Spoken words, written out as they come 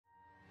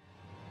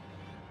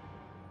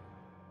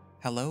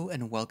Hello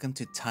and welcome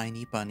to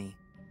Tiny Bunny.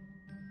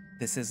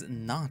 This is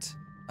not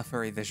a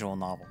furry visual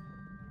novel.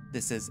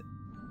 This is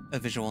a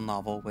visual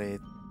novel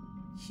with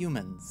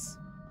humans.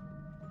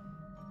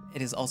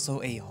 It is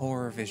also a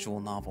horror visual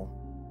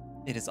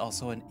novel. It is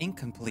also an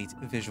incomplete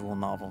visual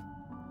novel.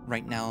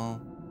 Right now,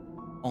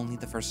 only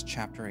the first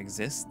chapter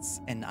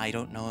exists, and I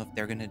don't know if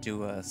they're gonna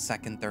do a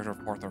second, third, or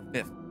fourth, or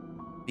fifth,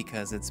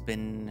 because it's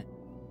been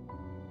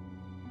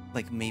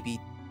like maybe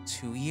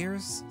 2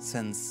 years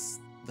since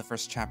the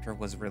first chapter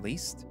was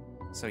released.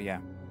 So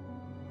yeah.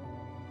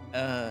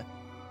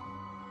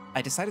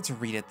 I decided to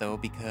read it though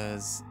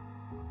because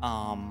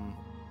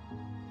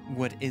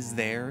what is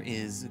there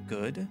is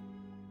good.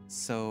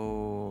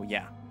 So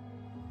yeah.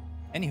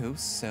 Anywho,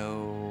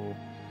 so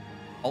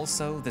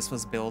also this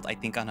was built I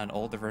think on an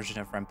older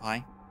version of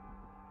Ren'Py.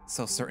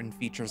 So certain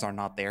features are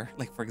not there.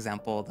 Like for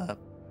example, the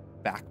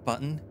back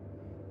button.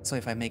 So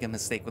if I make a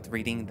mistake with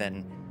reading,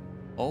 then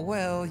oh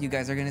well, you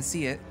guys are gonna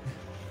see it.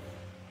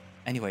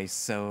 Anyway,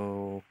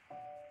 so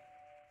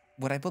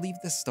what I believe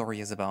this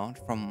story is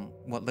about, from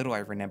what little I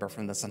remember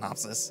from the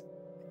synopsis,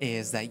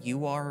 is that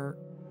you are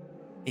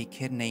a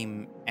kid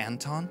named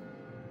Anton.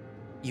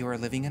 You are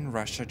living in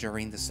Russia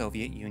during the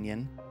Soviet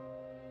Union,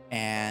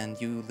 and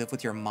you live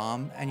with your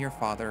mom and your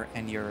father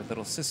and your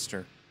little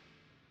sister.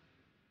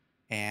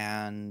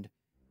 And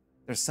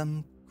there's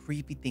some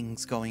creepy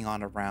things going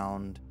on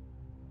around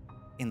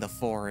in the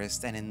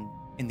forest and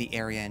in the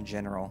area in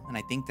general, and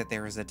I think that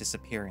there is a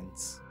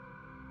disappearance.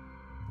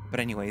 But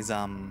anyways,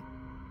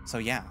 so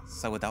yeah,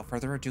 so without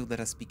further ado,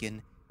 let us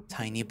begin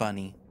Tiny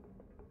Bunny.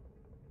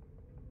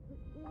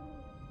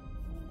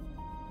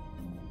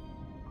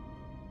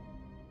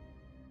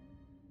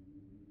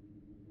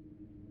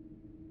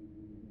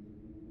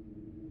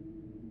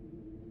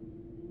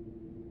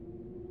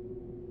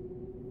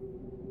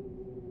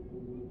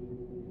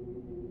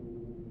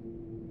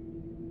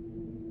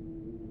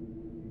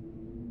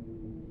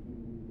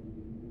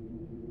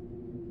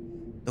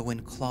 The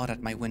wind clawed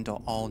at my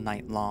window all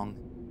night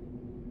long.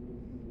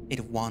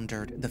 It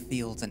wandered the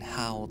fields and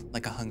howled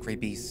like a hungry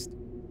beast.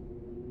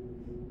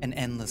 An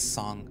endless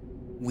song,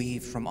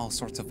 weaved from all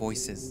sorts of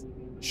voices,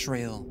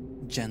 shrill,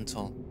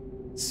 gentle,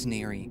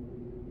 sneery,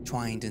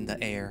 twined in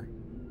the air.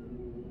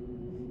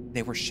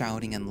 They were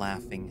shouting and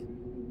laughing,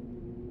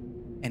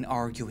 and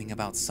arguing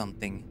about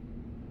something.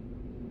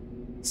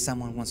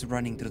 Someone was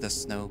running through the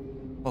snow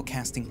while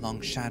casting long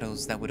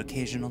shadows that would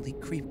occasionally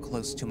creep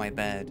close to my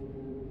bed.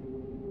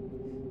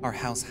 Our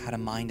house had a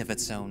mind of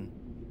its own,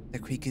 the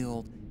creaky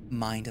old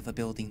mind of a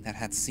building that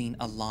had seen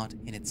a lot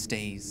in its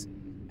days,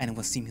 and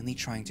was seemingly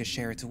trying to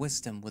share its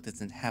wisdom with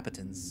its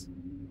inhabitants.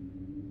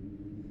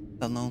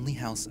 The lonely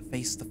house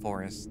faced the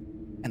forest,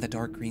 and the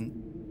dark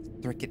green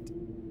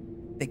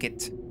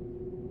thicket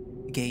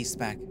gazed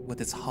back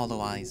with its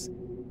hollow eyes,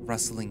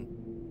 rustling,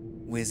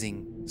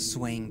 whizzing,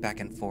 swaying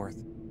back and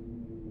forth.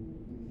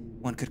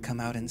 One could come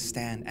out and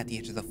stand at the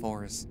edge of the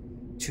forest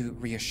to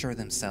reassure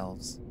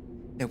themselves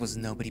there was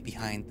nobody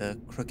behind the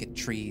crooked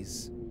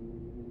trees.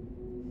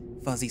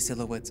 Fuzzy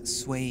silhouettes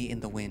sway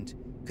in the wind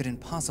couldn't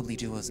possibly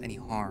do us any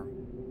harm.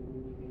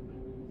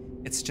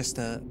 It's just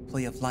a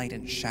play of light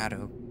and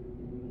shadow.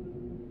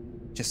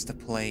 Just a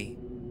play.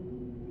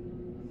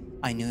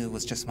 I knew it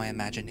was just my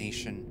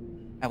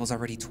imagination. I was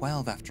already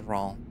 12 after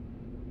all.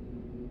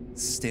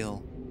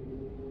 Still.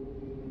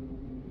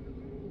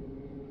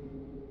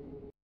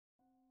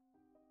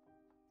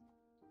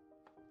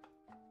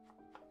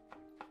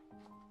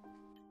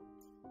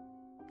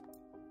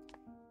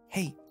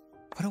 Hey,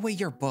 put away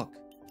your book.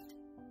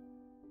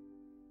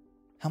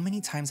 How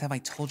many times have I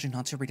told you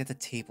not to read at the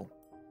table?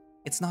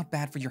 It's not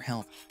bad for your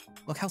health.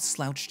 Look how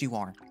slouched you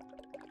are.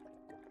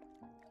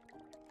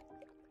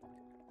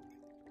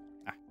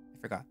 I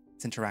forgot.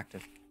 It's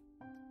interactive.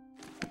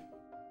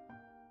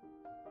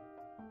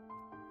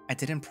 I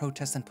didn't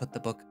protest and put the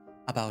book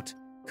about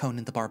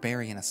Conan the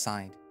Barbarian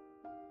aside.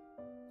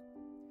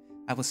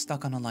 I was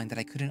stuck on a line that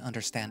I couldn't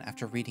understand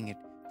after reading it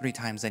 3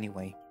 times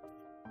anyway.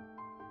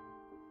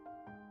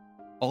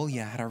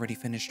 Olya had already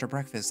finished her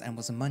breakfast and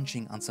was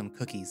munching on some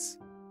cookies.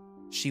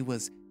 She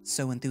was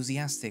so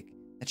enthusiastic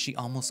that she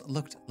almost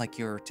looked like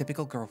your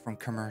typical girl from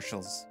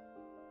commercials.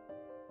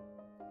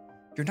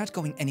 You're not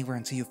going anywhere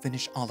until you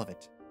finish all of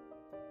it.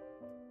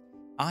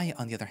 I,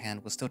 on the other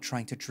hand, was still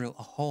trying to drill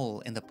a hole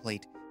in the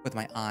plate with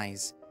my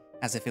eyes,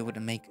 as if it would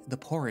make the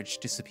porridge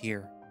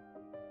disappear.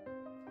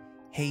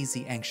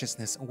 Hazy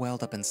anxiousness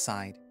welled up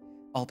inside,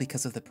 all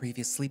because of the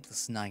previous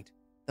sleepless night,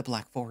 the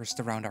black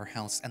forest around our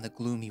house, and the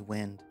gloomy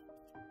wind.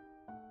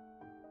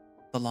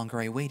 The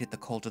longer I waited, the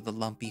colder the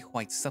lumpy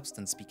white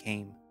substance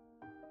became.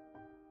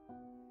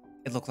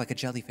 It looked like a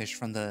jellyfish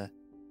from the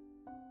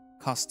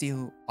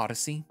Costio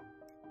Odyssey.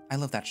 I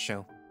love that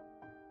show.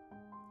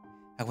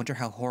 I wonder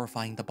how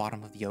horrifying the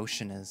bottom of the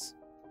ocean is.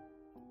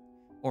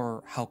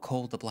 Or how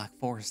cold the black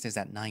forest is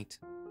at night.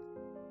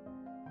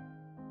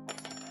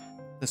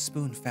 The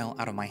spoon fell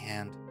out of my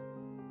hand.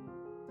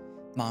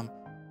 Mom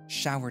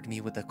showered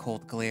me with the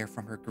cold glare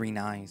from her green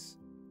eyes.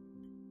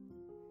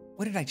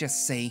 What did I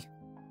just say?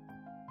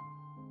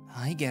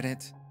 I get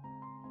it.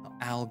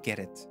 I'll get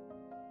it.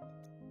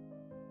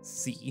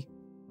 See?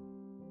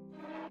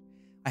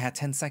 I had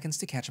 10 seconds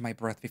to catch my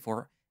breath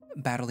before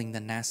battling the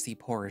nasty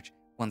porridge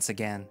once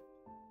again.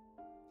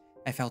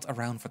 I felt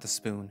around for the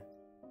spoon.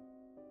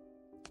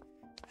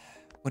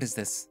 What is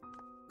this?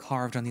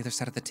 Carved on the other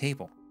side of the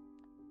table.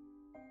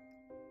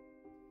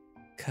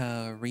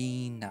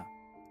 Karina.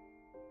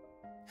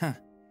 Huh,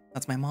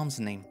 that's my mom's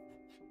name.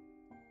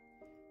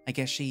 I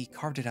guess she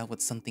carved it out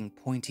with something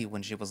pointy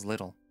when she was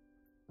little.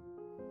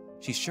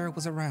 She sure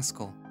was a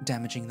rascal,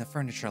 damaging the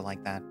furniture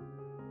like that.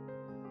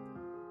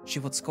 She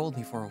would scold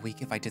me for a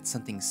week if I did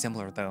something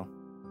similar, though.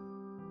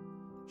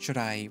 Should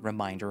I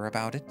remind her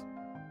about it?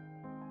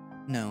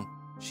 No,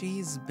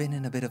 she's been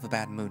in a bit of a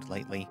bad mood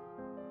lately.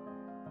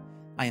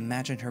 I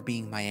imagine her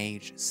being my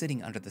age,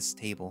 sitting under this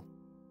table.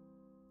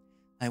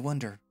 I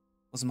wonder,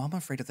 was Mom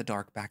afraid of the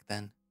dark back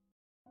then?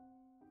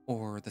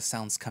 Or the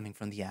sounds coming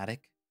from the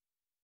attic?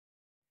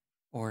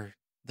 Or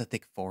the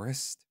thick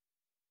forest?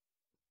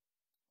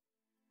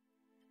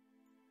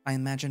 I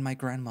imagine my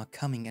grandma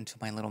coming into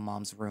my little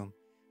mom's room,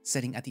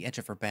 sitting at the edge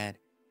of her bed,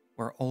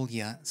 where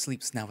Olya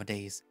sleeps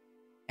nowadays,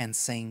 and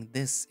saying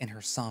this in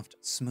her soft,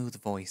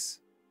 smooth voice.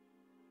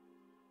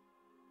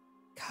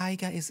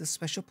 Kaiga is a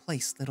special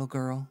place, little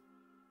girl.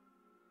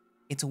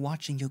 It's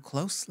watching you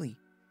closely,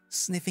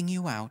 sniffing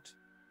you out,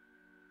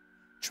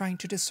 trying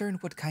to discern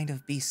what kind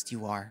of beast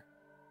you are.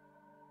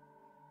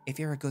 If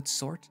you're a good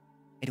sort,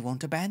 it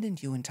won't abandon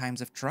you in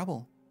times of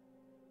trouble.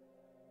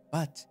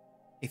 But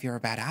if you're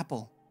a bad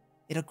apple,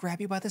 it'll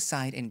grab you by the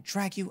side and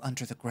drag you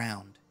under the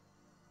ground.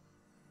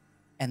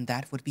 And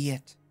that would be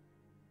it.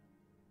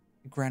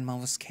 Grandma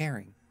was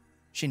caring.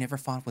 She never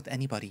fought with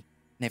anybody,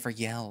 never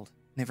yelled,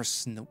 never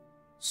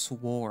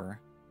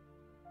swore.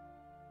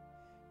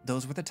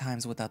 Those were the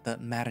times without the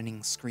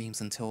maddening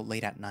screams until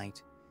late at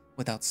night,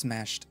 without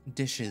smashed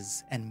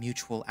dishes and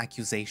mutual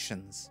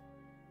accusations.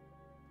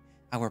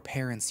 Our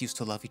parents used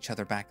to love each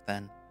other back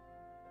then.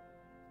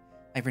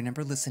 I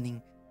remember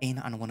listening in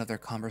on one of their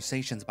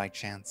conversations by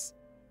chance.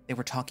 They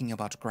were talking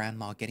about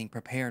Grandma getting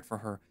prepared for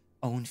her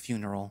own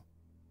funeral.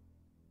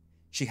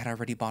 She had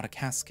already bought a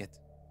casket,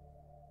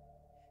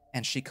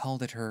 and she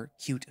called it her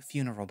cute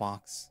funeral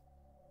box.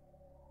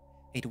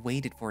 It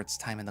waited for its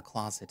time in the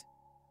closet,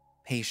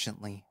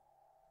 patiently.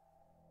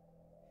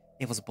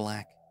 It was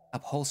black,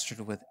 upholstered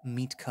with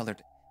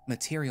meat-colored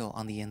material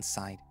on the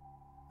inside.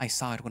 I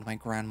saw it when my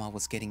grandma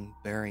was getting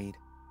buried.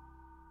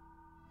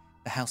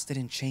 The house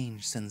didn't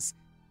change since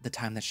the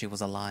time that she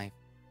was alive.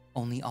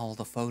 Only all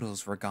the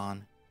photos were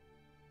gone.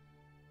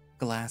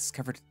 Glass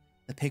covered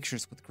the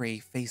pictures with gray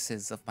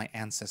faces of my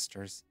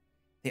ancestors.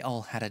 They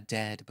all had a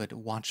dead but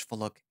watchful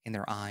look in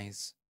their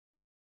eyes.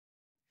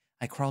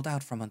 I crawled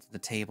out from under the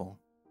table.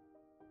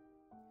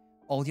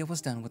 Olya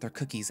was done with her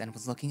cookies and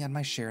was looking at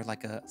my share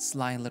like a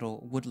sly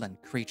little woodland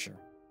creature.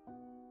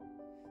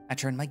 I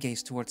turned my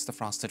gaze towards the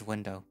frosted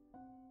window.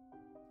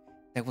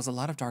 There was a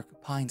lot of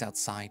dark pines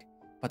outside,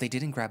 but they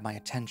didn't grab my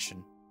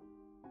attention.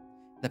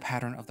 The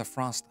pattern of the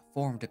frost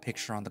formed a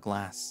picture on the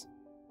glass.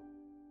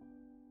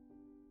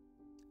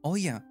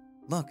 Olya,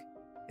 look,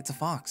 it's a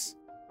fox.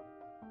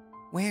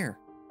 Where?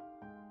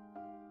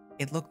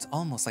 It looked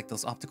almost like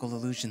those optical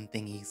illusion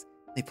thingies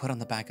they put on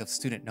the back of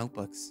student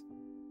notebooks.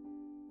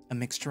 A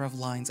mixture of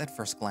lines at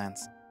first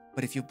glance,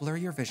 but if you blur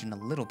your vision a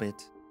little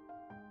bit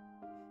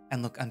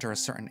and look under a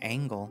certain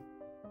angle.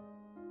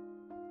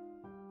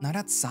 Not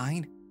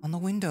outside, on the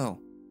window.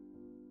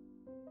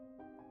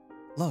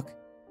 Look,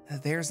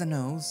 there's the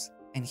nose,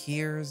 and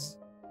here's...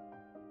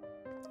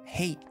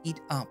 Hey, eat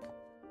up.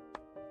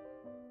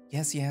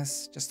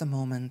 Yes, just a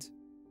moment.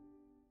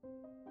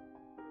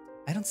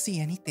 I don't see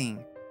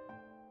anything.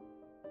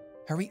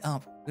 Hurry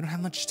up, we don't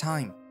have much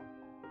time.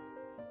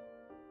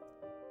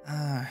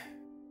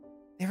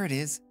 There it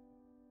is.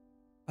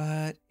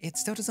 But it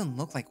still doesn't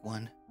look like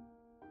one.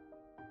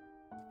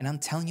 And I'm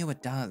telling you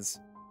it does.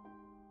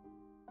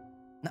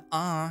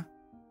 Nuh-uh.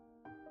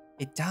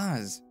 It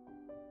does.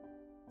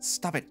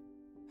 Stop it.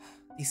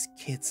 These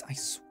kids, I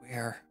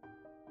swear.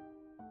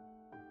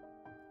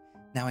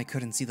 Now I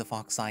couldn't see the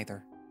fox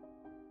either.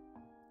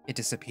 It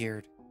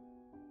disappeared.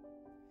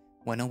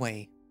 Went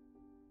away.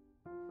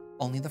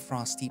 Only the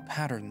frosty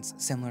patterns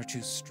similar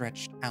to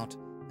stretched out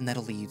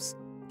nettle leaves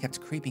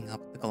kept creeping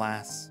up the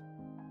glass.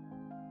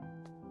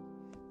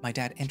 My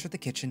dad entered the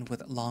kitchen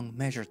with long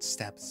measured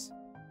steps.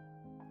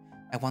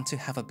 I want to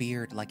have a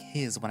beard like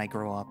his when I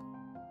grow up.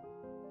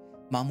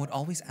 Mom would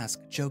always ask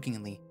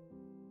jokingly,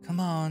 "Come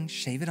on,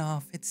 shave it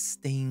off, it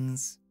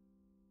stings."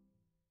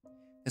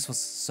 This was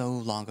so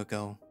long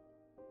ago.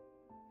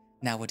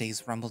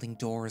 Nowadays, rumbling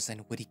doors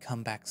and witty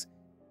comebacks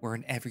were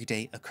an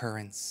everyday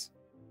occurrence.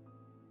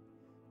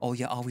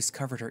 Olya always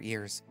covered her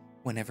ears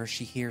whenever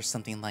she hears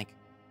something like,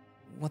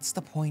 "What's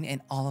the point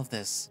in all of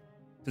this?"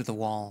 through the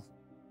wall.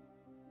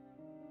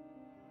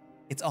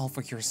 "It's all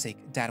for your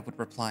sake," Dad would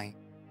reply,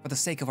 "for the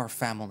sake of our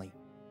family."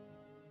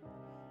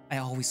 I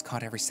always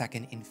caught every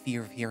second in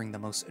fear of hearing the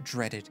most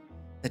dreaded,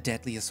 the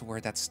deadliest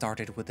word that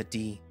started with a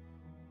D.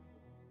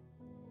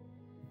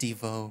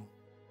 Devo.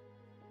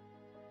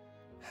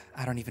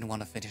 I don't even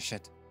want to finish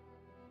it.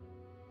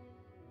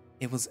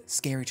 It was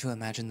scary to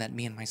imagine that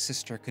me and my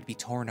sister could be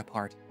torn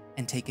apart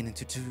and taken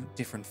into two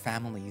different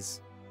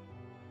families.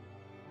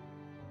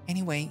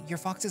 Anyway, your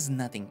fox is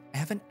nothing. I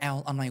have an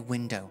owl on my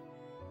window.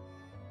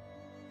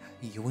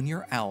 You and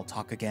your owl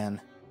talk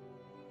again.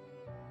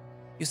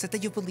 You said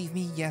that you believed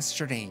me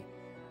yesterday.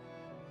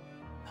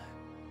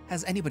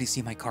 Has anybody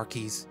seen my car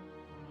keys?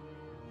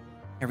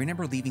 I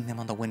remember leaving them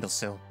on the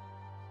windowsill.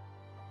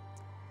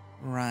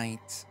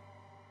 Right.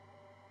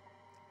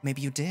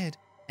 Maybe you did,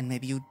 and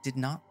maybe you did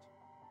not.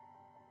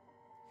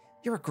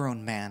 You're a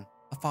grown man,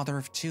 a father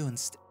of two, and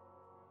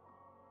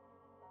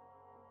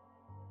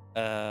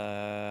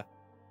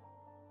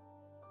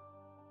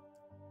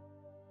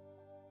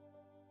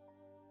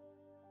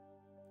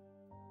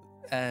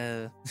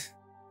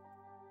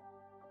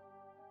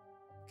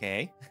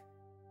Okay.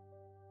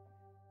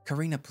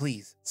 Karina,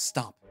 please,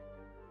 stop.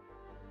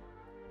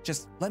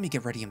 Just let me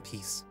get ready in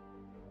peace.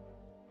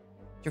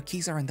 Your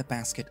keys are in the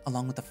basket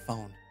along with the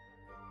phone.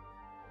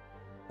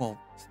 Well,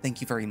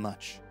 thank you very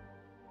much.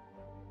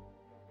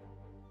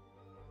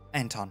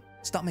 Anton,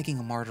 stop making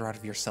a martyr out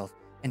of yourself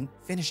and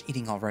finish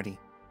eating already.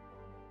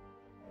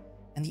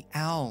 And the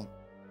owl.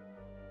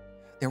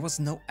 There was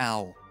no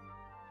owl.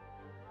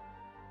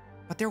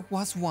 But there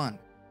was one.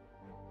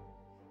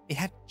 It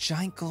had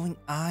giant glowing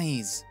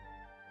eyes.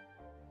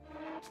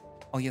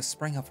 Oya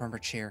sprang up from her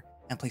chair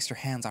and placed her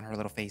hands on her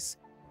little face,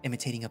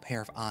 imitating a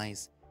pair of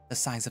eyes, the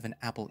size of an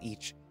apple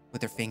each,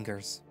 with her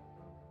fingers.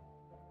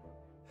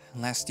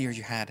 Last year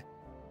you had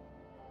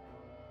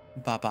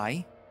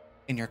Bye-bye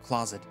in your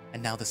closet,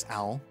 and now this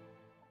owl.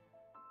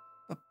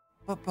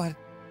 But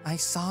I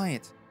saw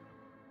it.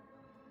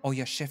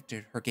 Oya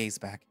shifted her gaze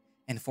back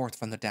and forth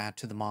from the dad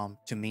to the mom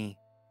to me,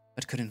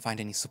 but couldn't find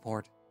any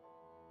support.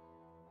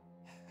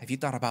 Have you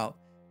thought about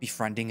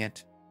befriending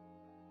it?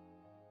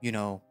 You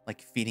know,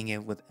 like feeding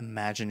it with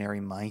imaginary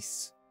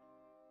mice?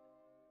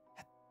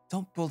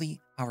 Don't bully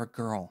our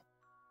girl.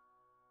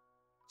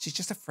 She's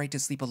just afraid to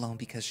sleep alone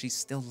because she's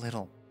still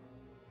little.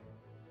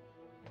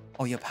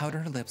 Oya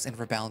powdered her lips in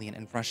rebellion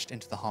and rushed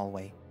into the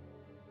hallway.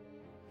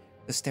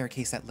 The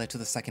staircase that led to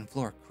the second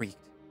floor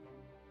creaked.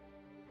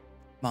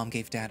 Mom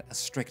gave Dad a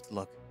strict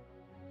look.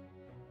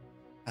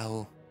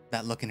 Oh,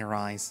 that look in her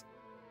eyes.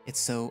 It's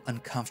so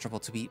uncomfortable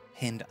to be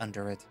pinned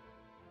under it.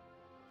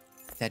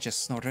 Dad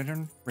just snorted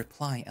in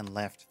reply and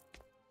left,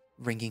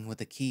 ringing with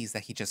the keys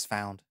that he just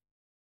found.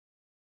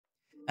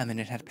 A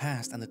minute had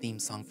passed and the theme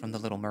song from The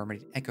Little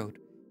Mermaid echoed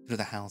through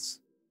the house.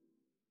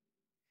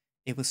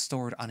 It was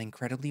stored on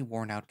incredibly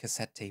worn-out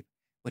cassette tape,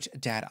 which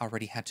Dad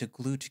already had to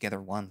glue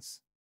together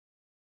once.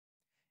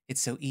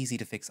 It's so easy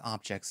to fix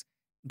objects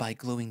by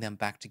gluing them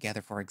back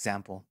together, for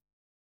example.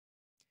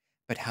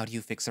 But how do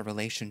you fix a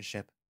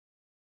relationship?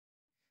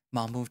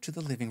 Mom moved to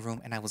the living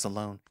room and I was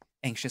alone,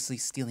 anxiously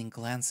stealing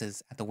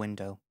glances at the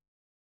window.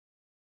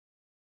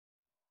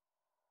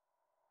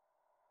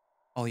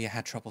 Oya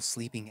had trouble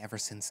sleeping ever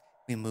since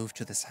we moved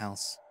to this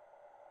house.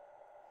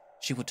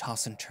 She would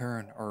toss and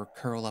turn or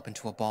curl up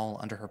into a ball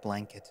under her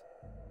blanket.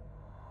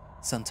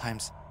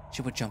 Sometimes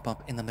she would jump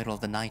up in the middle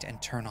of the night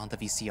and turn on the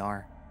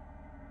VCR.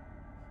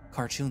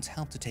 Cartoons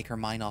helped to take her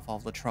mind off all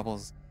the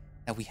troubles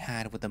that we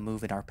had with the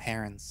move in our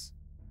parents.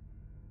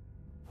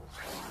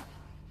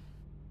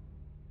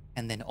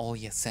 And then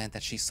Oya said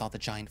that she saw the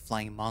giant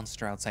flying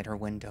monster outside her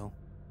window.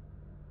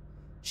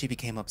 She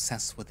became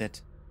obsessed with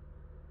it.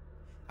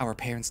 Our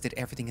parents did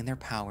everything in their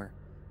power.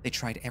 They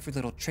tried every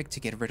little trick to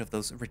get rid of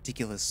those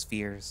ridiculous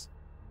fears.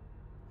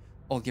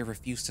 Oya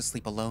refused to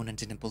sleep alone and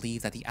didn't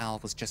believe that the owl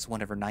was just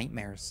one of her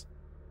nightmares.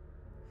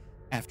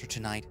 After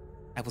tonight,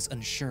 I was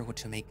unsure what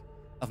to make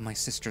of my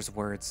sister's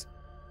words,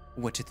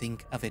 what to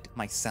think of it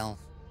myself.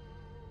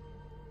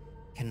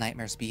 Can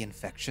nightmares be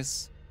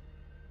infectious?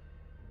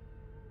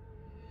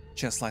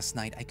 Just last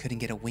night, I couldn't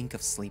get a wink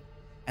of sleep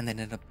and then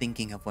ended up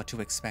thinking of what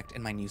to expect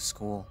in my new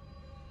school.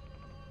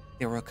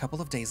 There were a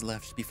couple of days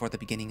left before the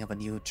beginning of a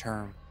new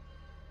term.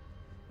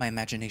 My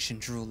imagination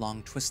drew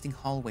long, twisting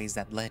hallways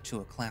that led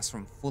to a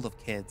classroom full of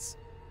kids.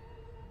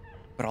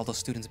 But all the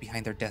students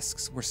behind their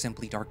desks were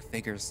simply dark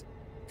figures,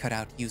 cut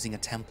out using a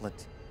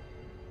template.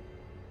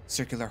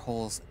 Circular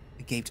holes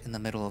gaped in the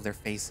middle of their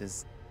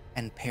faces,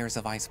 and pairs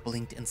of eyes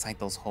blinked inside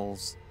those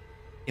holes.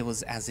 It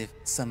was as if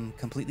some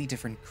completely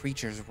different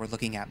creatures were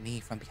looking at me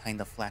from behind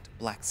the flat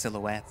black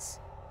silhouettes.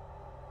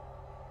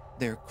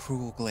 Their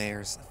cruel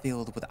glares,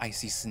 filled with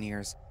icy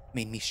sneers,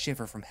 made me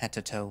shiver from head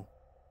to toe.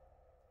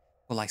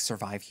 Will I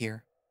survive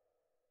here?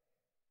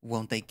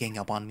 Won't they gang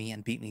up on me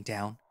and beat me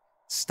down,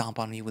 stomp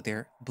on me with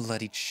their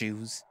bloodied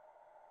shoes?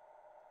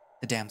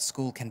 The damn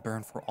school can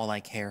burn for all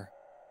I care.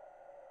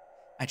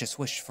 I just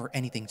wish for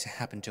anything to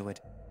happen to it.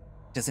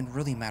 Doesn't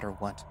really matter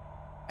what.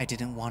 I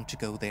didn't want to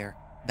go there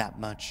that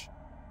much.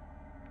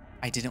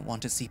 I didn't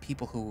want to see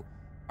people who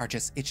are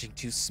just itching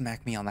to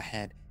smack me on the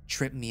head,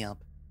 trip me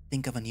up,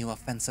 think of a new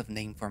offensive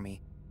name for me,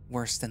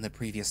 worse than the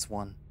previous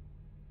one.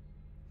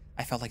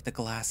 I felt like the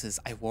glasses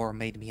I wore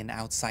made me an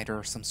outsider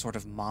or some sort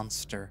of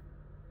monster.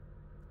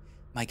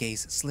 My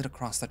gaze slid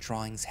across the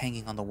drawings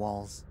hanging on the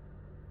walls.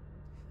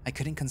 I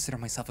couldn't consider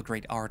myself a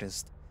great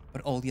artist,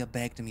 but Olya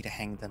begged me to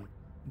hang them.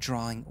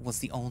 Drawing was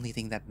the only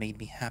thing that made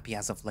me happy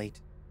as of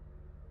late.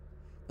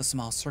 The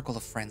small circle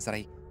of friends that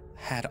I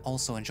had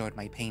also enjoyed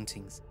my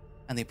paintings,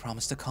 and they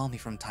promised to call me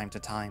from time to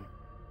time.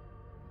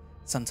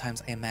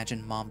 Sometimes I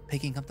imagine Mom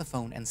picking up the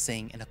phone and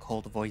saying in a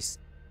cold voice,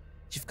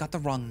 "You've got the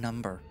wrong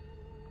number."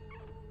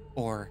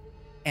 Or,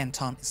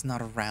 "Anton is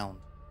not around."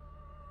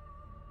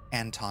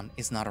 Anton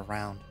is not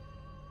around.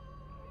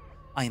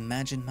 I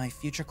imagine my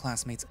future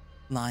classmates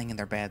lying in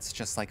their beds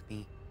just like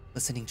me,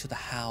 listening to the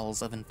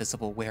howls of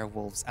invisible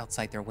werewolves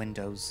outside their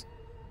windows.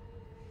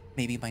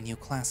 Maybe my new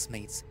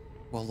classmates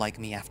will like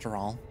me after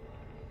all.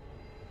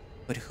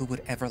 But who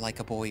would ever like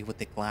a boy with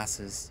thick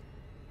glasses?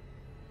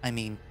 I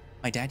mean,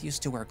 my dad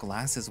used to wear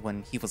glasses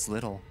when he was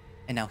little,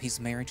 and now he's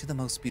married to the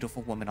most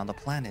beautiful woman on the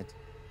planet,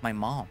 my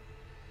mom.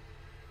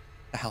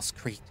 The house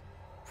creaked,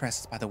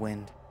 pressed by the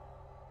wind.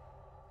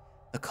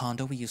 The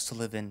condo we used to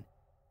live in,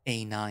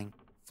 A9,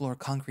 floor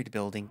concrete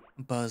building,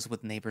 buzzed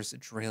with neighbors'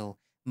 drill,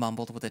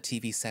 mumbled with a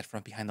TV set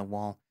from behind the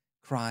wall,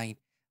 cried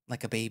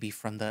like a baby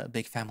from the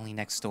big family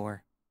next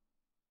door.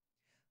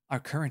 Our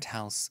current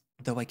house,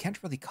 though I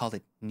can't really call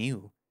it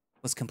new,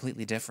 was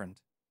completely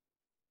different.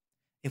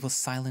 It was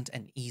silent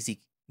and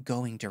easy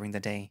going during the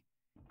day.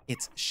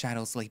 Its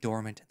shadows lay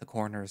dormant in the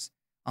corners,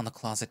 on the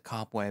closet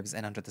cobwebs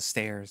and under the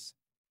stairs.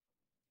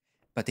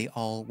 But they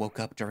all woke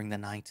up during the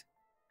night.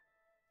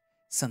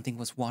 Something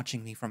was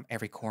watching me from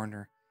every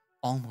corner,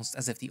 almost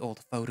as if the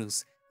old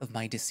photos of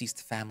my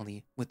deceased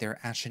family with their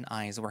ashen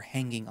eyes were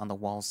hanging on the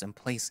walls in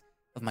place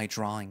of my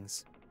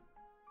drawings.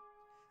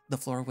 The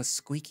floor was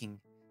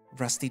squeaking,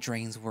 rusty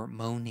drains were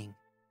moaning.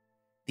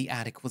 The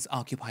attic was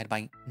occupied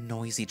by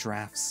noisy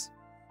drafts.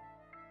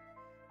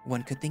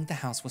 One could think the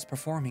house was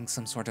performing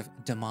some sort of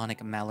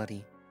demonic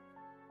melody.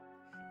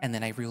 And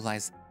then I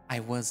realized I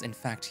was in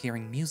fact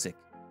hearing music.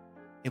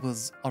 It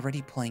was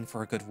already playing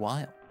for a good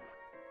while.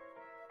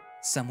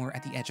 Somewhere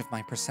at the edge of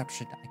my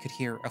perception, I could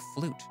hear a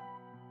flute.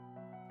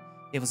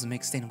 It was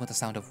mixed in with the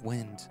sound of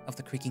wind, of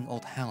the creaking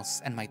old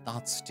house, and my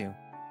thoughts too.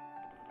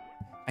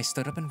 I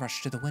stood up and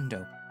rushed to the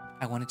window.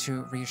 I wanted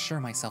to reassure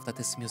myself that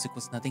this music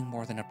was nothing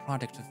more than a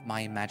product of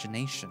my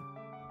imagination.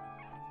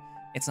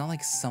 It's not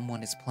like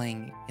someone is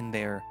playing in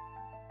there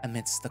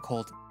amidst the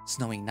cold,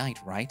 snowy night,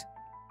 right?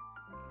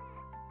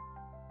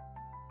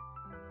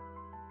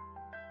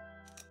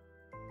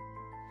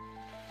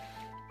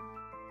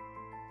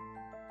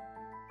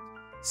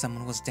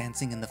 Someone was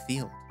dancing in the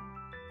field.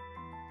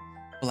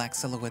 Black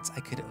silhouettes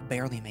I could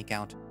barely make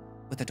out,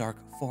 with the dark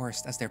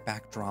forest as their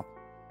backdrop.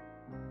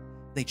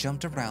 They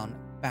jumped around,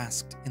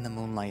 basked in the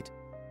moonlight,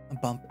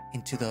 bumped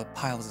into the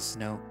piles of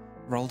snow,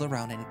 rolled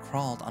around and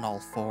crawled on all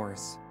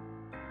fours.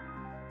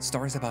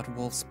 Stories about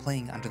wolves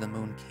playing under the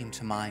moon came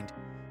to mind,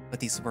 but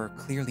these were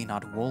clearly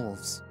not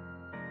wolves.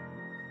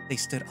 They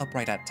stood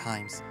upright at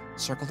times,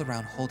 circled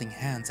around holding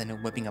hands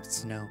and whipping up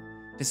snow,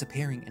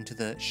 disappearing into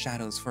the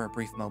shadows for a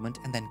brief moment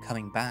and then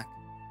coming back.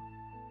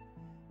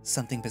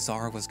 Something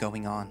bizarre was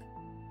going on.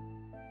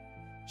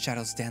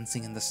 Shadows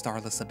dancing in the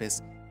starless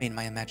abyss made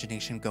my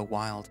imagination go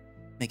wild,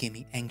 making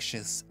me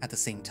anxious at the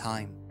same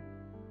time.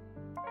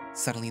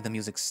 Suddenly the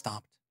music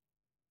stopped.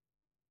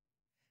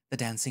 The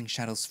dancing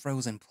shadows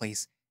froze in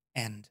place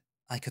and,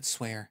 I could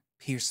swear,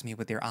 pierced me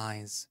with their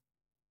eyes.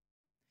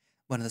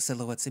 One of the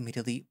silhouettes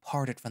immediately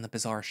parted from the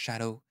bizarre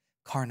shadow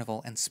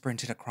carnival and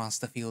sprinted across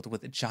the field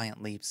with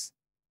giant leaps.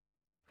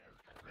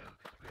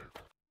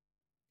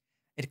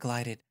 It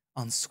glided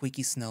on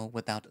squeaky snow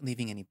without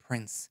leaving any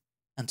prints,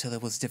 until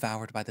it was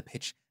devoured by the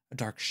pitch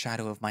dark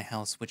shadow of my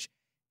house, which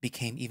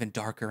became even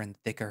darker and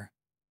thicker.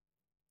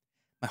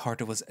 My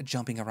heart was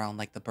jumping around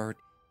like the bird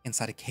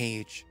inside a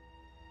cage.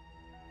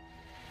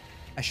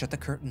 I shut the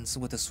curtains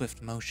with a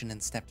swift motion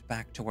and stepped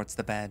back towards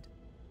the bed.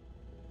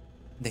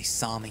 They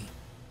saw me.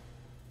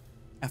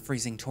 A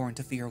freezing torrent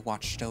of fear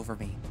watched over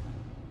me.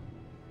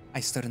 I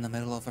stood in the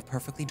middle of a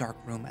perfectly dark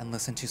room and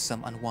listened to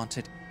some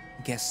unwanted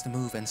guest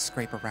move and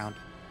scrape around,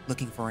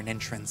 looking for an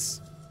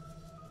entrance.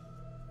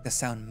 The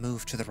sound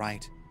moved to the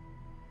right,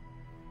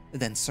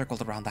 then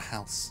circled around the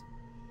house.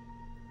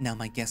 Now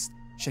my guest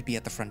should be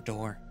at the front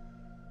door.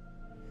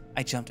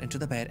 I jumped into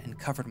the bed and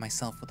covered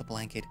myself with a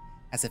blanket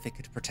as if it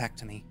could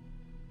protect me.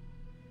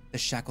 The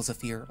shackles of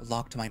fear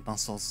locked my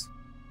muscles.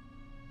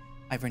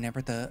 I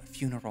remembered the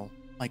funeral,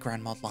 my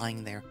grandma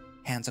lying there,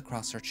 hands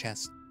across her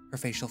chest, her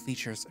facial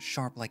features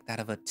sharp like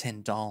that of a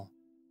tin doll.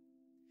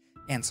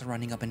 Ants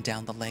running up and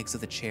down the legs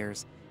of the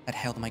chairs that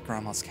held my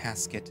grandma's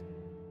casket.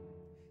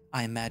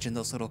 I imagined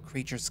those little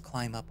creatures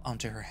climb up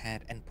onto her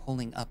head and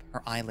pulling up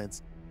her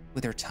eyelids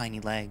with their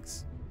tiny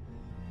legs.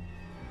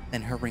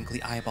 Then her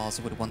wrinkly eyeballs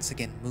would once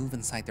again move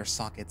inside their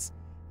sockets,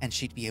 and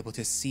she'd be able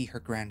to see her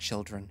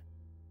grandchildren.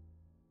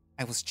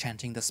 I was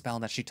chanting the spell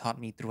that she taught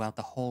me throughout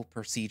the whole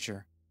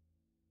procedure.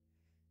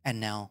 And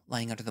now,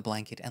 lying under the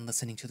blanket and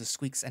listening to the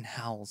squeaks and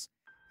howls,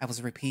 I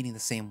was repeating the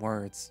same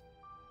words.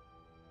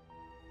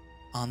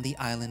 On the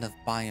island of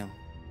Biome,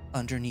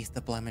 underneath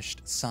the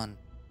blemished sun,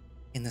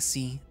 in the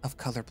sea of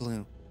color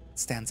blue,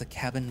 stands a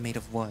cabin made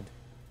of wood.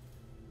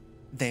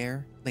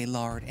 There lay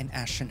lard and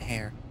ashen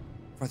hair,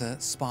 for the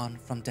spawn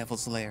from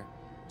Devil's Lair,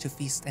 to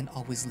feast and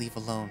always leave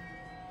alone,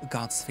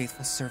 God's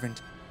faithful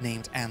servant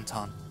named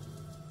Aton.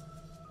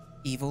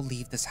 Evil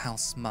leave this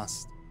house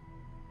must.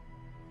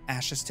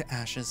 Ashes to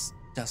ashes,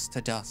 dust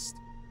to dust.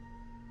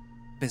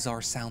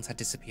 Bizarre sounds had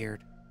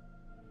disappeared.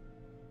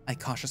 I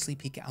cautiously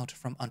peeked out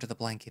from under the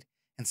blanket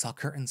and saw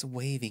curtains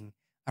waving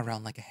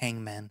around like a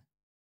hangman.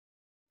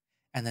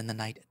 And then the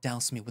night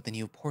doused me with a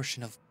new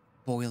portion of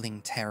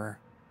boiling terror.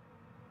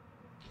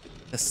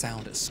 The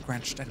sound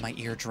scratched at my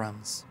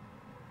eardrums.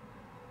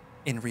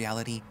 In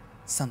reality,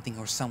 something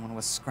or someone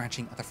was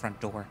scratching at the front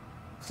door,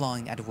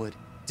 clawing at wood,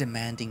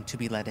 demanding to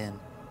be let in.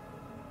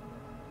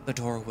 The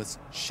door was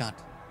shut.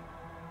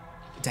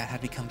 Dad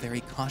had become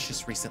very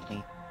cautious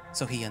recently,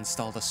 so he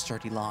installed a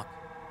sturdy lock.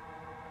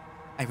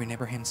 I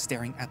remember him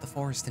staring at the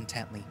forest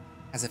intently,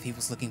 as if he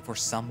was looking for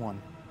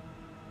someone.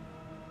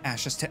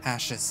 Ashes to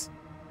ashes.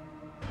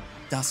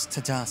 Dust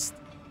to dust.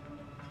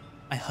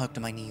 I hugged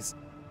my knees,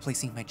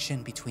 placing my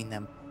chin between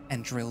them,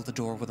 and drilled the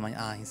door with my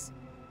eyes.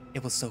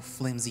 It was so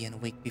flimsy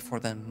and weak before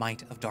the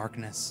might of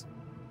darkness.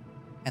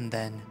 And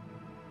then...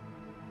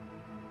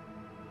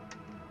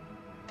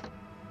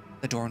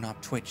 the doorknob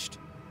twitched,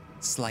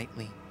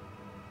 slightly.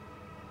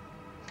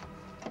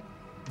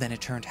 Then it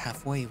turned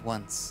halfway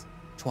once,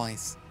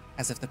 twice,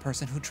 as if the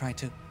person who tried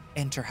to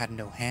enter had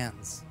no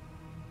hands.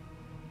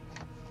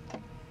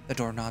 The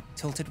doorknob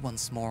tilted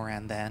once more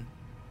and then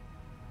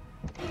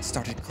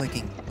started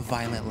clicking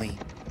violently.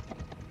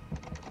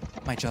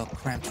 My jaw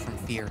cramped from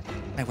fear.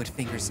 My wet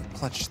fingers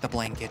clutched the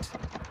blanket.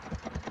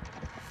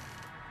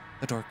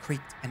 The door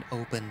creaked and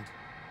opened.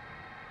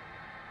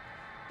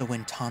 The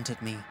wind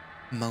taunted me,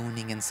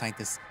 moaning inside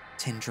this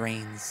tin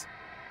drains.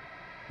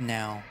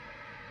 Now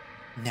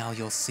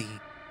you'll see.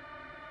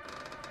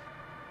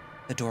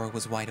 The door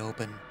was wide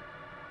open.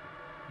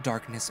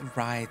 Darkness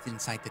writhed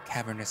inside the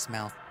cavernous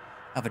mouth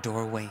of a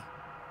doorway.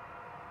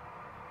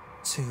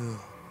 To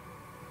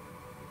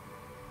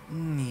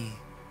me.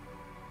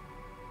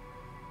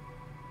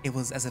 It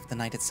was as if the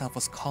night itself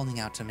was calling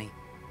out to me,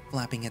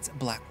 flapping its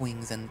black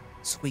wings and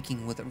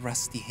squeaking with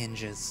rusty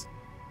hinges.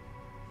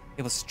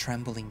 It was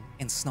trembling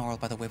and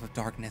snarled by the wave of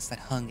darkness that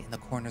hung in the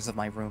corners of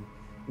my room,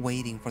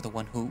 waiting for the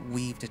one who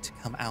weaved it to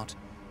come out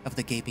of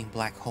the gaping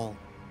black hole.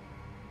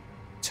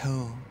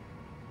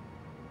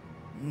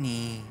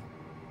 Me.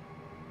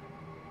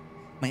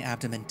 My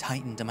abdomen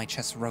tightened and my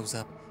chest rose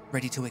up,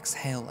 ready to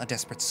exhale a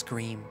desperate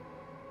scream.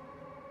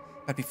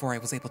 But before I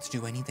was able to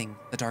do anything,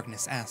 the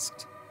darkness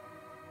asked,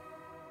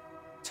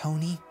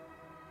 "Tony,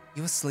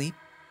 you asleep?"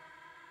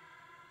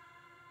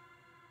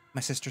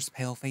 My sister's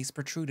pale face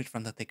protruded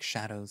from the thick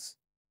shadows.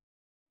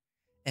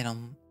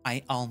 And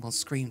I almost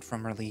screamed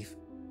from relief.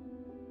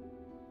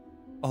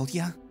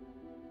 "Olya?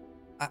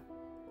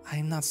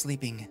 I'm not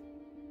sleeping.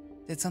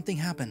 Did something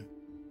happen?"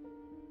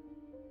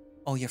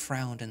 Olya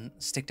frowned and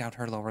sticked out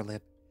her lower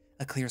lip,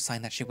 a clear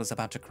sign that she was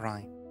about to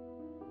cry.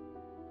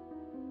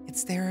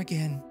 "It's there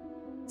again,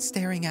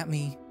 staring at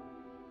me.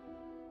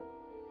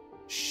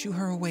 Shoo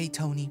her away,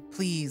 Tony,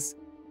 please.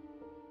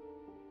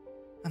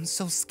 I'm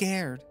so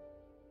scared."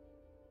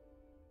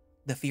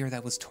 The fear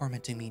that was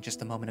tormenting me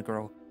just a moment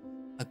ago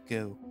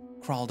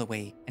crawled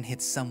away and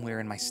hid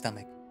somewhere in my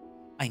stomach.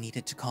 I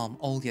needed to calm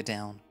Olya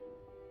down.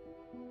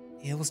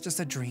 "It was just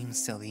a dream,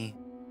 silly.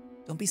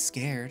 Don't be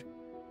scared.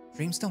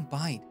 Dreams don't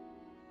bite.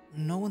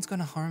 No one's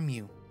gonna harm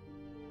you."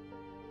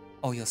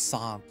 Olya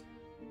sobbed.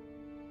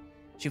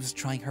 She was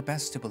trying her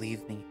best to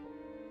believe me.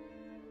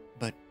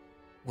 But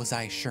was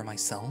I sure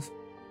myself?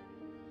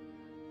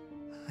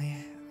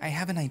 I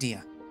have an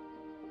idea.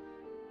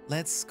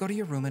 Let's go to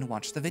your room and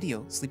watch the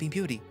video, Sleeping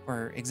Beauty,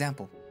 for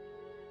example.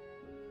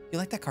 You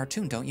like that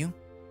cartoon, don't you?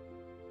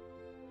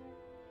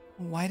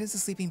 Why does the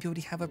Sleeping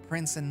Beauty have a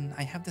prince and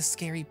I have this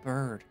scary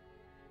bird?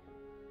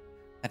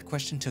 That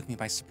question took me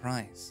by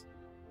surprise.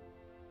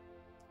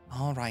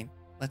 All right,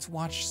 let's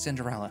watch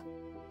Cinderella.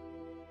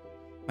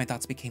 My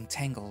thoughts became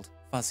tangled,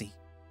 fuzzy.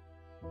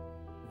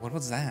 What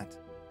was that?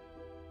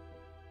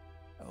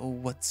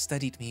 What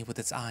studied me with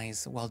its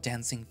eyes while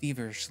dancing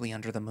feverishly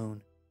under the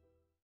moon?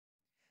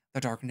 The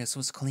darkness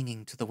was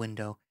clinging to the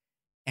window,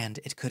 and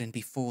it couldn't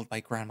be fooled by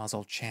Grandma's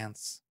old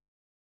chants.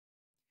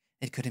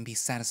 It couldn't be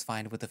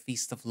satisfied with a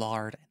feast of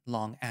lard and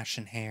long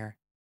ashen hair.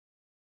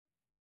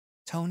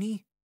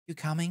 "Tony, you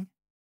coming?"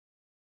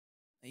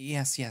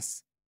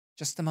 Yes.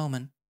 Just a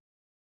moment."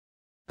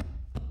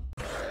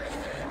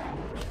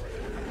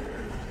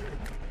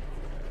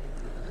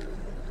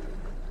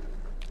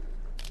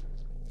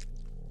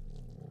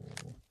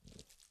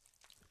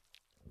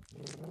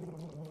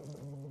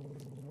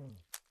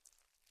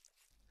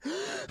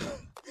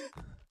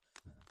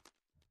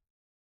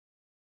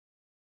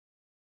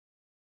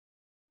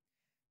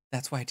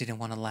 That's why I didn't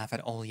want to laugh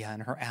at Olya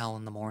and her owl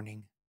in the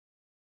morning.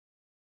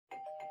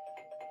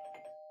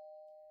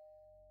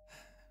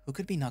 Who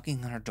could be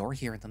knocking on our door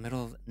here in the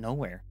middle of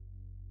nowhere?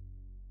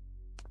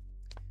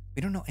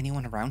 We don't know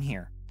anyone around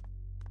here.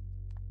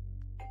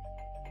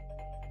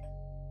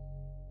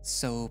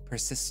 So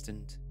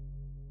persistent.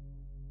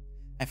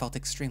 I felt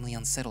extremely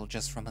unsettled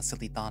just from a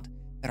silly thought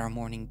that our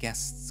morning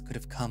guests could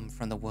have come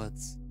from the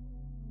woods.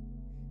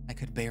 I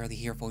could barely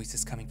hear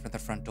voices coming from the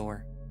front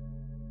door.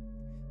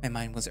 My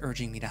mind was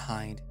urging me to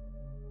hide.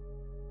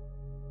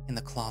 In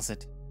the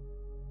closet.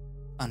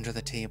 Under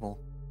the table.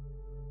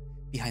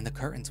 Behind the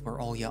curtains where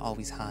Olya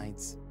always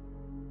hides.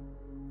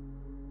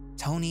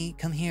 Tony,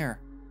 come here.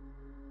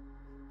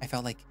 I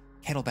felt like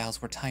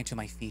kettlebells were tied to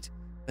my feet,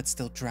 but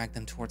still dragged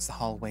them towards the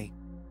hallway.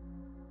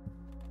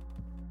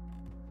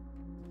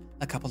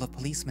 A couple of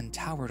policemen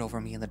towered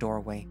over me in the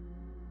doorway.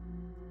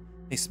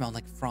 They smelled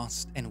like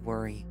frost and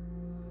worry.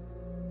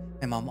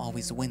 My mom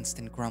always winced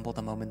and grumbled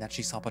the moment that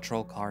she saw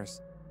patrol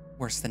cars,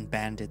 worse than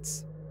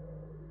bandits.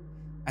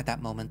 At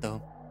that moment,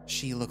 though,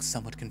 she looked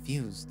somewhat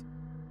confused.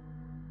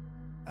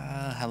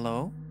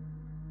 Hello?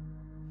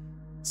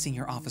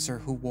 Senior officer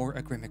who wore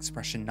a grim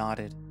expression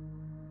nodded.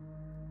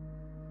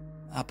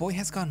 A boy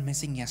has gone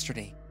missing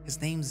yesterday. His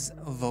name's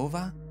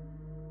Vova?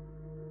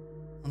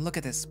 Look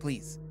at this,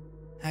 please.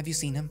 Have you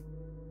seen him?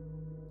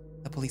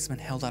 The policeman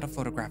held out a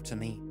photograph to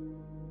me.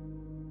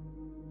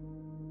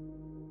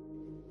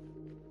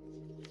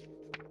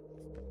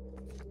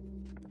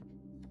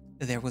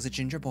 There was a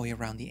ginger boy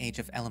around the age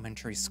of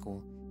elementary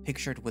school,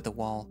 pictured with the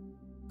wall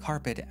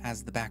carpet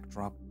as the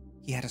backdrop.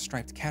 He had a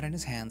striped cat in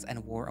his hands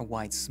and wore a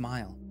wide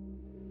smile.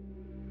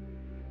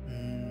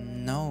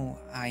 No,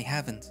 I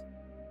haven't.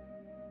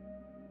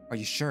 Are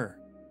you sure?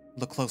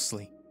 Look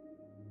closely.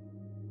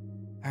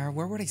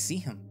 Where would I see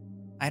him?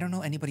 I don't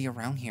know anybody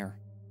around here.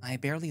 I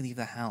barely leave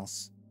the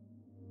house.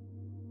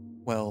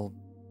 Well,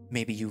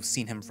 maybe you've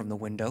seen him from the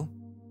window?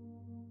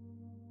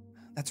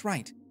 That's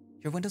right.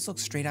 Your windows look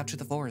straight out to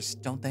the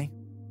forest, don't they?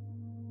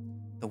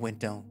 The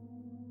window.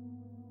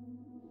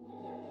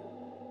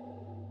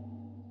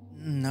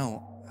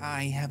 No,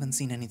 I haven't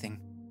seen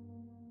anything.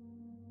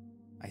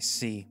 I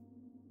see.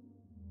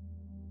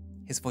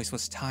 His voice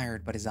was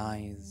tired, but his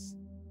eyes...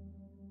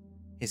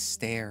 His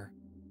stare,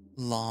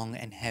 long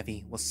and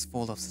heavy, was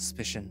full of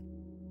suspicion.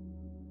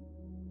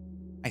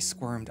 I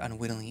squirmed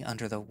unwittingly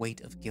under the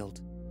weight of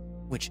guilt,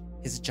 which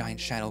his giant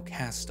shadow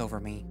cast over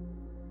me.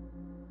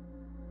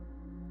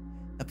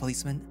 The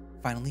policeman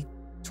finally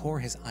tore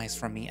his eyes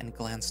from me and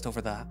glanced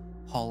over the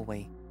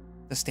hallway,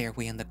 the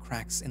stairway and the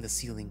cracks in the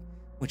ceiling,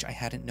 which I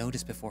hadn't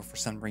noticed before for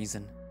some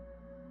reason.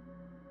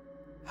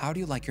 How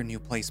do you like your new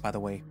place, by the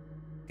way?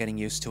 Getting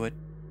used to it?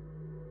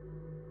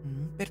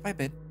 Bit by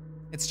bit.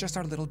 It's just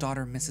our little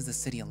daughter misses the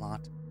city a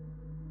lot.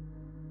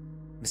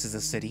 Misses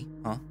the city,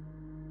 huh?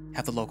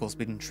 Have the locals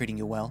been treating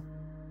you well?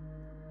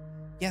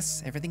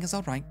 Yes, everything is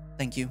all right,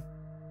 thank you.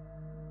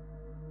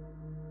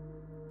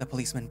 The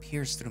policeman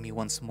pierced through me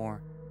once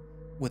more.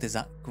 With his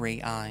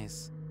gray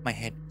eyes, my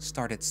head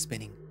started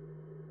spinning.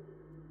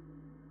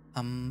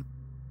 Can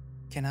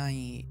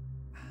I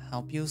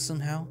help you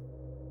somehow?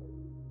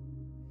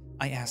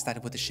 I asked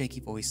that with a shaky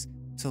voice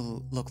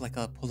to look like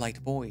a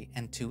polite boy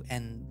and to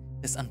end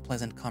this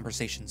unpleasant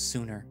conversation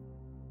sooner.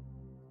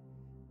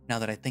 Now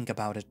that I think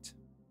about it,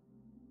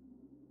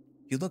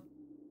 you look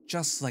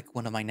just like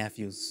one of my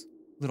nephews,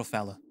 little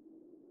fella.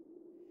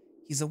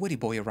 He's a witty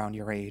boy around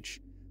your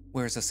age,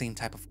 wears the same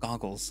type of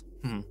goggles,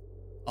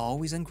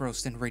 always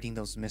engrossed in reading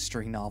those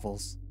mystery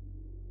novels.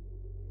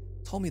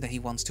 Told me that he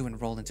wants to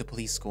enroll into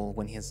police school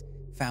when his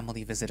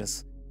family visit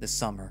us this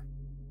summer.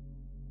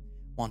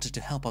 Wanted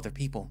to help other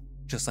people,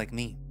 just like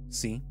me,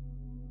 see?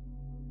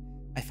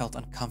 I felt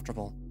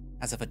uncomfortable,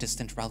 as if a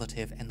distant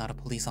relative and not a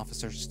police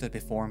officer stood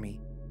before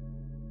me.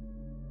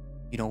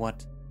 You know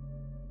what?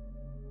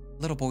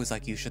 Little boys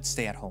like you should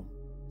stay at home.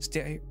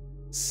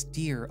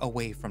 Steer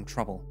away from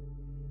trouble.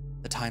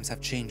 The times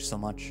have changed so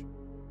much.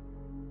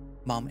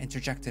 Mom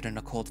interjected in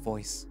a cold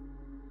voice.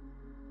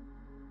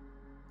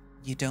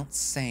 You don't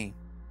say.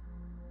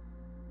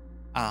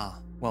 Ah,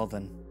 well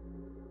then.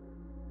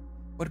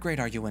 What grade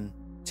are you in,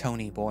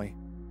 Tony boy?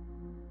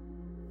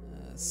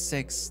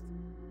 6th.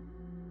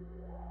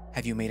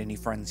 Have you made any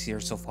friends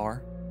here so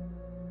far?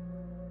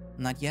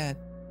 Not yet.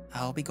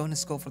 I'll be going to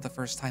school for the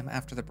first time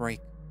after the break.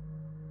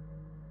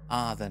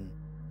 Ah, then.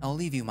 I'll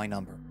leave you my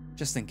number,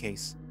 just in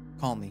case.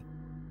 Call me,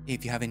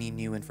 if you have any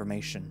new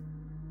information.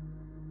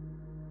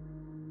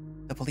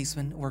 The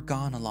policemen were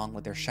gone along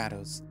with their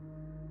shadows,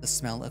 the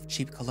smell of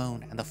cheap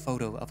cologne and the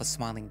photo of a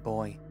smiling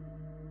boy.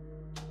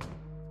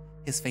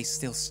 His face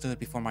still stood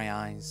before my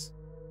eyes.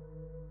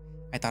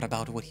 I thought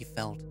about what he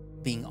felt,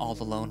 being all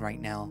alone right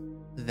now,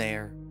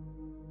 there.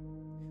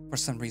 For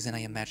some reason, I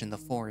imagined the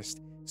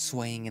forest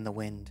swaying in the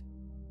wind.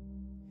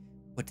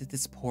 What did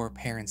his poor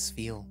parents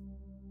feel?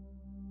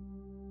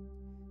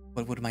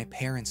 What would my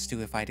parents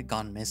do if I'd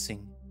gone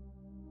missing?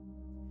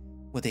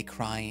 Would they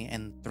cry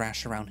and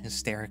thrash around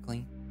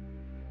hysterically?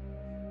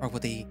 Or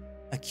would they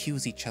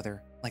accuse each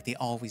other like they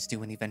always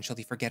do and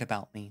eventually forget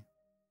about me?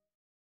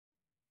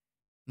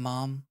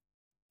 Mom,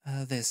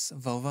 this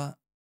Vova,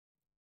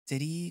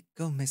 did he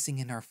go missing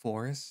in our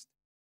forest?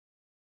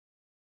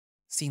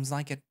 Seems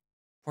like it.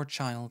 Poor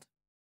child.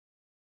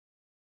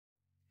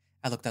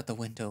 I looked out the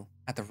window,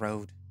 at the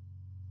road.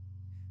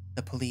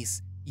 The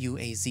police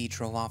UAZ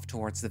drove off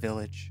towards the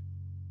village.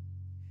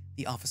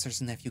 The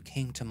officer's nephew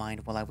came to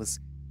mind while I was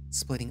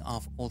splitting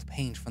off old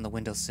paint from the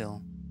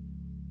windowsill.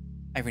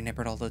 I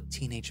remembered all the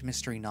teenage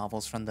mystery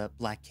novels from the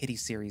Black Kitty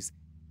series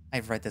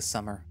I've read this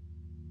summer.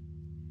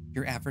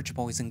 Your average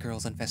boys and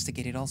girls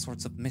investigated all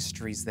sorts of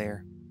mysteries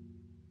there.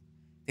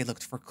 They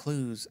looked for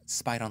clues,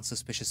 spied on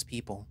suspicious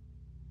people.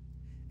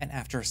 And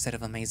after a set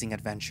of amazing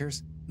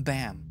adventures,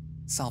 bam,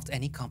 solved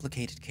any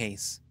complicated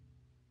case.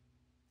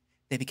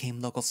 They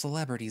became local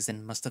celebrities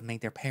and must have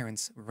made their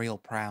parents real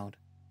proud.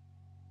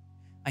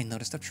 I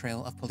noticed a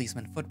trail of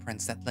policeman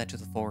footprints that led to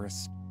the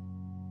forest.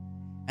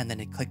 And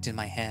then it clicked in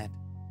my head.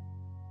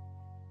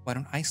 Why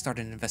don't I start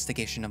an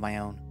investigation of my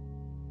own?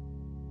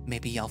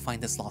 Maybe I'll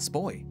find this lost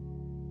boy.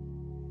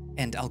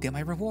 And I'll get my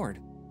reward.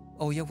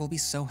 Oya will be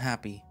so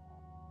happy.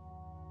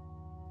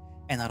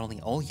 And not only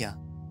Oya,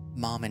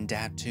 Mom and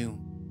Dad too.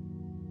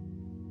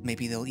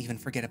 Maybe they'll even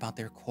forget about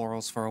their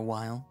quarrels for a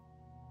while.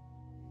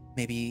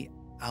 Maybe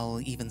I'll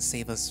even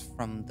save us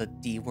from the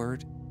D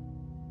word.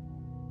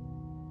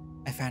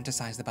 I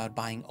fantasized about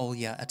buying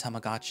Oya a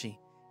Tamagotchi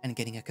and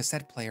getting a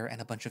cassette player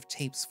and a bunch of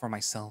tapes for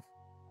myself.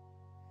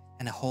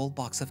 And a whole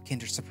box of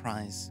Kinder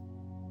Surprise.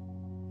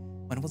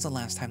 When was the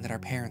last time that our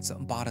parents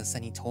bought us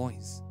any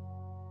toys?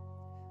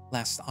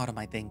 Last autumn,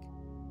 I think.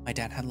 My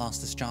dad had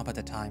lost his job at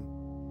the time.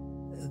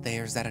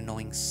 There's that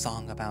annoying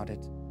song about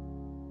it.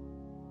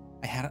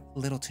 I had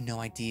little to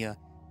no idea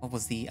what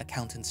was the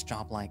accountant's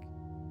job like.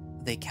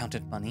 They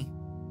counted money.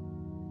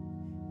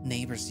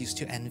 Neighbors used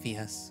to envy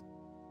us.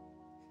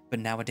 But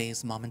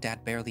nowadays, Mom and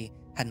Dad barely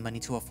had money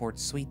to afford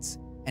sweets,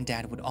 and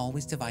Dad would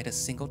always divide a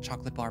single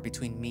chocolate bar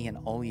between me and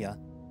Oya.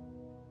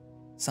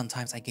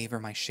 Sometimes I gave her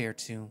my share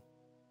too.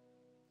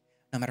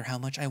 No matter how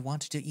much I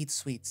wanted to eat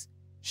sweets,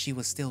 she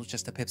was still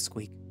just a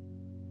pipsqueak.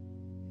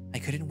 I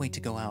couldn't wait to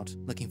go out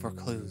looking for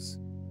clues.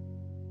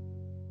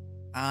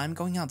 I'm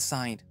going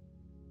outside.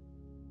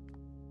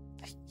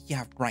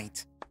 Yeah,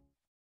 right.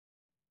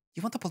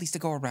 You want the police to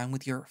go around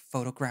with your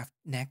photograph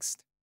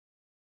next?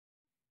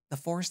 The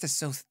forest is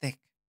so thick.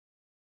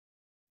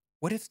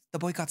 What if the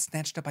boy got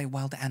snatched up by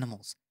wild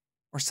animals?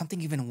 Or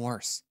something even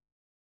worse?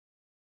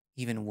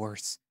 Even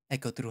worse,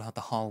 echoed throughout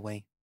the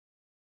hallway.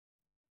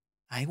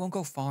 I won't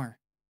go far.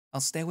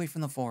 I'll stay away from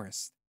the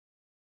forest.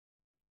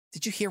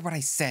 Did you hear what I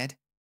said?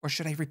 Or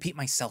should I repeat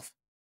myself?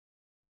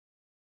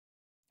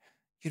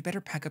 You'd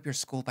better pack up your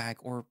school bag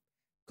or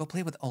go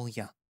play with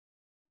Oya.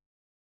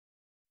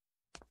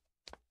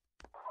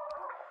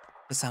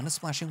 The sound of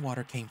splashing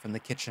water came from the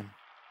kitchen.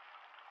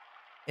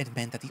 It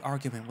meant that the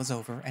argument was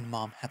over and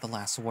Mom had the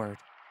last word.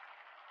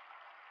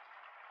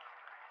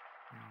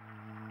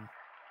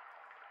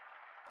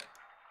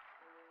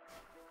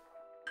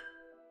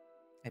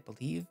 I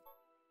believe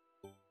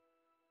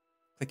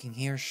clicking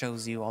here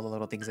shows you all the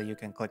little things that you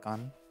can click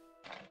on.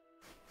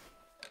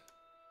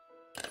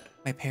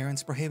 My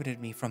parents prohibited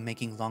me from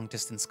making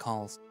long-distance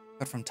calls,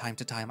 but from time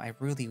to time I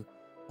really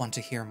want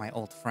to hear my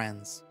old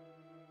friends.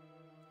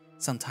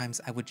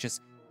 Sometimes I would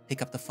just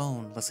pick up the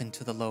phone, listen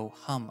to the low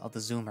hum of the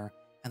Zoomer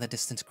and the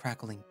distant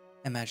crackling,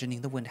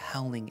 imagining the wind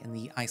howling in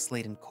the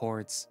ice-laden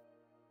chords.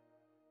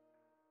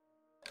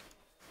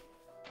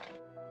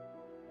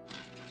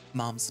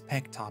 Mom's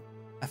peg top,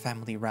 a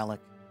family relic.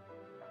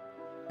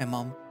 My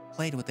mom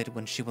played with it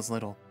when she was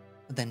little,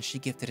 then she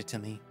gifted it to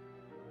me.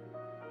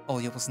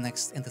 Oya was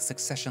next in the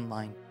succession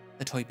line.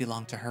 The toy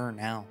belonged to her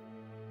now.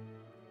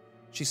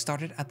 She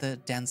started at the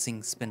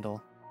dancing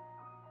spindle.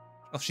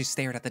 She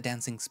stared at the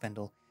dancing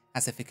spindle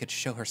as if it could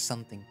show her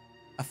something,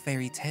 a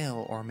fairy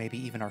tale or maybe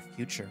even our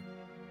future.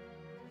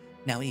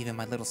 Now even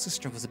my little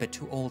sister was a bit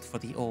too old for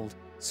the old,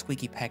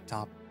 squeaky peg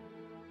top.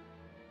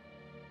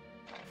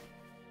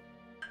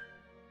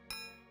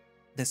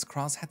 This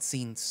cross had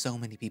seen so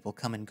many people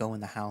come and go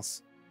in the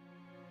house.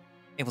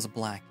 It was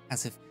black,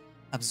 as if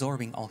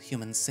absorbing all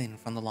human sin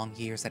from the long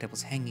years that it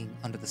was hanging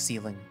under the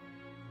ceiling.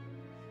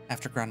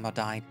 After Grandma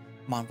died,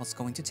 Mom was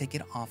going to take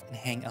it off and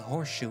hang a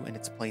horseshoe in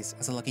its place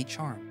as a lucky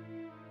charm,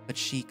 but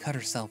she cut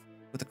herself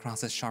with the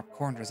cross's sharp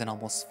corners and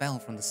almost fell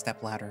from the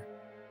stepladder.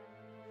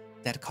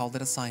 Dad called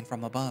it a sign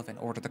from above and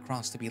ordered the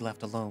cross to be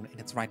left alone in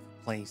its rightful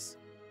place.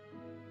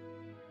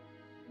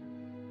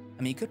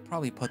 I mean, you could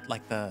probably put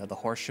like the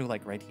horseshoe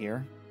like right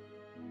here.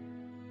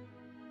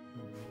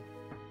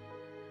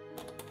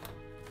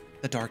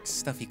 The dark,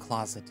 stuffy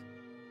closet.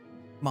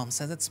 Mom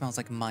says it smells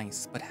like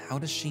mice, but how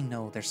does she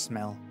know their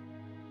smell?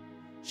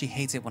 She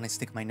hates it when I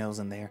stick my nose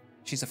in there.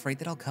 She's afraid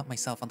that I'll cut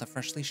myself on the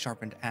freshly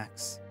sharpened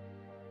axe.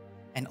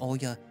 And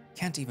Oya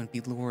can't even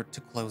be lured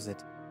to close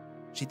it.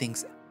 She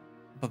thinks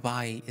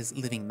Babai is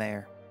living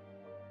there.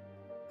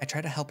 I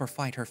tried to help her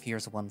fight her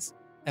fears once.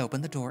 I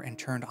opened the door and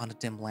turned on a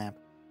dim lamp,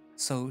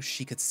 so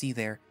she could see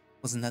there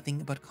was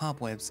nothing but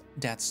cobwebs,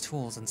 Dad's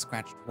tools, and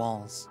scratched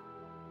walls.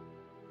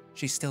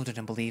 She still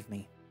didn't believe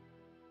me.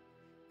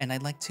 And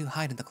I'd like to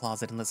hide in the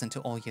closet and listen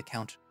to Oya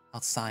count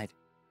outside.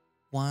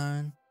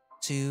 1,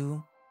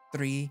 2,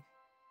 3,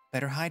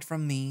 better hide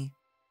from me.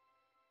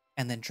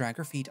 And then drag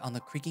her feet on the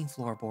creaking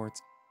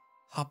floorboards,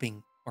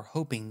 hopping or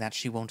hoping that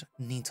she won't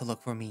need to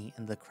look for me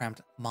in the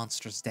cramped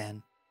monster's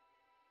den.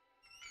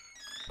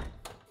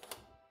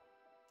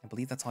 I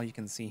believe that's all you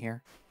can see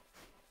here.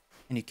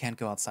 And you can't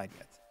go outside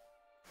yet.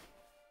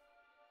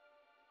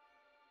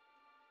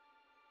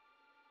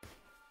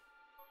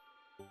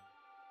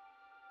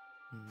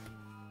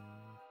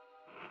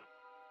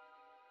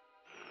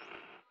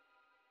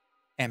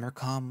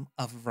 Emercom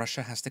of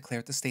Russia has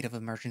declared the state of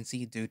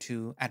emergency due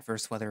to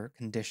adverse weather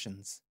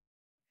conditions.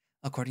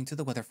 According to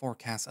the weather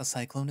forecast, a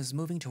cyclone is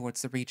moving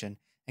towards the region.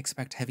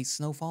 Expect heavy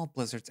snowfall,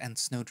 blizzards, and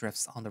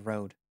snowdrifts on the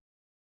road.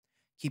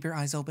 Keep your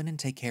eyes open and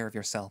take care of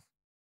yourself.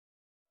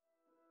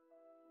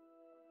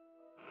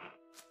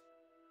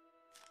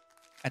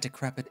 A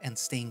decrepit and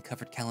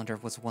stain-covered calendar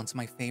was once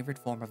my favorite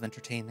form of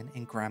entertainment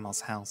in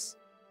Grandma's house.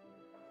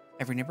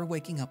 I remember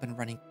waking up and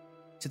running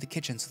to the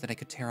kitchen so that I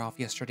could tear off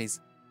yesterday's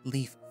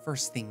leaf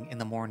first thing in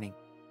the morning,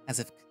 as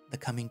if the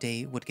coming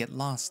day would get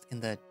lost in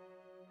the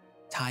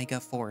taiga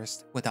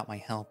forest without my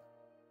help.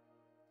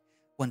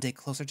 One day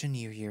closer to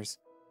New Year's,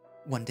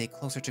 one day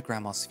closer to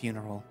Grandma's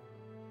funeral.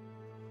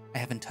 I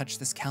haven't touched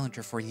this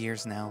calendar for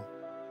years now,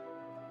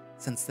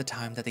 since the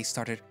time that they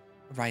started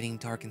writing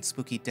dark and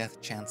spooky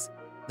death chants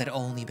that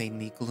only made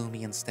me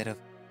gloomy instead of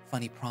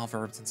funny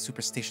proverbs and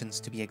superstitions,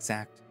 to be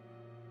exact.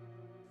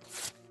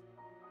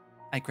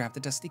 I grabbed the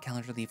dusty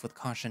calendar leaf with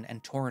caution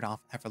and tore it off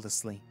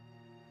effortlessly.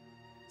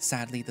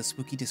 Sadly, the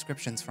spooky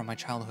descriptions from my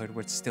childhood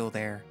were still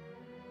there.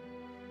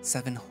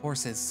 7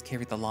 horses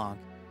carried the log.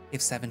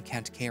 If 7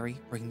 can't carry,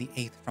 bring the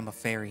 8th from a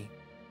fairy.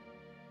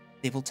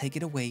 They will take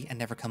it away and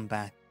never come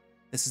back.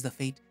 This is the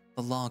fate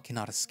the log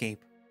cannot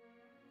escape.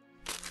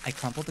 I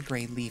crumpled the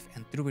gray leaf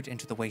and threw it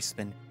into the waste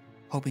bin,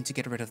 hoping to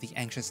get rid of the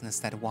anxiousness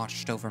that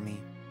washed over me.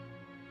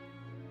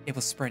 It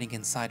was spreading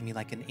inside me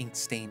like an ink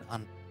stain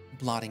on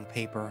blotting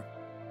paper.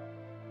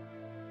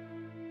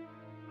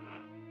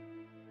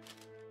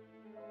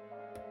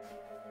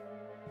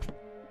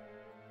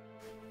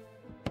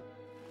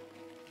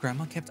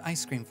 Grandma kept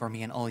ice cream for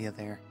me and Olya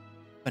there,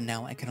 but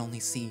now I can only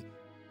see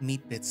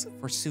meat bits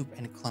for soup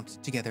and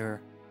clumped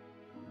together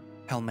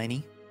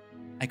pelmeni.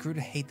 I grew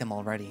to hate them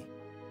already.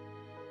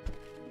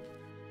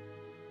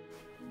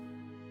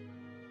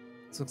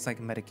 This looks like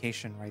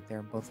medication right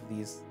there, both of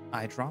these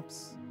eye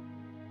drops.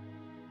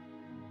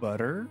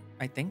 Butter,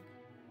 I think.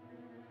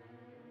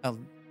 A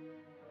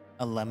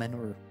lemon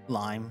or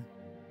lime.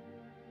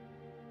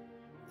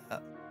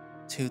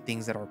 2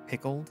 things that are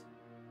pickled.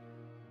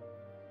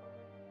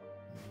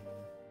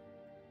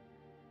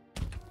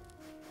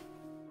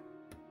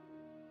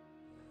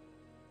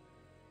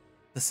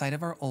 The side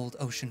of our old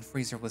ocean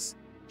freezer was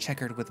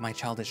checkered with my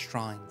childish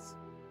drawings.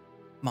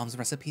 Mom's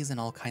recipes and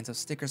all kinds of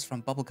stickers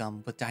from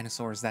bubblegum with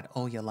dinosaurs that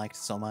Olya liked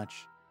so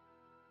much.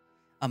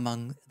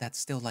 Among that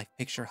still life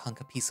picture hung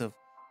a piece of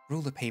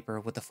ruler paper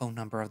with the phone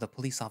number of the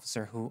police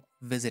officer who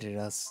visited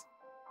us.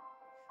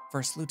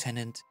 First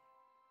Lieutenant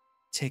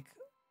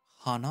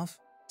Tikhanov,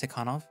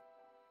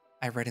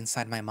 I read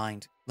inside my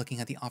mind, looking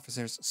at the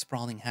officer's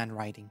sprawling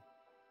handwriting.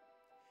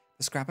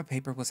 The scrap of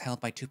paper was held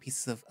by 2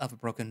 pieces of a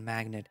broken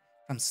magnet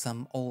from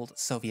some old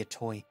Soviet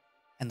toy,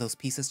 and those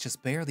pieces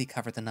just barely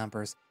covered the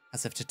numbers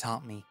as if to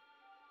taunt me.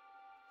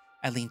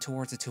 I leaned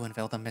towards it to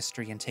unveil the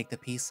mystery and take the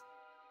piece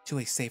to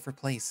a safer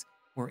place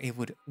where it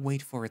would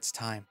wait for its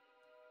time,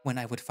 when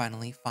I would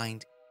finally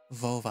find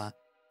Vova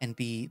and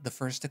be the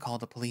first to call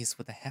the police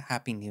with the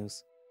happy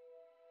news.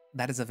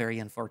 That is a very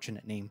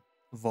unfortunate name,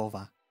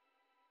 Vova.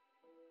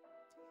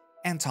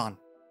 Anton!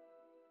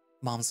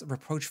 Mom's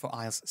reproachful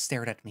eyes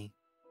stared at me.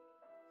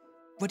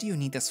 What do you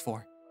need this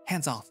for?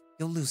 Hands off,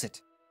 you'll lose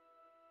it.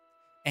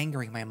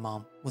 Angering my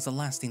mom was the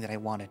last thing that I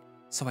wanted,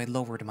 so I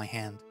lowered my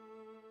hand.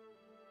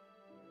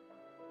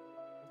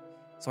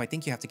 So I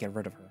think you have to get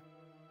rid of her.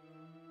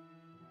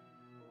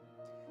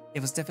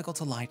 It was difficult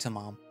to lie to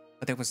Mom,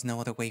 but there was no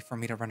other way for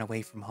me to run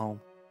away from home.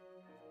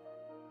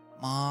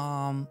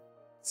 Mom,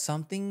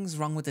 something's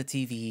wrong with the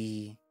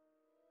TV.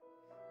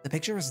 The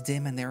picture is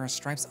dim and there are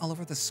stripes all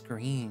over the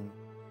screen.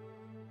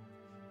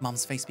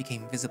 Mom's face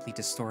became visibly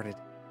distorted.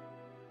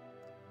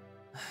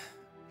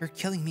 You're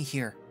killing me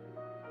here.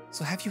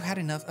 So have you had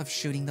enough of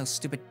shooting those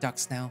stupid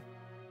ducks now?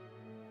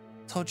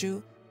 Told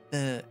you,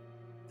 the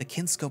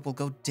kinscope will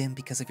go dim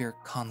because of your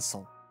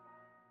console.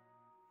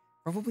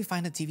 Where will we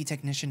find a TV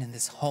technician in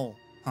this hole,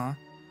 huh?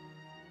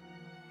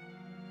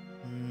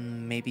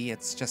 Maybe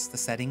it's just the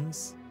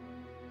settings?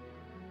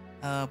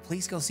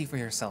 Please go see for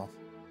yourself.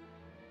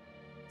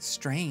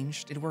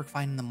 Strange, it worked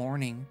fine in the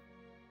morning.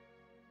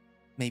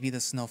 Maybe the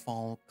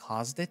snowfall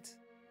caused it?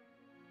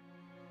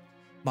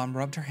 Mom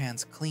rubbed her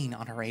hands clean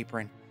on her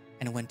apron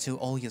and went to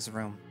Olya's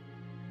room.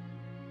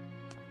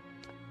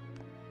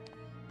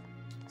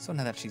 So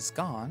now that she's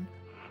gone,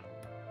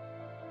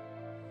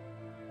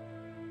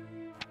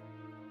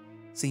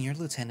 Senior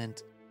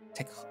Lieutenant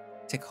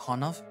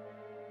Tikhanov,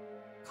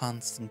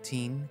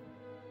 Konstantin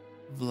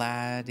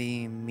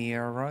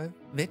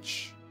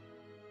Vladimirovich,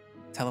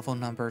 telephone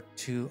number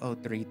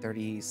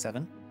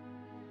 20337.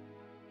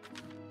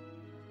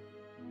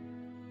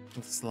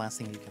 This is the last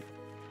thing you can.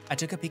 I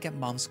took a peek at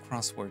Mom's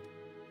crossword.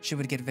 She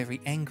would get very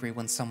angry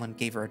when someone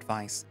gave her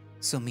advice,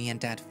 so me and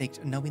Dad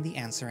faked knowing the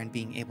answer and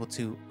being able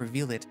to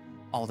reveal it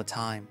all the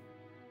time.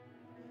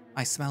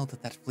 I smiled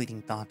at that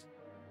fleeting thought.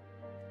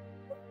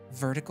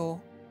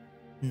 Vertical,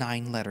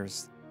 9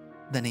 letters.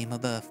 The name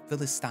of the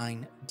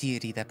Philistine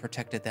deity that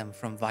protected them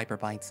from viper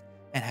bites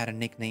and had a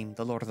nickname,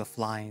 the Lord of the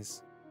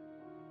Flies.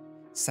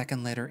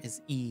 Second letter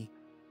is E.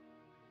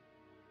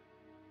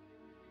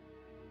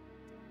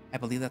 I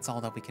believe that's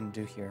all that we can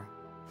do here.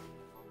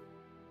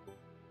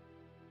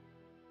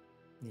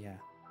 Yeah.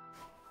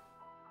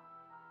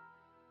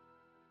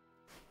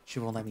 She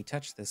won't let me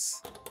touch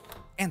this.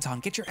 Anton,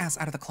 get your ass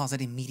out of the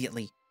closet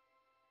immediately.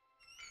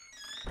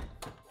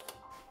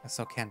 I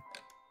so can't.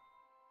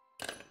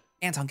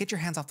 Anton, get your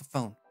hands off the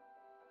phone.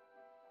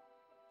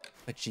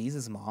 But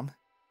Jesus, Mom.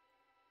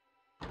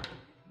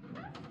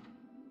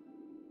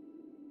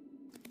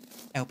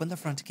 I opened the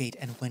front gate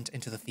and went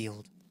into the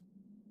field.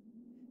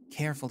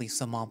 Carefully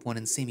so Mom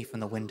wouldn't see me from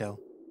the window.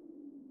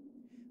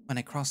 When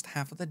I crossed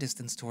half of the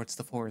distance towards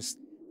the forest,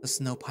 the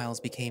snow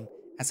piles became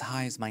as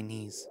high as my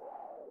knees.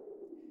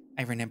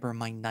 I remember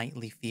my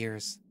nightly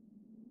fears.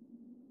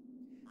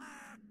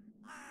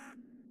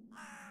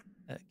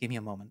 Give me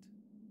a moment.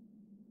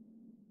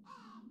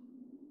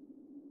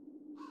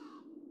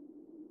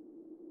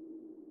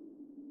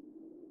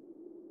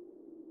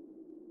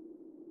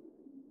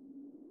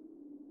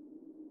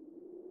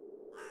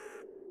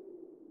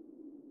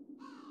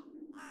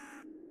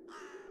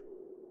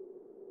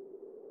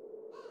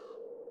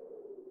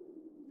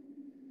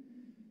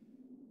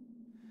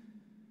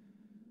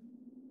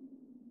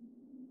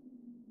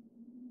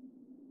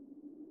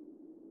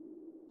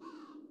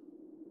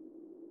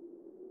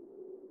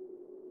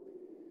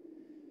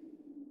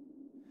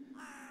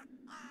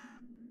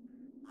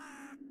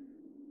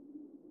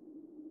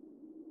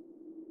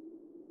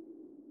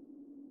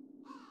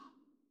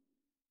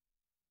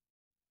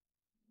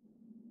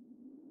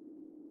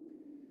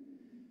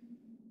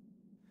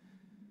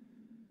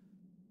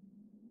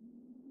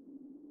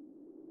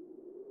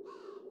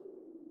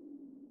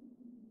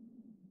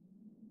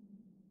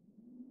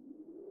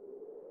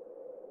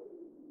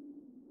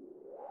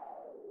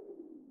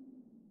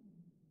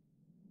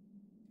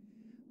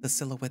 The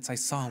silhouettes I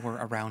saw were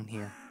around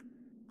here.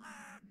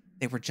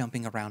 They were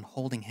jumping around,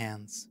 holding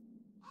hands.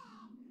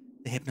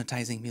 The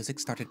hypnotizing music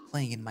started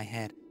playing in my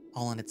head,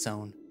 all on its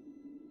own.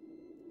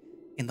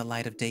 In the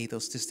light of day,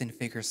 those distant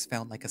figures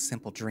felt like a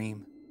simple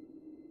dream.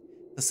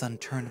 The sun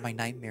turned my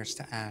nightmares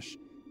to ash,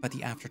 but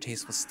the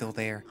aftertaste was still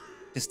there,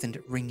 distant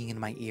ringing in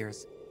my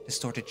ears,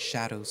 distorted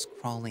shadows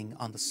crawling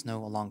on the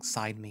snow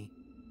alongside me.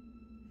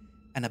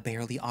 And a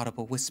barely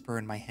audible whisper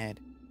in my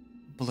head,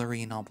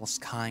 blurry and almost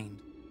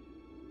kind.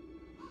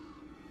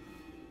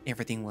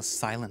 Everything was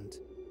silent.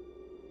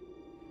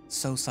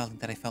 So silent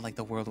that I felt like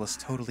the world was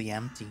totally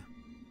empty.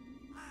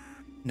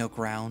 No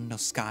ground, no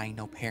sky,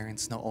 no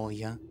parents, no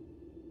Olya.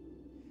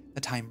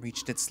 The time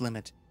reached its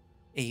limit,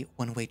 a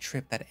one-way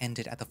trip that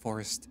ended at the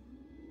forest.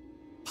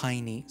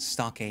 Piney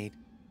stockade.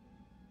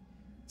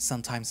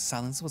 Sometimes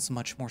silence was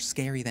much more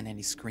scary than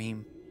any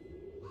scream.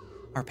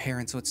 Our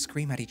parents would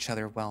scream at each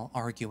other while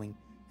arguing,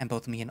 and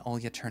both me and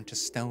Olya turned to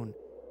stone,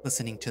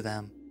 listening to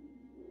them.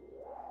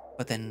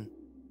 But then,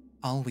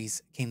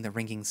 always came the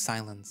ringing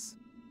silence.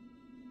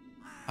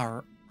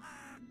 Our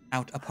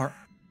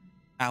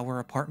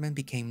apartment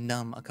became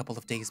numb a couple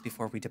of days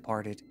before we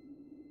departed.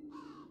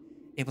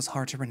 It was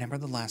hard to remember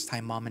the last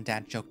time Mom and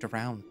Dad joked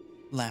around,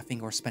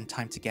 laughing or spent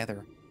time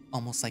together,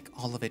 almost like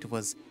all of it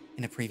was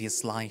in a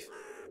previous life.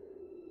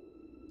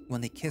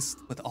 When they kissed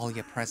with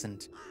Olya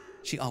present,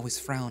 she always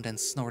frowned and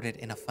snorted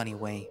in a funny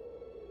way.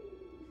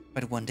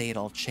 But one day it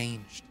all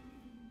changed.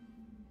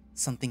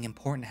 Something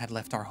important had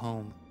left our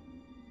home,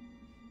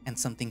 and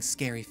something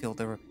scary filled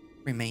the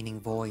remaining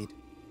void.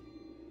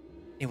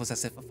 It was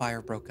as if a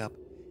fire broke up,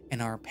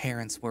 and our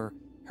parents were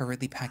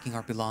hurriedly packing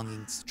our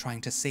belongings,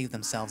 trying to save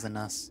themselves and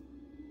us.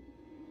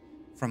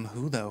 From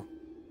who, though?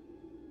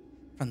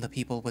 From the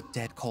people with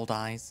dead cold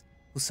eyes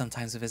who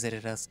sometimes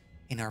visited us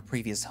in our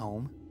previous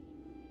home?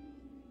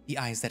 The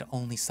eyes that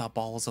only saw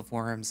balls of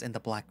worms in the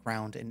black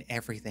ground and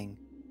everything.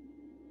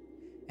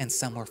 And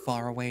somewhere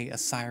far away, a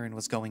siren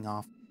was going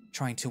off,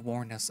 trying to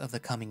warn us of the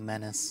coming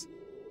menace.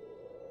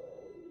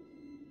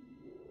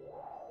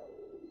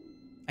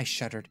 I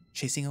shuddered,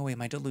 chasing away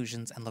my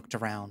delusions, and looked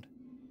around.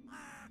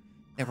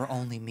 There were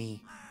only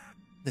me,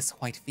 this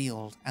white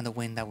field, and the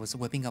wind that was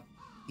whipping up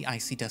the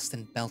icy dust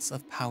and belts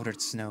of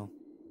powdered snow.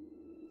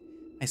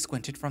 I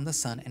squinted from the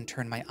sun and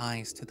turned my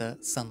eyes to the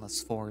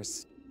sunless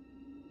forest.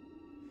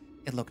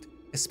 It looked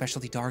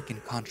especially dark in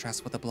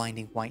contrast with the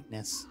blinding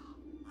whiteness.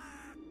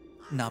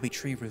 Knobby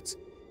tree roots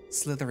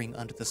slithering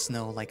under the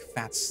snow like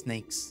fat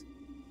snakes.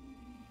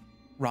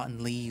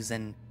 Rotten leaves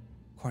and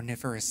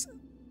corniferous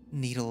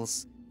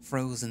needles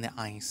froze in the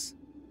ice.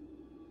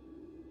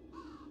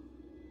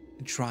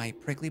 Dry,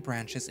 prickly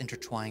branches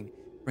intertwined,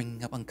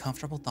 bringing up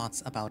uncomfortable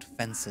thoughts about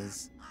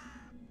fences.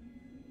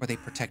 Were they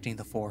protecting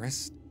the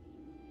forest?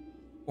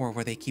 Or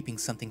were they keeping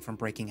something from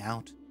breaking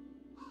out?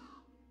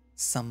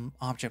 Some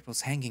object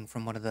was hanging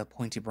from one of the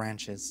pointy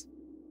branches.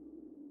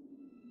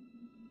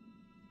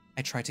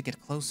 I tried to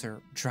get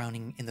closer,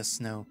 drowning in the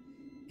snow,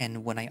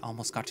 and when I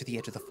almost got to the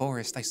edge of the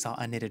forest, I saw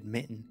a knitted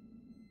mitten.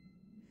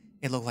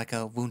 It looked like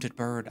a wounded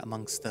bird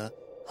amongst the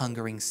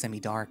hungering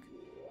semi-dark.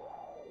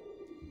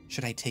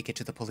 Should I take it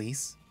to the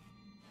police?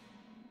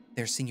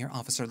 Their senior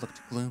officer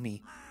looked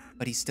gloomy,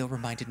 but he still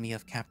reminded me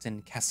of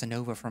Captain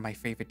Casanova from my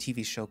favorite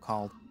TV show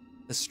called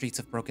The Streets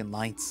of Broken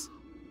Lights.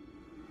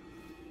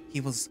 He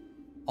was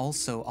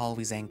also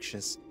always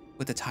anxious,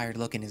 with a tired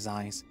look in his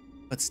eyes,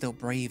 but still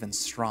brave and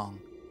strong.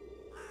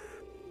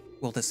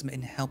 Will this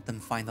Mitten help them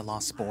find the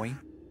lost boy?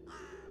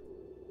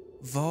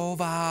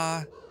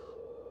 Vova!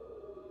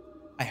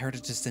 I heard a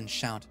distant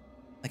shout,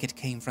 like it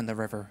came from the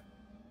river.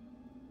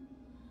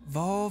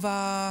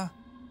 Vova!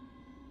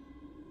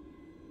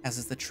 As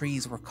if the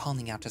trees were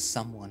calling out to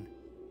someone.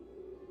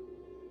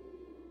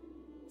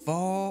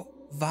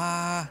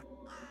 Vova!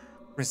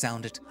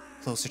 Resounded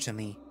closer to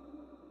me.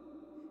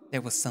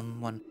 There was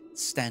someone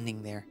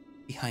standing there,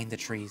 behind the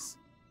trees.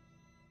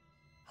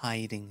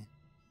 Hiding.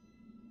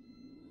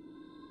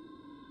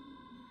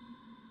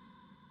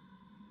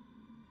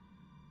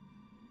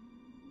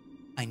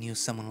 I knew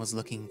someone was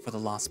looking for the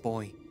lost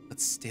boy,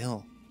 but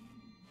still.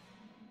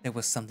 There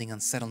was something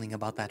unsettling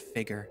about that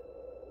figure.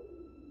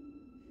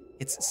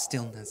 Its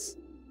stillness,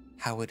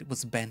 how it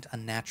was bent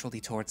unnaturally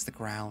towards the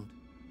ground.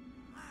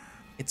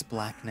 Its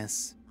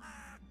blackness.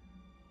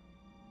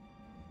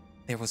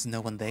 There was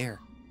no one there,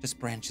 just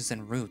branches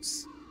and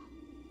roots.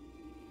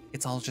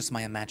 It's all just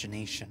my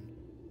imagination.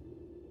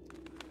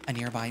 A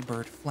nearby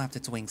bird flapped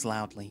its wings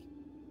loudly.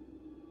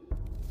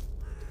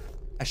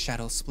 A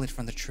shadow split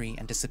from the tree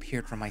and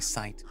disappeared from my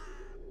sight.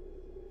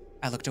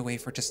 I looked away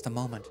for just a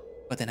moment,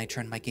 but then I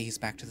turned my gaze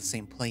back to the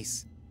same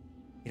place.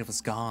 It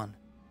was gone.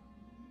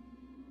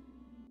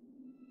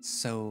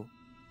 So,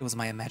 it was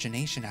my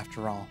imagination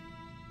after all.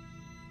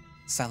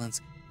 Silence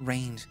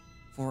reigned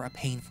for a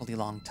painfully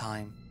long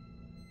time.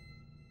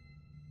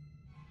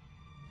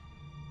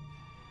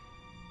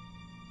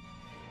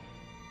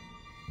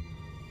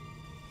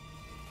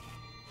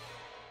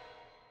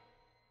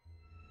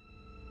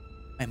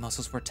 My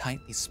muscles were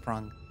tightly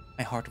sprung.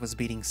 My heart was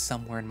beating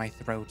somewhere in my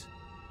throat.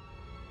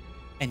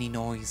 Any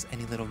noise,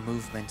 any little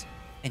movement,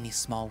 any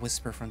small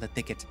whisper from the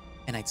thicket,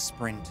 and I'd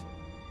sprint.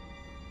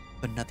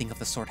 But nothing of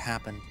the sort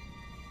happened.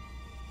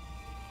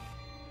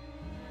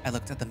 I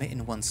looked at the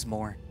Mitten once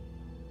more.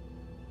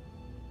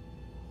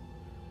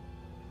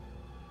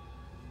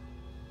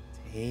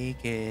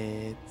 Take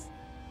it.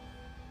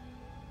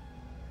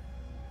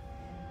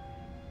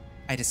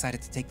 I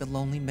decided to take the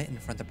lonely Mitten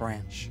from the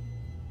branch.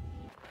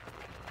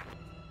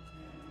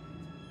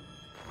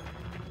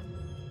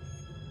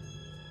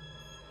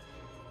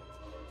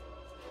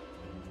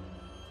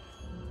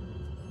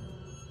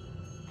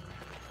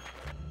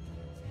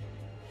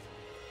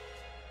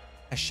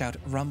 A shout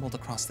rumbled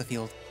across the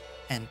field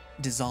and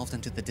dissolved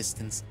into the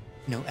distance.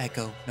 No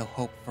echo, no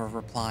hope for a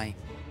reply.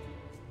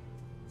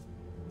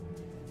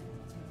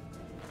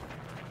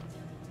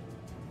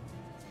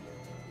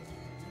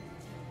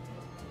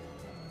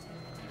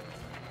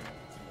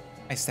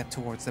 I stepped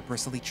towards the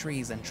bristly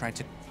trees and tried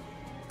to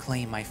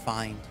claim my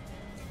find.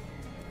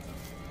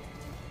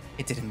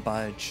 It didn't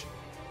budge.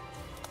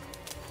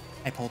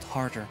 I pulled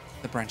harder,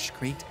 the branch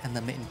creaked and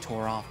the Mitten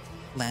tore off,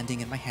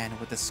 landing in my hand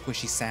with a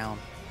squishy sound.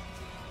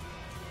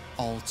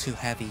 All too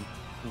heavy,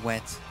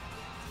 wet.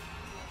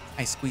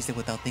 I squeezed it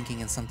without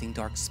thinking and something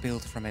dark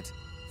spilled from it,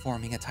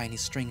 forming a tiny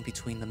string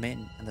between the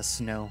Mitten and the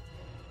snow.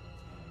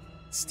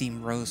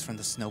 Steam rose from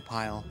the snow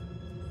pile.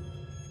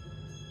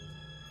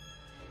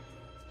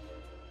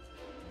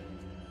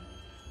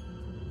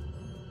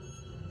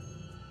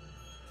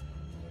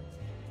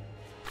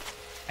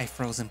 I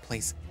froze in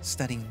place,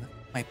 studying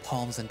my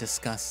palms in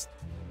disgust.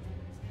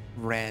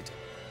 Red.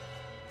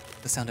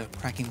 The sound of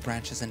cracking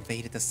branches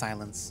invaded the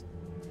silence.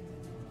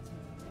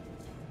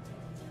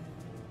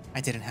 I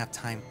didn't have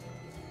time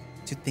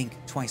to think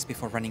twice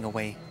before running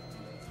away.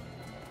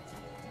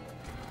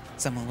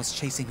 Someone was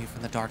chasing me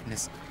from the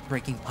darkness,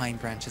 breaking pine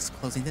branches,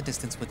 closing the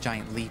distance with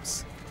giant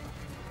leaps.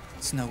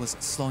 Snow was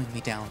slowing me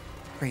down.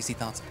 Crazy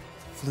thoughts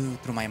flew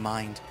through my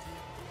mind.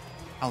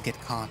 I'll get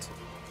caught.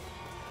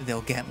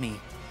 They'll get me.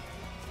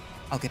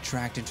 I'll get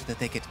dragged into the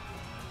thicket.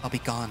 I'll be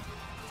gone.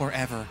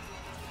 Forever.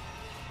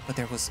 But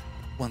there was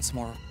one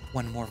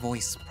more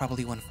voice,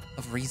 probably one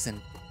of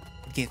reason.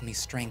 It gave me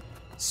strength,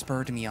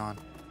 spurred me on.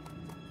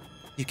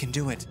 You can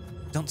do it.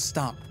 Don't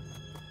stop.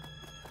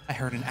 I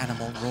heard an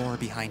animal roar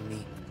behind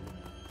me.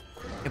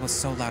 It was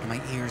so loud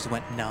my ears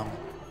went numb.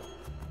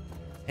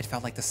 It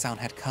felt like the sound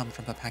had come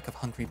from a pack of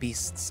hungry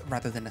beasts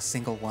rather than a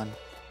single one.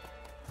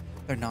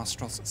 Their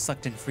nostrils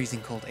sucked in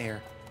freezing cold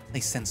air.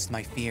 They sensed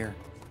my fear.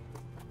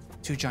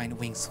 Two giant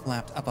wings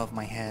flapped above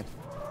my head.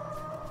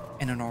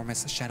 An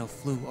enormous shadow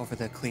flew over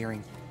the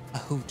clearing. A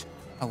hoot,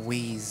 a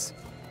wheeze.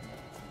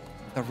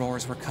 The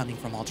roars were coming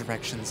from all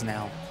directions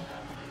now.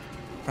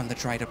 From the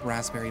dried-up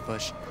raspberry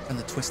bush, from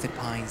the twisted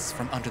pines,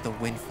 from under the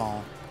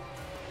windfall.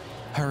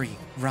 Hurry,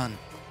 run,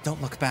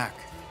 don't look back.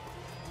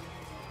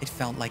 It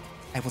felt like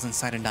I was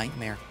inside a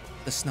nightmare.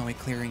 The snowy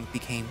clearing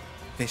became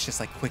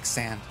vicious like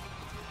quicksand.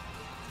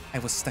 I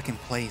was stuck in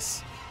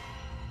place.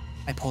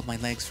 I pulled my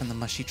legs from the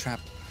mushy trap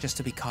just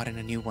to be caught in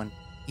a new one,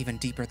 even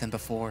deeper than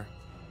before.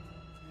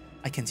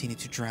 I continued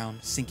to drown,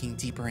 sinking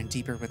deeper and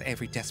deeper with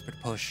every desperate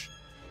push.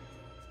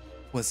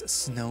 Was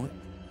snow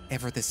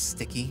ever this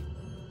sticky?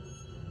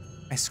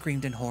 I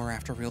screamed in horror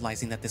after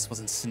realizing that this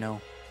wasn't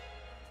snow.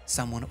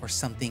 Someone or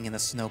something in the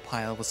snow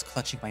pile was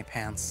clutching my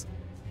pants.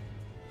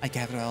 I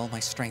gathered all my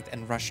strength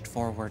and rushed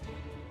forward.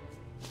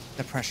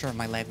 The pressure on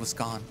my leg was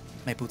gone,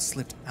 my boots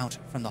slipped out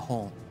from the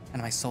hole,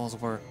 and my soles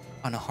were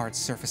on a hard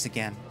surface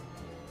again.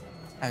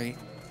 I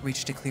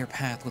reached a clear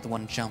path with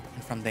one jump,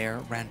 and from there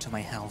ran to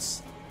my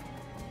house.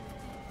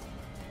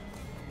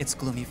 Its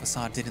gloomy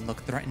facade didn't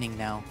look threatening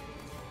now.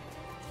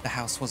 The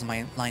house was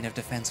my line of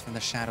defense from the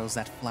shadows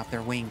that flapped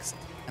their wings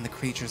and the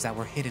creatures that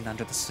were hidden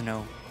under the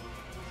snow.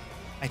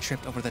 I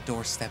tripped over the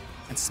doorstep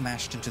and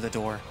smashed into the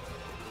door.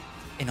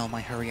 In all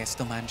my hurry, I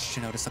still managed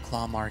to notice the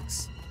claw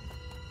marks,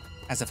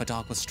 as if a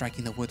dog was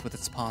striking the wood with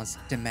its paws,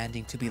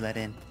 demanding to be let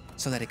in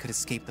so that it could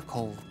escape the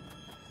cold.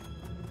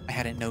 I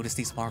hadn't noticed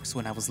these marks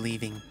when I was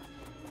leaving.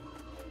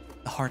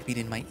 The heartbeat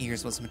in my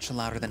ears was much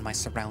louder than my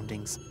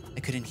surroundings. I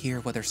couldn't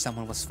hear whether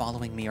someone was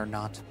following me or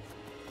not.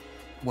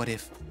 What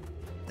if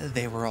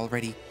they were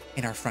already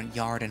in our front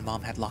yard and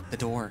Mom had locked the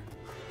door?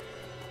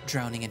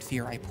 Drowning in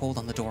fear, I pulled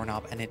on the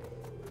doorknob and it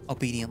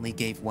obediently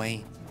gave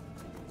way.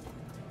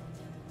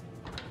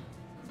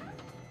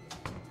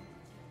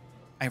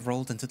 I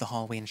rolled into the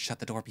hallway and shut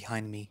the door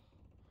behind me.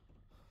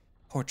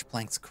 Porch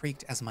planks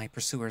creaked as my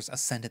pursuers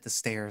ascended the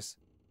stairs.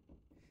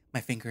 My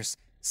fingers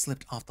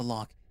slipped off the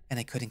lock and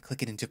I couldn't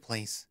click it into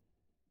place.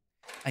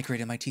 I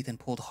gritted my teeth and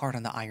pulled hard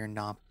on the iron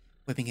knob,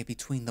 whipping it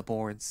between the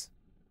boards.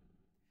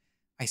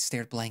 I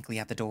stared blankly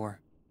at the door.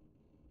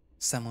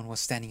 Someone was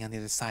standing on the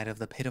other side of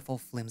the pitiful,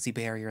 flimsy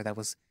barrier that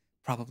was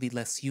probably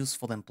less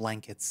useful than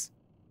blankets.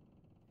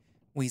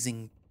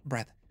 Wheezing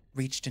breath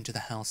reached into the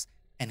house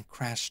and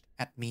crashed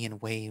at me in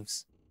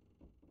waves.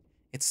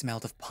 It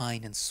smelled of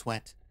pine and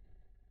sweat.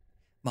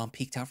 Mom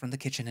peeked out from the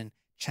kitchen and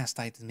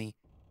chastised me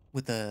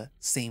with the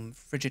same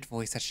frigid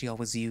voice that she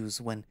always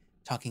used when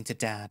talking to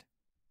Dad.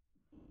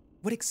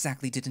 What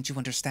exactly didn't you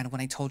understand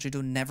when I told you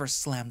to never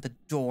slam the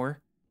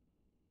door?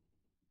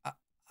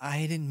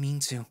 I didn't mean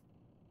to.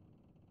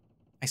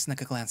 I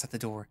snuck a glance at the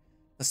door.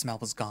 The smell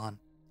was gone,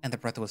 and the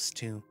breath was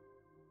too.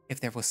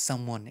 If there was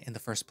someone in the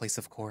first place,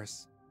 of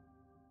course.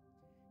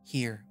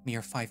 Here,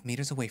 mere 5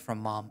 meters away from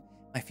Mom,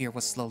 my fear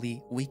was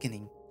slowly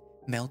weakening,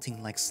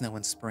 melting like snow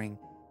in spring,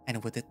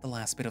 and with it the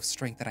last bit of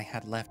strength that I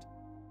had left,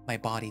 my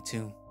body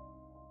too.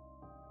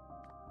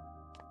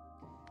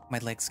 My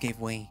legs gave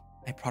way.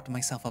 I propped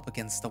myself up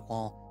against the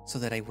wall so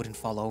that I wouldn't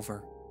fall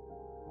over.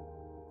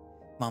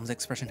 Mom's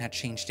expression had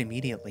changed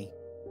immediately.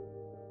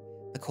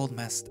 The cold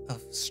mask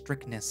of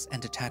strictness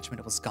and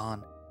detachment was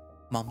gone.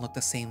 Mom looked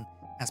the same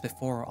as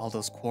before all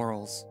those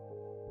quarrels.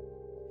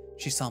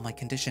 She saw my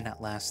condition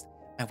at last,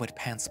 my wet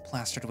pants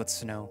plastered with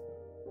snow.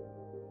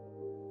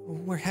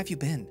 Where have you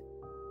been?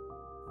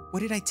 What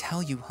did I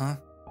tell you, huh?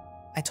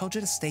 I told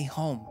you to stay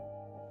home.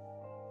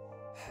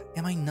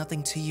 Am I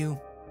nothing to you?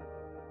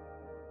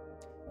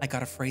 I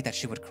got afraid that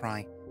she would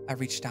cry. I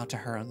reached out to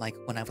her like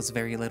when I was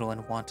very little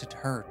and wanted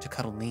her to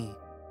cuddle me.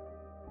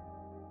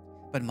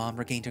 But Mom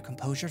regained her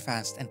composure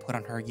fast and put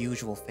on her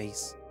usual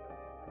face.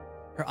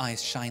 Her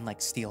eyes shined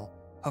like steel.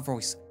 Her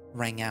voice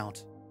rang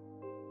out.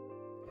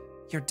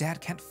 Your dad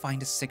can't find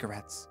his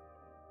cigarettes.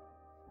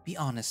 Be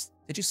honest,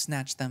 did you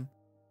snatch them?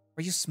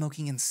 Were you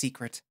smoking in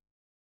secret?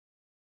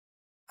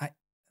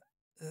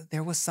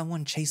 There was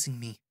someone chasing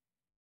me.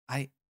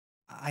 I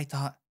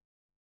thought...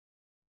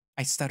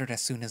 I stuttered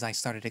as soon as I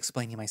started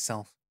explaining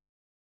myself.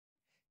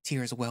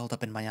 Tears welled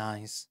up in my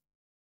eyes.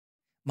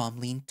 Mom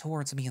leaned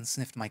towards me and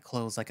sniffed my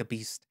clothes like a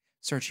beast,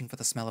 searching for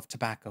the smell of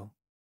tobacco.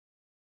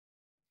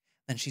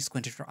 Then she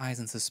squinted her eyes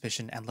in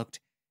suspicion and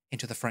looked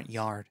into the front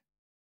yard.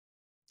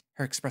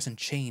 Her expression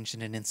changed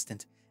in an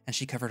instant, and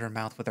she covered her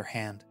mouth with her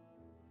hand.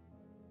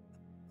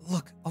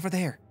 Look, over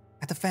there,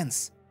 at the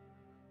fence.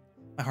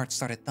 My heart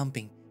started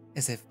thumping,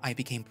 as if I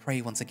became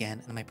prey once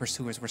again and my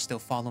pursuers were still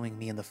following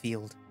me in the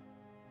field.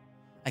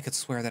 I could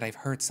swear that I've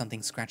heard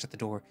something scratch at the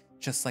door,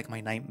 just like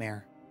my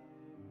nightmare.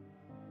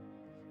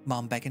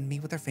 Mom beckoned me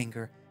with her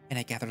finger, and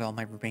I gathered all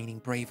my remaining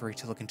bravery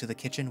to look into the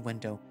kitchen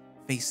window,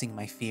 facing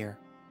my fear.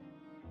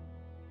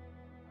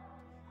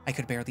 I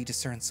could barely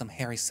discern some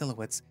hairy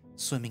silhouettes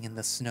swimming in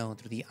the snow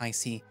through the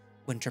icy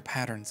winter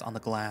patterns on the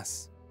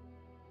glass.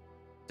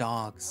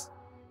 Dogs.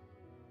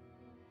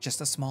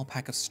 Just a small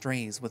pack of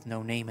strays with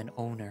no name and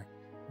owner,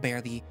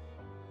 barely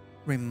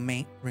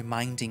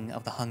reminding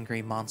of the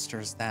hungry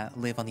monsters that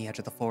live on the edge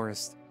of the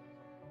forest.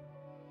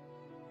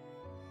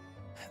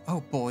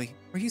 Oh boy,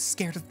 were you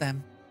scared of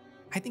them?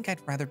 I think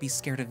I'd rather be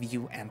scared of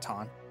you,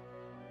 Aton.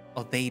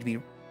 Oh,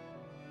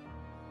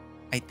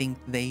 I think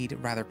they'd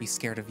rather be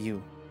scared of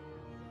you.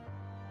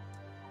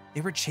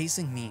 They were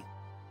chasing me,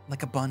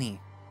 like a bunny.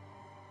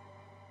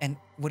 And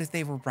what if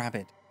they were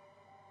rabid?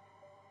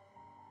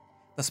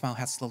 The smile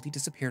had slowly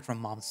disappeared from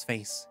Mom's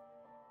face.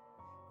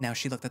 Now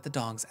she looked at the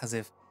dogs as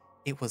if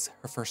it was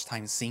her first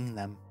time seeing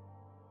them.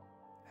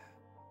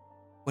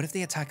 What if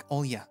they attack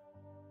Olya?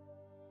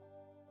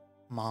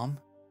 Mom?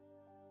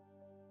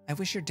 I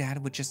wish your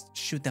dad would just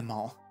shoot them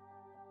all.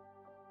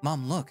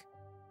 Mom, look.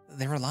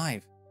 They're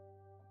alive.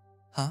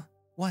 Huh?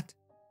 What?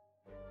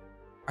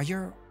 Are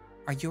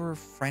your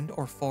friend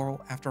or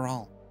foe after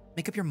all?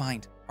 Make up your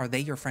mind. Are they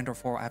your friend or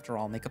foe after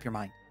all? Make up your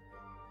mind.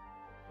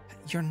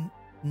 You're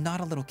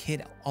not a little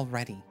kid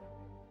already.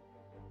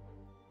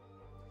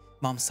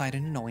 Mom sighed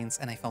in annoyance,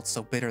 and I felt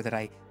so bitter that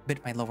I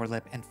bit my lower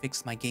lip and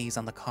fixed my gaze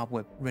on the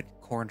cobweb-rid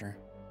corner.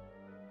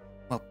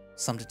 Well,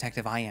 some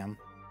detective I am.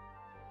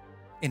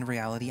 In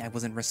reality, I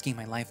wasn't risking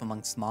my life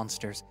amongst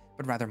monsters,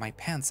 but rather my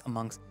pants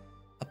amongst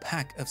a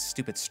pack of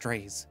stupid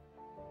strays.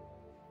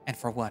 And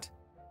for what?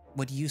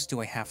 What use do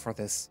I have for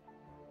this?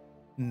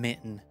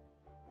 Mitten.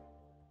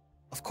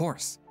 Of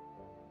course.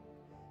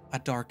 A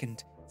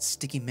darkened,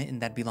 sticky mitten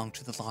that belonged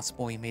to the lost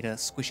boy made a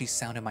squishy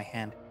sound in my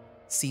hand.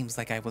 Seems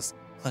like I was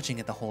clutching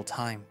it the whole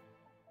time.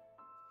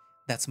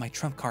 That's my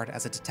trump card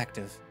as a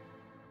detective.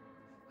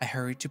 I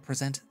hurried to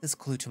present this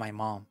clue to my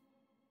mom.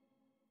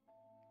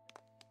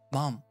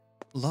 Mom,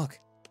 look.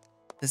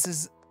 This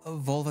is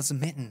Volva's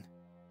mitten.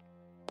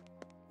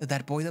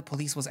 That boy the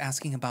police was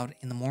asking about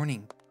in the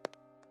morning.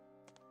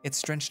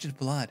 It's drenched in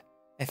blood.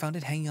 I found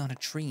it hanging on a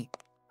tree.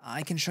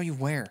 I can show you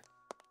where.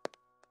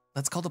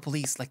 Let's call the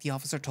police like the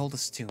officer told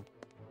us to.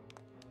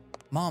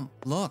 Mom,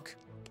 look.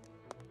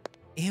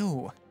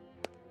 Ew.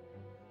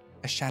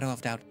 A shadow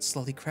of doubt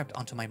slowly crept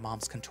onto my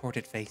mom's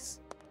contorted face.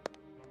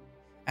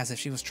 As if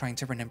she was trying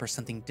to remember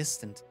something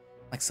distant,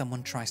 like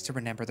someone tries to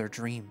remember their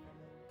dream,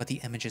 but the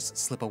images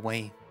slip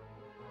away.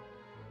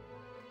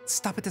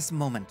 Stop at this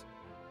moment.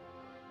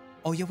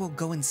 Oya will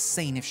go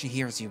insane if she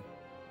hears you.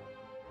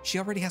 She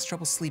already has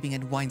trouble sleeping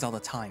and whines all the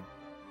time.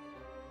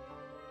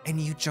 And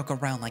you joke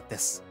around like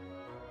this.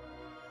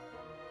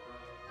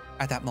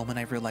 At that moment,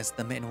 I realized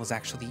the mitten was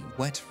actually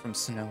wet from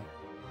snow.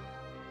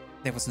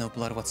 There was no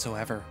blood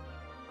whatsoever.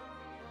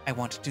 I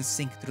wanted to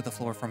sink through the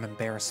floor from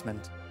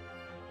embarrassment.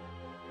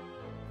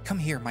 Come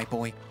here, my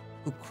boy,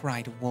 who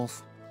cried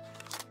Wolf.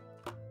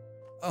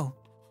 Oh,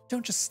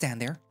 don't just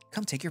stand there.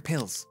 Come take your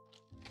pills.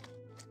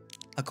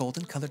 A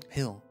golden-colored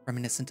pill,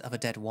 reminiscent of a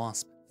dead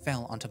wasp,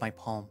 fell onto my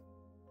palm.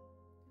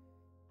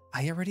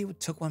 I already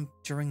took one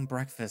during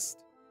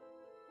breakfast.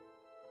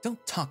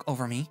 Don't talk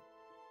over me.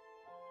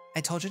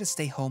 I told you to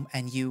stay home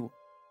and you...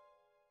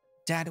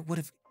 Dad would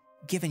have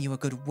given you a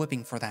good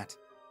whipping for that.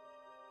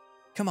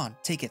 Come on,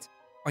 take it,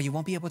 or you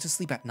won't be able to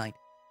sleep at night,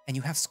 and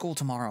you have school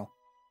tomorrow.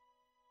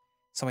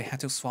 So I had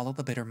to swallow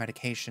the bitter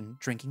medication,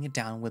 drinking it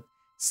down with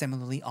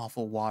similarly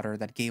awful water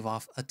that gave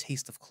off a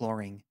taste of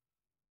chlorine.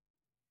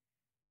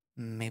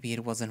 Maybe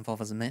it wasn't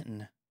Volva's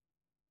mitten.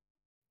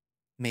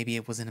 Maybe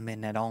it wasn't a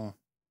mitten at all.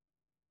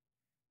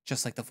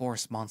 Just like the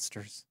forest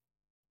monsters.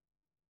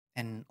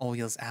 And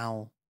Oya's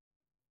owl.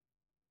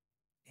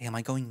 Am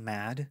I going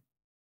mad?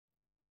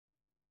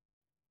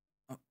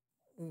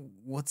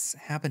 What's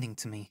happening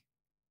to me?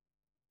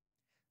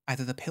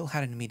 Either the pill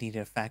had an immediate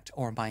effect,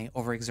 or my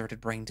overexerted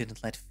brain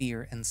didn't let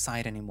fear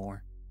inside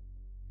anymore.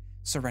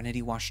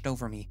 Serenity washed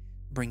over me,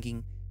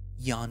 bringing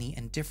yawny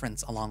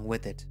indifference along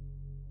with it.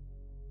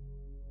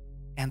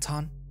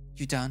 Anton,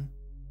 you done?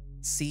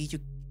 See, you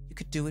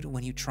could do it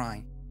when you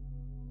try.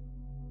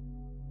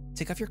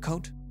 Take off your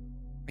coat.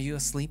 Are you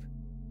asleep?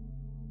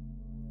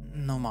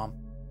 No, Mom.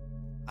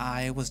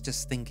 I was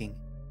just thinking.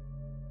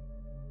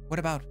 What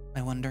about,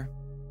 I wonder?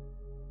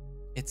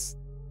 It's,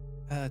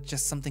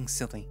 just something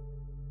silly.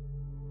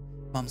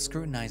 Mom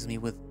scrutinized me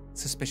with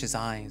suspicious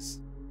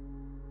eyes.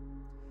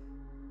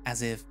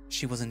 As if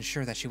she wasn't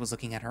sure that she was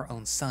looking at her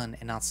own son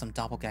and not some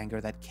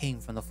doppelganger that came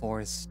from the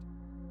forest.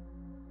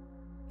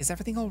 Is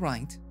everything all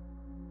right?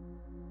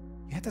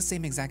 You had the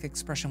same exact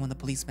expression when the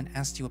policeman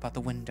asked you about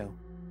the window.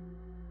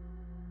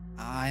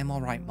 I'm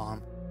all right,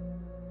 Mom.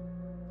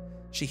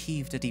 She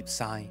heaved a deep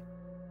sigh.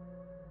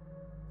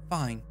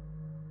 Fine.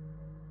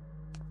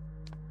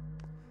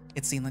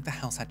 It seemed like the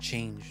house had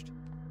changed.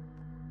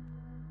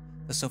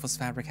 The sofa's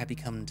fabric had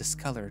become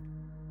discolored.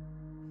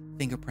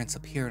 Fingerprints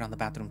appeared on the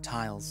bathroom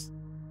tiles.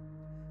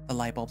 The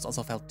light bulbs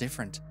also felt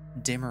different,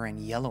 dimmer and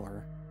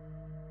yellower.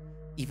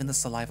 Even the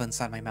saliva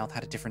inside my mouth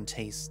had a different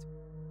taste.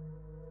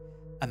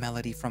 A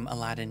melody from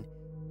Aladdin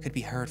could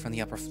be heard from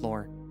the upper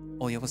floor.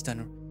 Oya was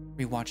done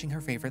rewatching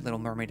her favorite Little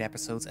Mermaid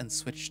episodes and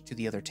switched to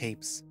the other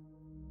tapes.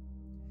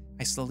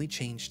 I slowly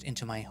changed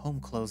into my home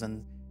clothes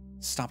and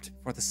stopped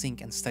before the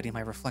sink and studied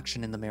my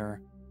reflection in the mirror,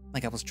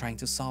 like I was trying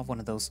to solve one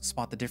of those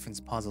spot the difference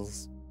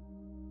puzzles.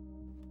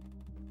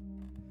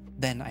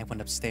 Then I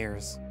went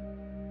upstairs.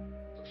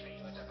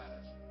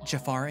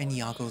 Jafar and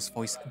Iago's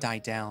voice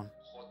died down.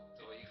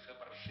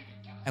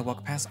 I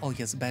walked past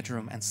Olya's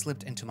bedroom and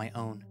slipped into my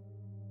own.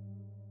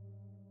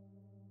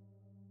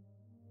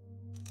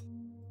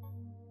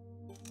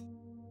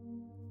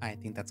 I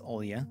think that's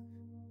Olya.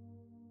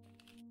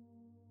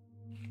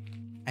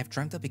 I've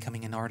dreamt of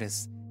becoming an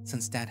artist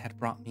since Dad had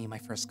brought me my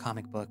first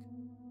comic book.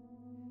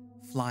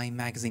 Fly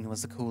magazine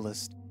was the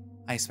coolest.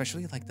 I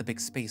especially liked the big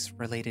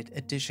space-related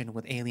edition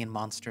with alien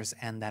monsters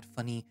and that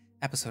funny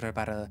episode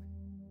about a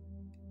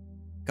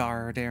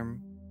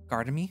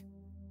Gandormy?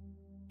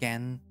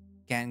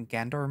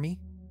 Gandormy?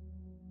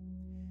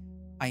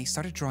 I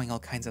started drawing all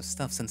kinds of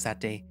stuff since that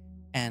day,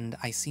 and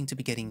I seem to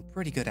be getting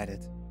pretty good at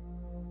it.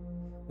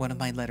 One of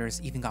my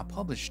letters even got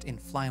published in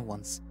Fly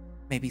once.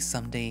 Maybe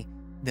someday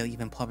they'll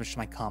even publish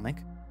my comic.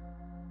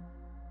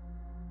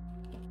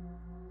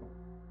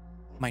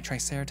 My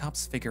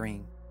Triceratops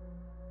figurine.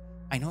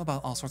 I know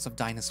about all sorts of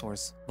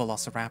dinosaurs,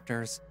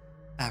 velociraptors,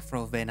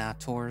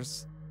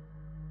 afrovenators,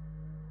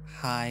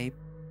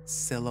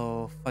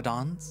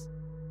 hypsilophodons.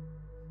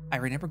 I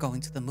remember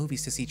going to the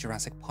movies to see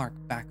Jurassic Park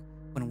back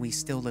when we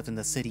still lived in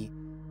the city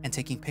and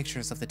taking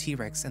pictures of the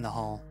T-Rex in the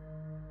hall.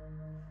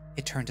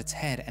 It turned its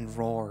head and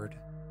roared.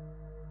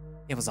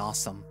 It was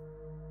awesome.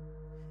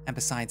 And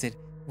besides, it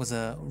was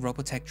a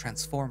Robotech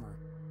transformer.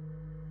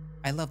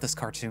 I love this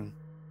cartoon.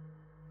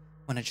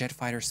 When a jet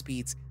fighter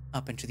speeds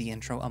up into the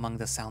intro among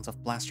the sounds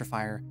of blaster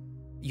fire,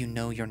 you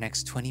know your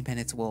next 20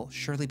 minutes will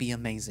surely be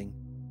amazing.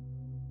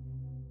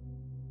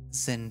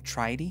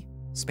 Zentride?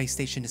 Space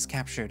station is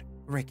captured.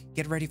 Rick,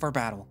 get ready for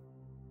battle.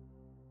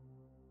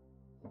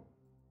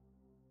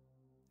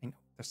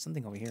 There's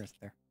something over here, is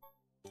there?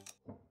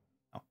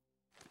 Oh.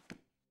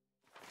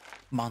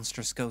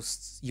 Monstrous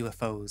ghosts,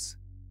 UFOs.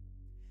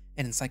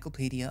 An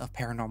encyclopedia of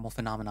paranormal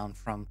phenomenon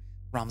from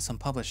Ramsum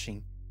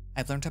Publishing.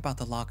 I've learned about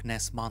the Loch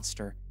Ness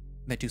Monster,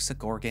 Medusa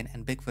Gorgon,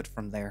 and Bigfoot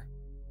from there.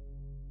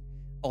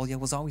 Olya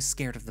was always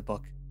scared of the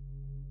book.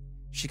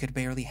 She could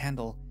barely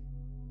handle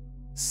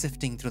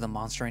sifting through the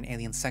monster and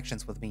alien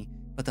sections with me,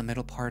 but the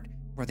middle part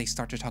where they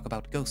start to talk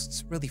about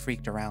ghosts really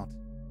freaked her out.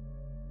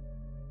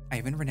 I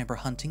even remember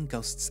hunting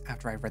ghosts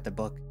after I read the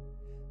book.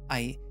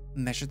 I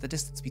measured the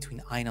distance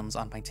between items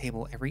on my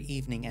table every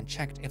evening and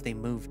checked if they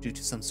moved due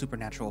to some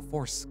supernatural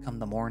force come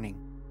the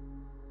morning.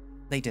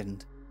 They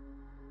didn't.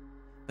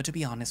 But to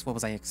be honest, what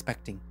was I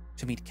expecting?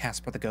 To meet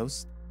Casper the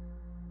Ghost?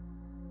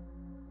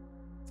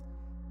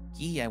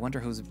 Gee, I wonder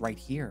who's right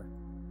here.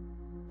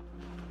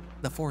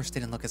 The forest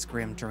didn't look as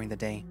grim during the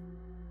day.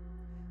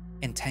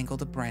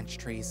 Entangled branch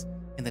trees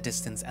in the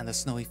distance and the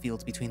snowy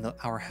fields between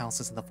our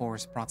houses and the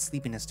forest brought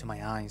sleepiness to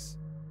my eyes.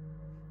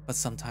 But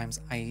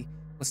sometimes I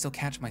would still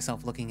catch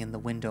myself looking in the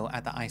window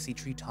at the icy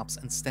treetops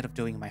instead of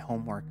doing my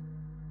homework.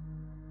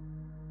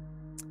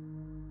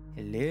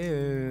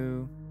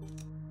 Hello?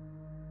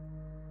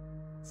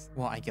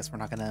 Well, I guess we're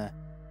not gonna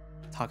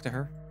talk to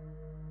her.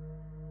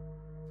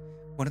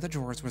 One of the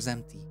drawers was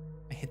empty.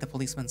 I hid the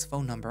policeman's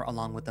phone number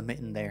along with the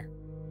mitten there.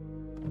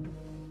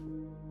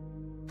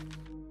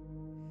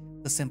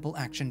 The simple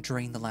action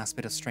drained the last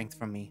bit of strength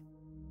from me.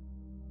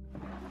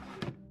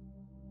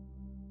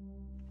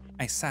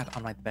 I sat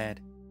on my bed.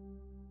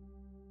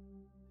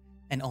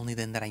 And only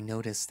then did I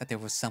notice that there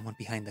was someone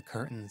behind the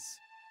curtains.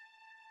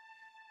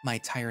 My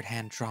tired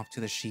hand dropped to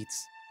the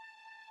sheets.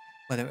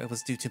 Whether it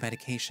was due to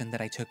medication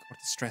that I took or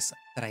the stress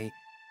that I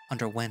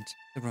underwent,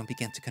 the room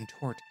began to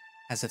contort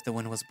as if the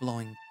wind was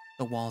blowing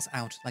the walls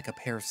out like a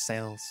pair of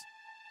sails.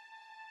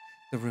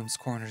 The room's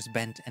corners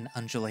bent and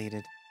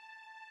undulated.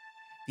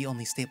 The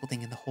only stable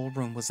thing in the whole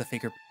room was the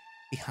figure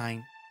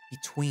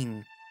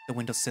between the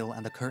windowsill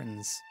and the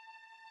curtains.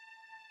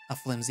 A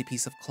flimsy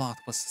piece of cloth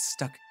was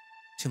stuck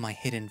to my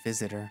hidden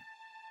visitor,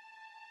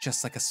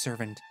 just like a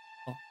servant,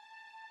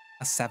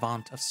 a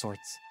savant of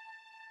sorts.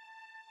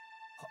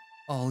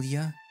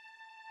 Olya?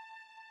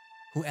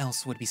 Who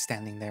else would be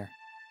standing there?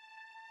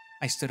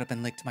 I stood up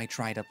and licked my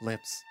dried up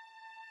lips.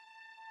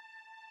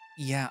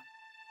 Yeah,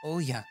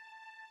 Olya.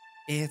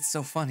 It's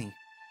so funny.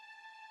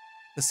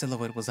 The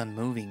silhouette was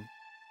unmoving.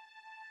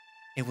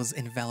 It was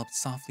enveloped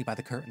softly by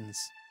the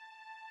curtains,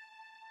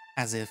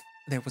 as if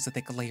there was a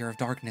thick layer of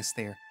darkness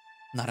there,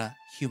 not a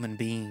human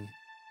being.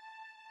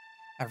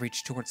 I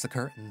reached towards the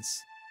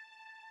curtains.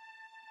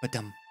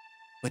 Ba-dum,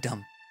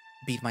 ba-dum,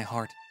 beat my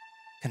heart,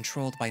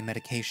 controlled by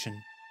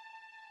medication.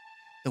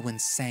 The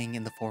wind sang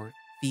in the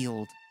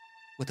field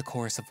with a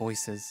chorus of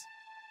voices.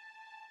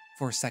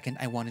 For a second,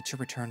 I wanted to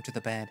return to the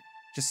bed,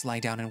 just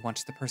lie down and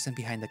watch the person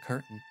behind the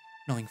curtain,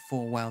 knowing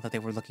full well that they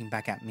were looking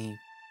back at me.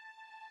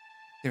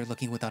 They were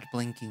looking without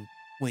blinking,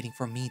 waiting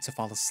for me to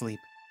fall asleep.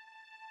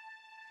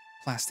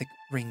 Plastic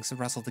rings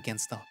rustled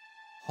against the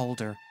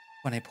holder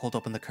when I pulled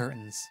open the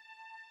curtains.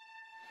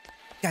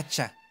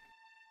 Gotcha!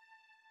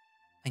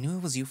 I knew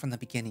it was you from the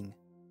beginning.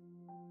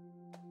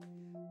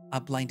 A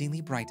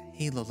blindingly bright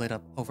halo lit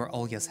up over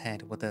Olya's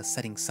head with the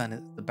setting sun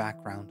in the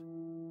background.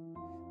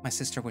 My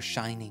sister was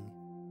shining.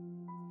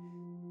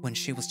 When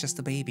she was just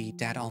a baby,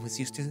 Dad always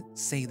used to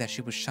say that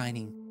she was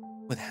shining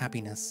with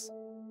happiness.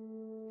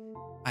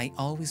 I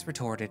always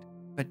retorted,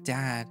 but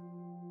Dad,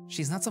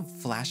 she's not some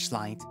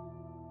flashlight.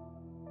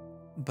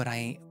 But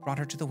I brought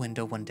her to the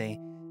window one day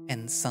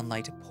and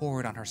sunlight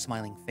poured on her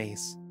smiling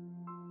face.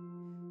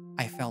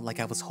 I felt like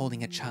I was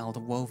holding a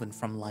child woven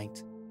from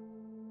light.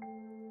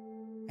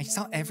 I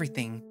saw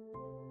everything.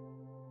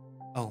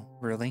 Oh,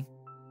 really?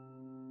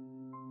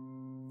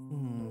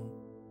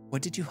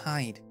 What did you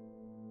hide?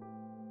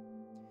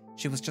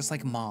 She was just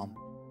like Mom,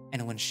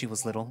 and when she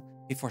was little,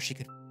 before she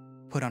could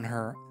put on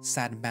her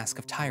sad mask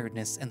of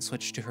tiredness and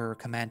switch to her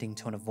commanding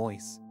tone of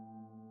voice.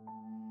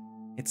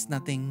 It's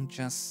nothing,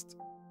 just...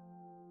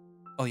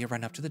 Olya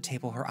ran up to the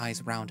table, her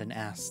eyes round, and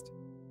asked,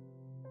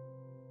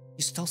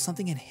 "You stole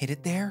something and hid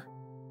it there?"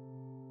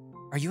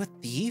 Are you a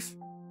thief?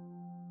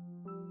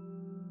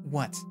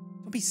 What?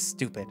 Don't be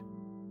stupid.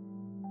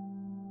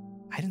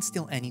 I didn't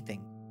steal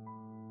anything.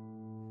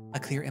 A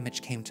clear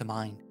image came to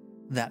mind,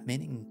 that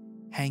Mitten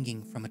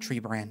hanging from a tree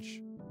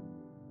branch.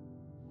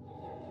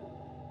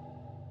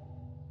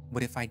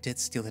 What if I did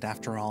steal it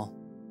after all?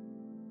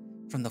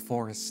 From the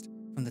forest,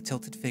 from the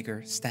tilted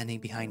figure standing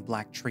behind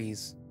black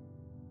trees.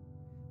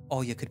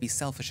 Oya could be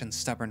selfish and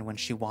stubborn when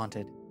she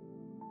wanted.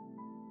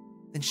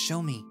 Then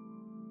show me.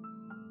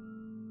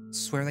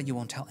 Swear that you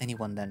won't tell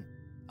anyone then.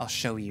 I'll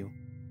show you.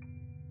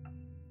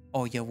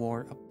 Oya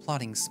wore a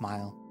plotting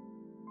smile.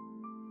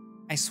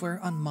 I swear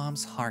on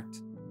Mom's heart.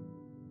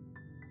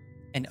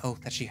 An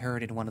oath that she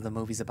heard in one of the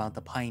movies about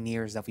the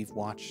pioneers that we've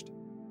watched.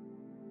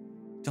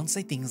 Don't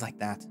say things like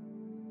that.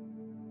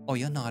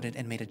 Oya nodded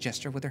and made a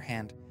gesture with her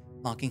hand,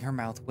 locking her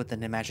mouth with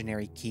an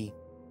imaginary key.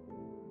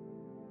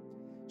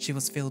 She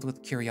was filled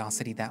with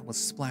curiosity that was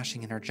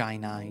splashing in her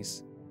giant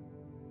eyes.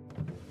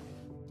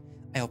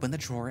 I opened the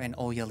drawer and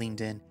Oya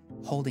leaned in,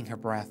 holding her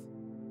breath.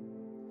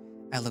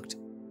 I looked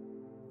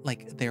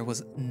like there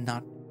was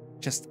not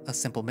just a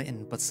simple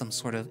mitten, but some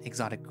sort of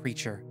exotic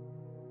creature.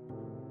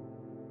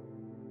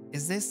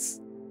 Is this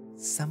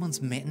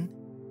someone's mitten?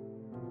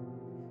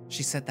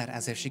 She said that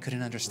as if she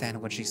couldn't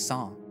understand what she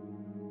saw.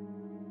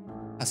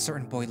 A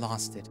certain boy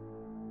lost it,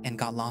 and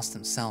got lost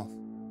himself.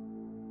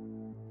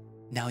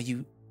 Now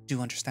you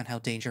do understand how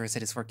dangerous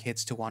it is for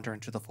kids to wander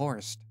into the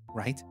forest,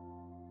 right?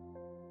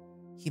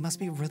 He must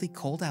be really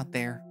cold out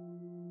there.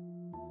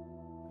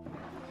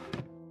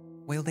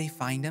 Will they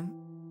find him?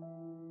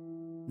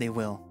 They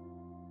will.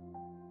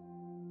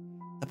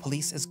 The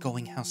police is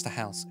going house to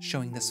house,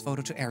 showing this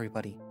photo to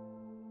everybody.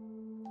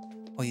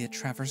 Oya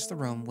traversed the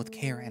room with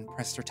care and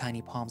pressed her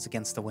tiny palms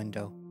against the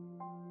window.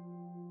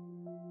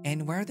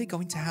 And where are they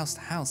going to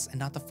house and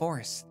not the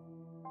forest?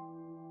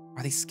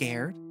 Are they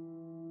scared?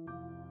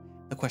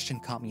 The question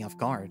caught me off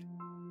guard.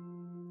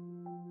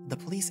 The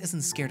police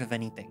isn't scared of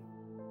anything.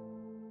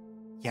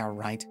 Yeah,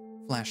 right,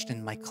 flashed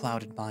in my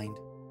clouded mind.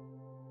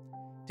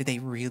 Did they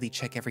really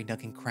check every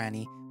nook and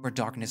cranny where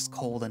darkness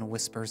cold and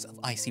whispers of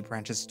icy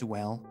branches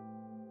dwell?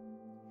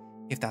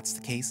 If that's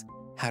the case,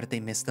 how did they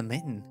miss the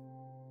mitten?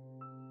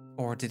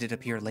 Or did it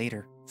appear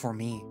later, for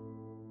me?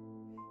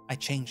 I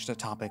changed the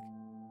topic,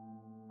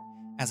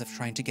 as if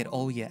trying to get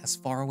Oya as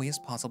far away as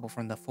possible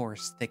from the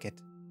forest thicket.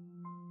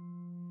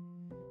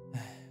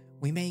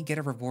 We may get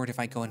a reward if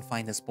I go and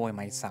find this boy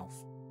myself.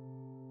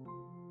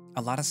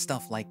 A lot of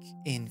stuff like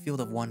in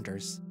Field of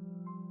Wonders.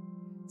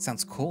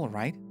 Sounds cool,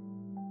 right?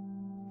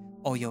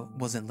 Oya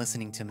wasn't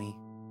listening to me.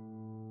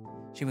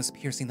 She was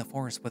piercing the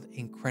forest with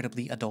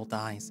incredibly adult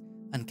eyes,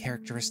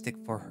 uncharacteristic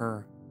for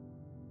her.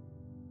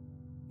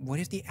 What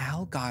if the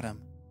owl got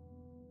him?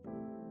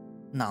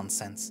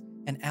 Nonsense.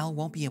 An owl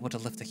won't be able to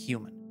lift a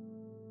human.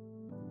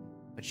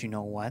 But you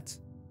know what?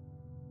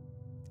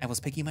 I was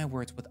picking my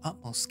words with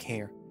utmost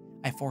care.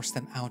 I forced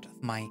them out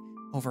of my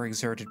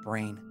overexerted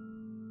brain.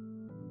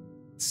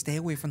 Stay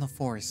away from the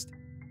forest.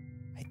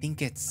 I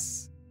think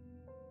it's...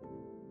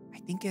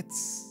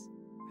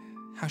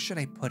 How should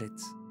I put it?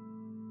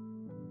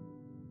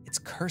 It's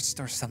cursed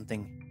or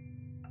something.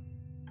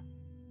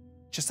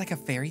 Just like a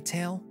fairy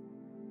tale?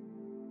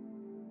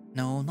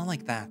 No, not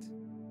like that.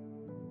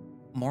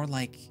 More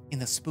like in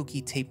the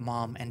spooky tape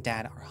Mom and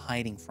Dad are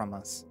hiding from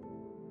us.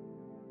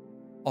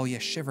 Oya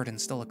shivered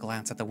and stole a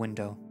glance at the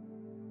window.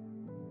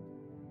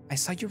 I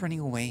saw you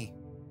running away.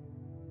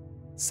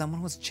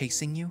 Someone was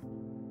chasing you?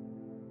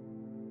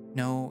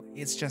 No,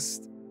 it's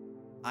just...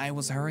 I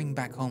was hurrying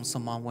back home so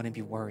Mom wouldn't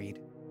be worried.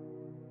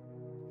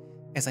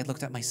 As I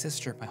looked at my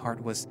sister, my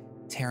heart was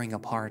tearing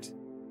apart.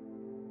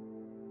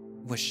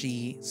 Was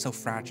she so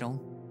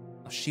fragile?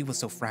 Oh, she was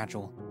so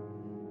fragile.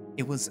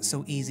 It was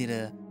so easy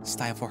to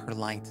stifle her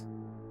light.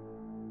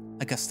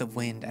 A gust of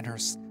wind and her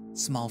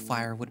small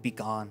fire would be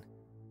gone.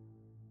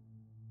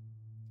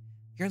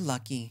 You're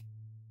lucky.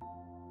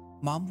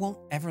 Mom won't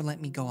ever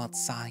let me go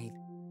outside.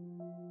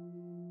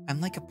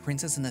 I'm like a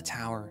princess in the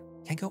tower,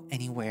 can't go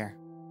anywhere.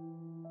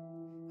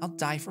 I'll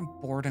die from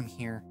boredom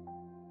here.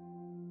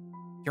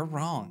 You're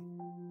wrong.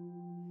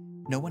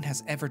 No one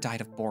has ever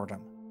died of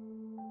boredom.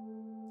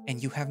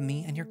 And you have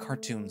me and your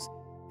cartoons,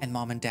 and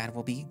Mom and Dad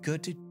will be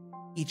good to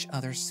each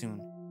other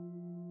soon.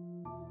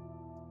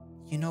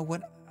 You know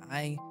what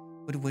I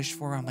would wish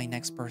for on my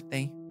next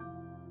birthday?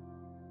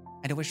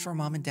 I'd wish for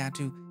Mom and Dad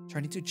to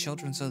turn into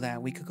children so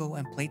that we could go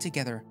and play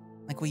together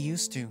like we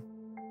used to.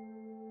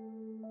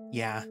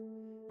 Yeah,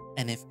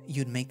 and if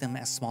you'd make them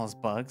as small as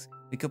bugs,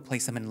 we could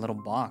place them in a little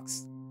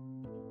box.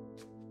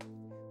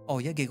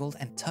 Oya giggled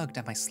and tugged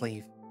at my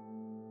sleeve.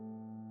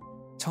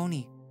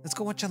 Tony, let's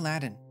go watch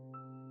Aladdin.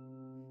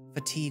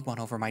 Fatigue won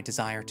over my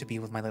desire to be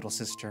with my little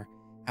sister.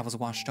 I was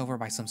washed over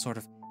by some sort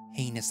of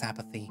heinous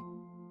apathy.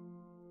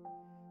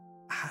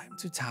 I'm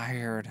too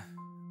tired.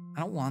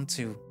 I don't want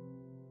to.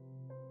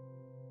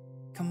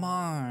 Come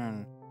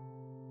on.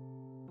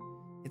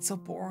 It's so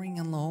boring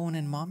and alone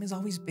and Mom is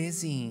always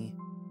busy.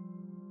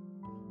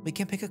 We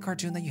can pick a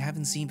cartoon that you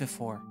haven't seen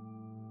before.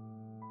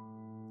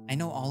 I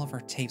know all of her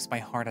tapes by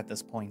heart at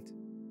this point.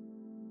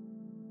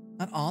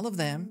 Not all of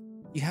them.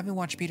 You haven't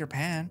watched Peter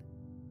Pan.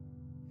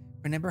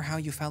 Remember how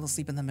you fell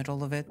asleep in the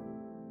middle of it?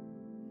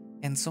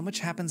 And so much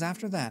happens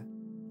after that.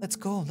 Let's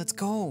go, let's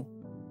go.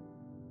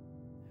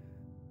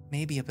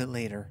 Maybe a bit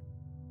later.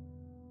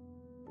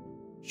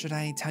 Should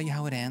I tell you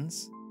how it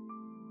ends?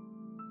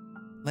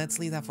 Let's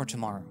leave that for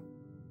tomorrow.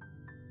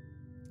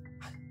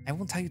 I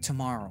won't tell you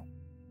tomorrow.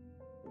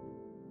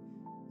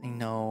 I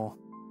know.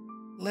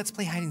 Let's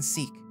play hide and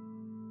seek.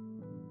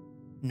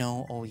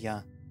 No,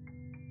 Oya.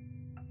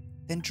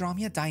 Then draw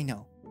me a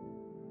dino.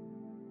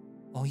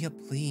 Oya,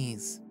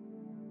 please.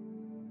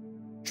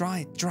 Draw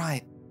it, draw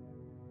it.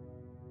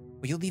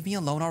 Will you leave me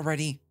alone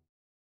already?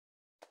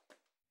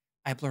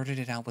 I blurted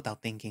it out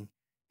without thinking,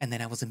 and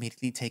then I was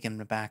immediately taken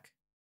aback.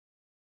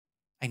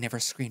 I never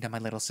screamed at my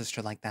little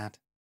sister like that.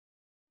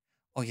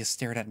 Oya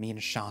stared at me in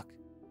shock.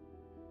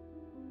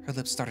 Her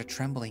lips started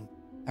trembling,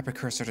 a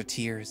precursor to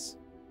tears.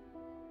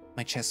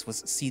 My chest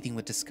was seething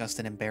with disgust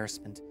and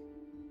embarrassment.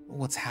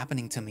 What's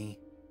happening to me?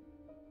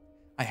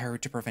 I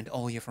hurried to prevent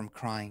Oya from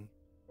crying.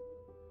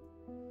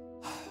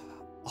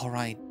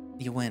 Alright,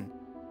 you win.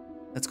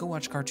 Let's go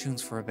watch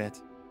cartoons for a bit.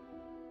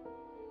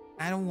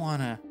 I don't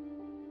wanna.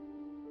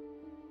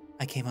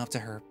 I came up to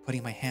her,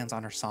 putting my hands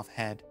on her soft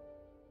head.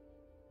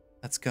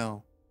 Let's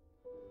go.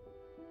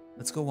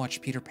 Let's go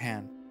watch Peter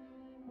Pan.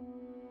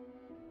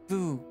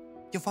 Boo,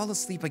 you'll fall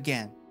asleep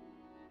again.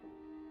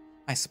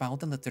 I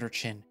smiled and lifted her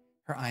chin.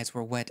 Her eyes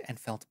were wet and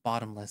felt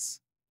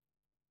bottomless.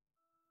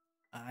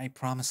 I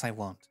promise I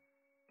won't.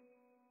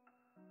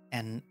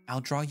 And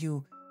I'll draw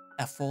you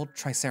a full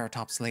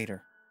Triceratops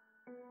later.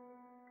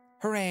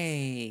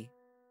 Hooray!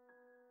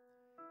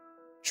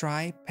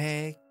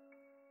 Triceratops.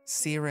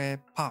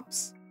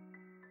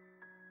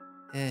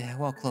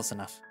 Well, close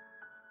enough.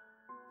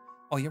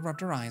 Oya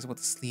rubbed her eyes with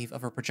the sleeve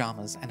of her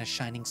pajamas, and a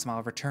shining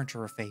smile returned to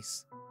her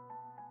face.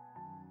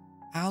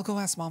 I'll go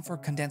ask Mom for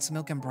condensed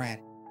milk and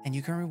bread, and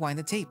you can rewind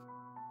the tape.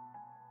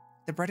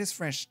 The bread is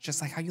fresh,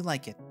 just like how you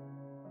like it.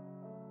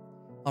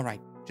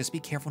 Alright, just be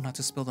careful not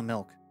to spill the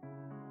milk,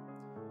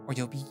 or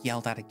you'll be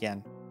yelled at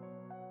again.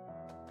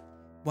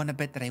 Wanna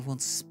bet that I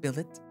won't spill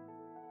it?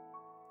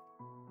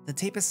 The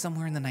tape is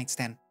somewhere in the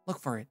nightstand. Look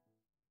for it.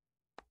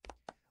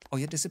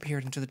 Oya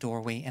disappeared into the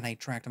doorway, and I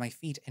dragged my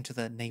feet into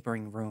the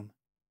neighboring room.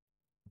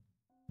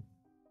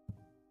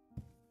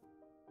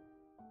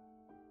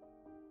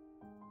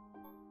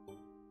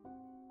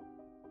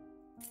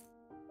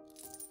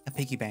 A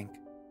piggy bank.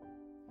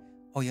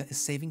 Oya is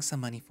saving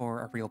some money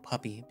for a real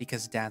puppy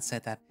because Dad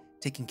said that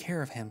taking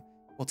care of him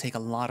will take a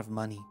lot of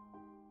money.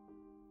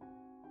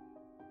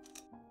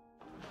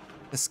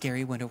 The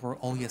scary window where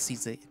Oya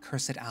sees the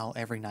cursed owl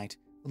every night,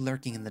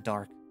 lurking in the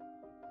dark.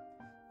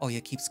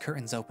 Oya keeps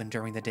curtains open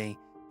during the day,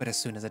 but as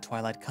soon as the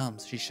twilight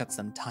comes, she shuts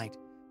them tight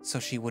so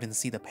she wouldn't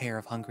see the pair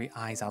of hungry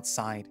eyes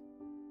outside.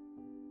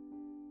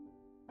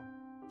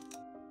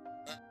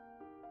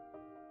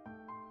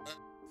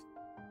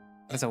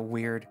 That's a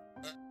weird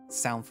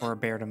sound for a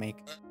bear to make.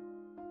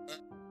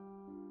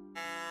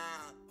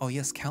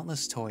 Oya's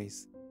countless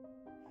toys.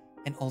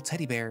 An old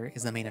teddy bear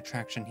is the main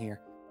attraction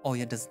here.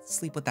 Oya doesn't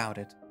sleep without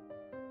it.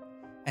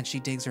 And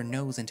she digs her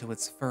nose into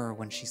its fur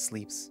when she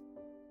sleeps.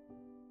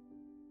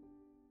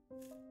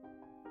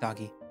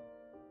 Doggy.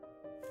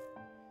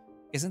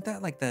 Isn't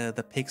that like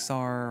the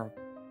Pixar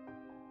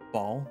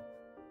ball?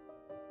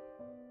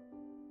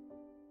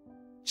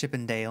 Chip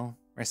and Dale,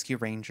 Rescue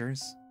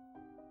Rangers.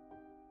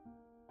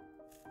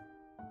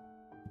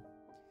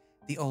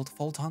 The old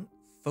photon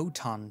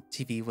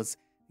TV was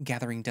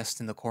gathering dust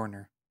in the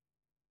corner.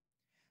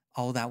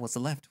 All that was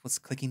left was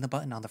clicking the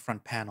button on the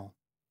front panel.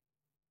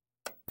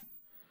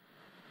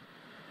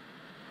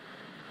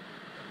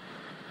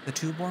 The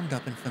tube warmed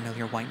up and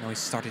familiar white noise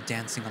started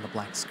dancing on the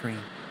black screen.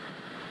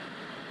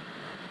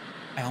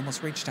 I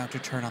almost reached out to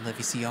turn on the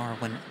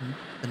VCR when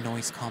the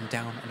noise calmed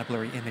down and a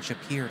blurry image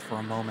appeared for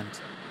a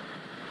moment.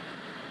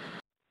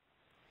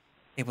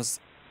 It was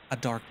a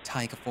dark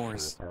taiga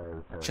forest,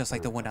 just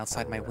like the one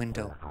outside my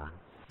window.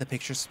 The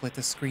picture split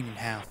the screen in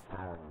half.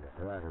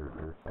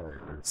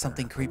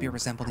 Something creepy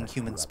resembling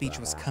human speech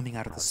was coming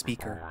out of the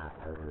speaker.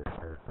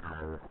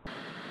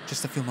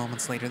 Just a few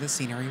moments later, the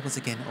scenery was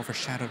again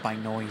overshadowed by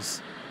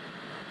noise.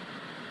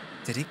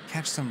 Did it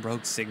catch some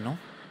rogue signal?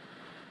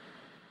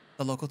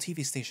 The local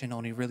TV station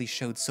only really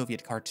showed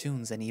Soviet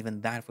cartoons, and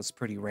even that was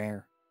pretty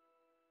rare.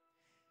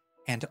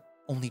 And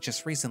only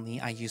just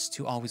recently, I used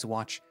to always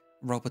watch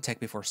Robotech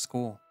before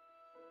school.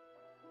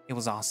 It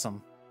was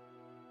awesome.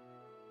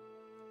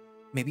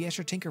 Maybe I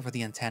should tinker with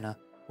the antenna.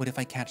 What if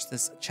I catch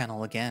this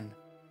channel again?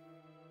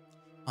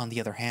 On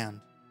the other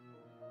hand,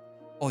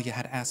 Oya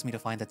had asked me to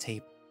find the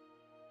tape.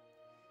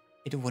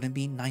 It wouldn't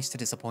be nice to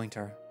disappoint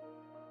her.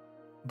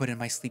 But in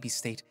my sleepy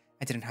state,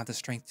 I didn't have the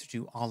strength to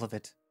do all of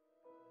it.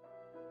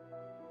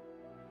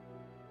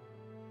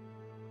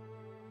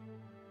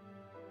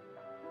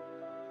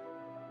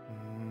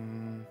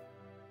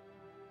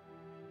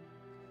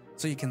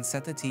 So you can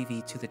set the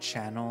TV to the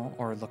channel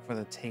or look for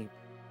the tape.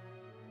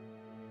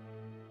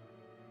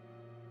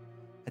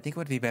 I think it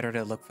would be better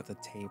to look for the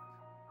tape.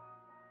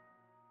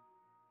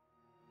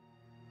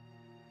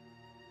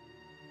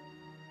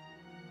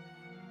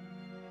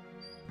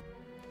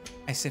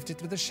 I sifted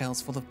through the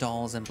shelves full of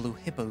dolls and blue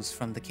hippos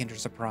from the Kinder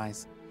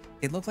Surprise.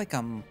 They look like,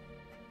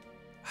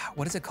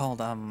 what is it called?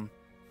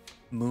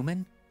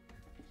 Moomin?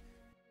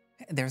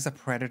 There's a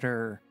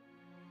Predator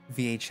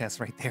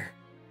VHS right there.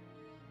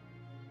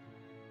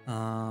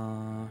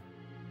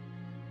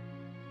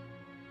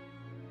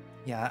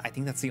 Yeah, I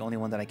think that's the only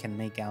one that I can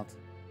make out.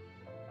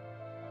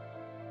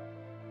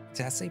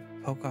 Did I say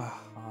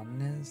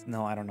Pocahontas?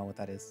 No, I don't know what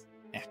that is.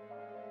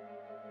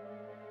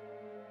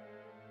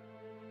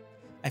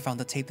 I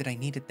found the tape that I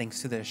needed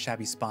thanks to the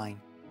shabby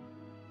spine.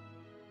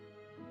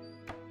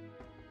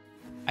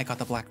 I got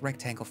the black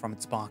rectangle from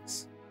its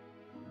box.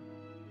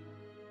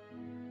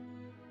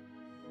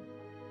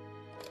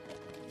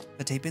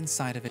 The tape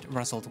inside of it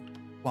rustled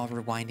while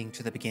rewinding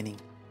to the beginning.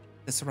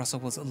 This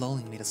rustle was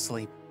lulling me to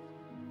sleep.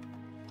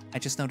 I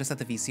just noticed that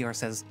the VCR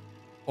says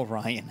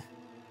Orion.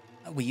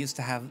 We used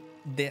to have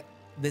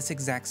this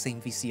exact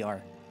same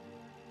VCR.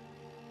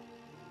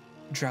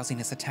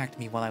 Drowsiness attacked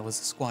me while I was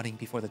squatting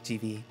before the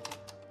TV.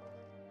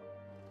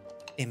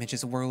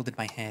 Images whirled in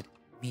my head,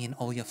 me and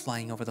Olya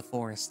flying over the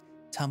forest,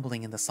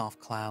 tumbling in the soft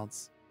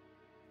clouds.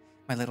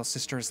 My little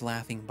sister is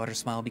laughing, but her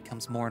smile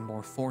becomes more and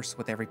more forced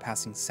with every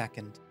passing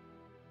second.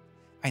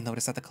 I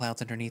notice that the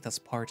clouds underneath us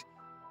part,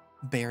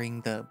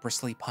 bearing the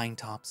bristly pine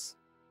tops.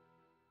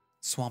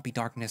 Swampy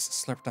darkness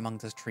slurped among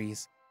the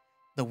trees.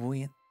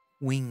 The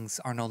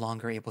wings are no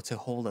longer able to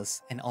hold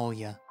us and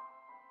Olya.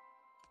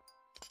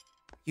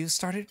 You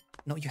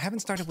haven't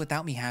started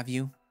without me, have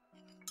you?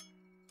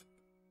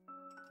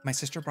 My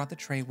sister brought the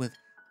tray with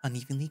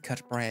unevenly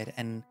cut bread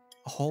and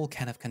a whole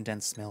can of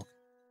condensed milk.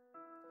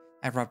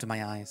 I rubbed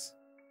my eyes.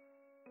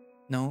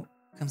 No,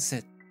 come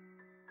sit.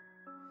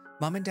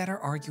 Mom and Dad are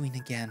arguing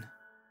again.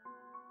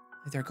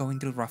 They're going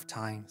through rough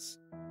times.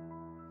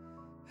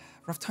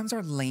 Rough times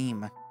are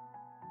lame.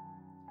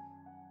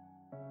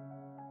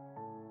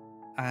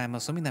 I'm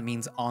assuming that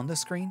means on the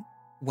screen.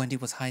 Wendy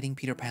was hiding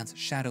Peter Pan's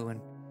shadow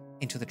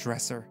into the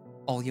dresser.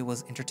 Olya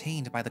was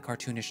entertained by the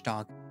cartoonish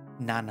dog,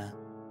 Nana.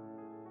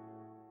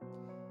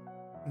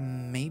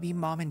 Maybe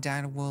Mom and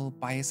Dad will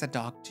buy us a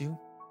dog too?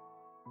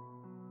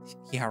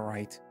 Yeah,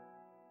 right.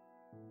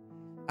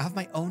 I have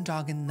my own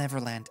dog in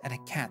Neverland and a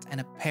cat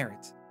and a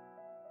parrot.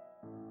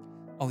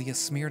 Olya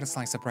smeared a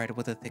slice of bread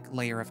with a thick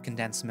layer of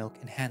condensed milk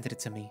and handed it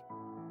to me.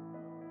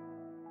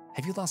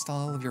 Have you lost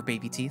all of your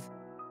baby teeth?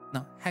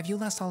 No, have you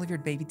lost all of your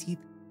baby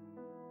teeth?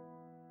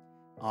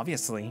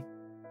 Obviously.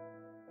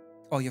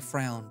 Olya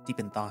frowned,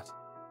 deep in thought.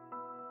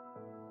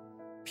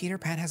 Peter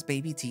Pan has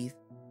baby teeth.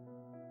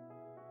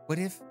 What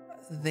if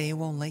they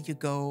won't let you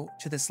go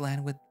to this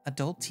land with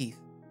adult teeth?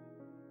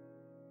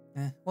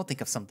 We'll think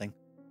of something.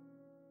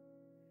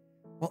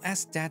 We'll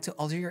ask Dad to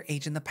alter your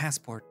age in the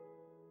passport.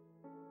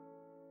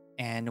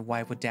 And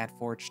why would Dad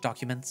forge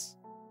documents?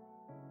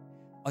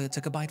 Olya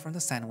took a bite from the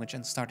sandwich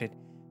and started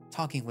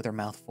talking with her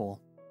mouth full.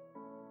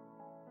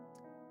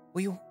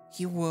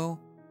 He will,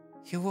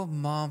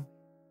 Mom.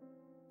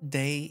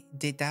 They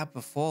did that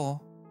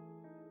before.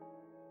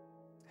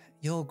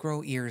 You'll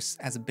grow ears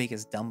as big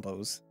as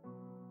Dumbo's.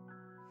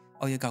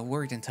 Olya got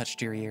worried and touched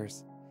your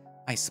ears.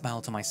 I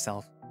smiled to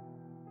myself.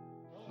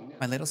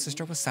 My little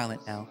sister was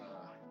silent now.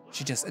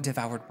 She just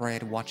devoured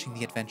bread, watching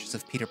the adventures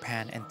of Peter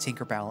Pan and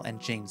Tinkerbell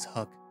and James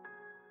Hook.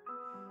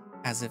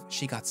 As if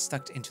she got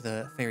stuck into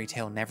the fairy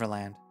tale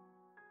Neverland.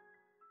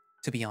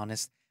 To be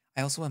honest,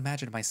 I also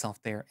imagined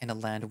myself there in a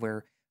land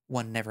where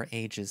one never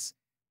ages,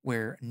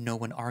 where no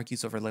one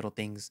argues over little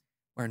things,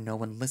 where no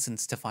one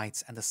listens to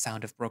fights and the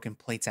sound of broken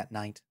plates at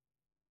night.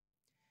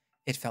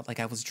 It felt like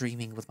I was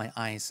dreaming with my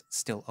eyes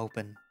still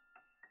open.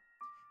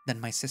 Then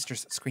my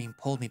sister's scream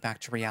pulled me back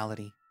to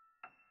reality.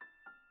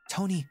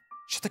 Tony,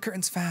 shut the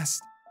curtains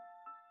fast.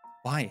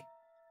 Why?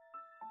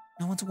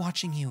 No one's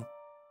watching you.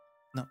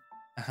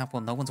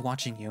 No one's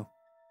watching you.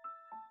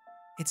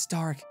 It's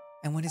dark,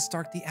 and when it's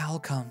dark, the owl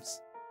comes.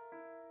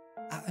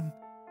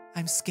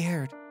 I'm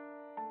scared.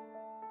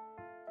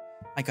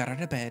 I got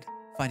out of bed,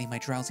 fighting my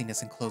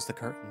drowsiness, and closed the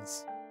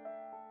curtains.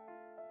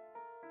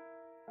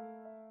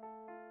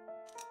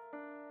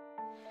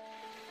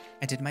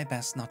 I did my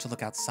best not to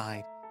look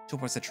outside,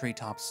 towards the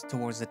treetops,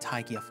 towards the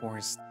taiga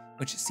forest,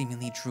 which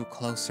seemingly drew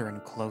closer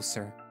and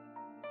closer.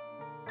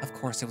 Of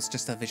course, it was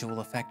just a visual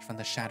effect from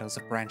the shadows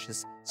of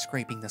branches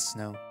scraping the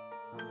snow.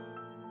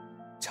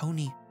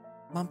 Tony,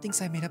 Mom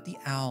thinks I made up the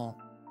owl.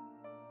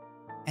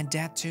 And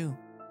Dad, too,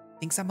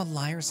 thinks I'm a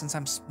liar since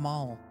I'm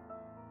small.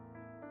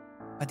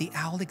 But the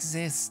owl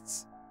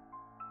exists.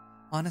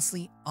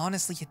 Honestly,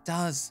 it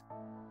does.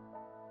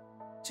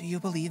 Do you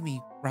believe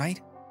me,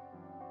 right?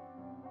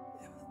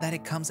 That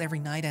it comes every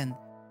night and...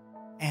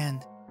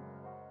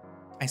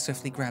 I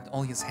swiftly grabbed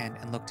Olya's hand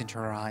and looked into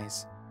her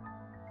eyes.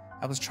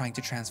 I was trying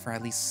to transfer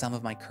at least some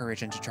of my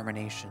courage and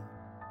determination.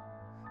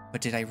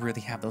 But did I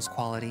really have those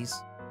qualities?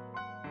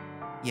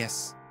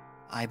 Yes,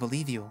 I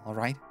believe you,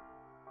 alright?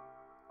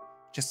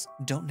 Just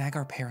don't nag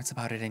our parents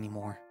about it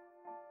anymore.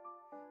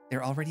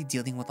 They're already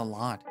dealing with a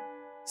lot,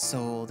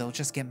 so they'll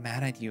just get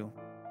mad at you.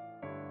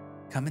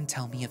 Come and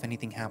tell me if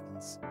anything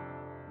happens.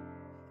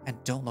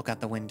 And don't look out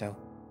the window.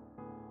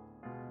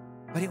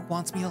 But it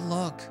wants me to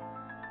look.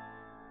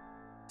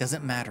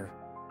 Doesn't matter.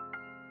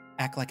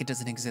 Act like it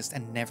doesn't exist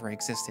and never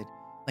existed,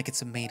 like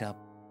it's made up,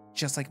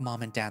 just like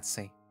Mom and Dad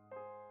say.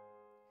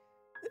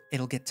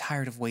 It'll get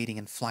tired of waiting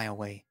and fly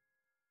away.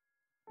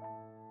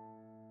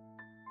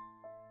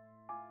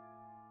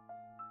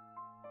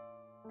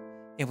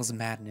 It was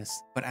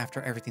madness, but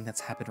after everything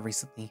that's happened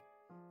recently,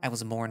 I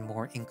was more and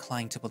more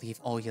inclined to believe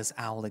Olya's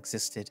owl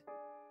existed.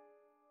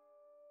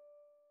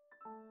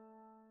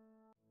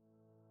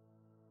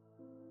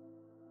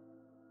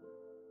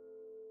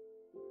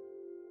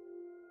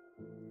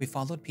 We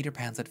followed Peter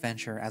Pan's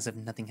adventure as if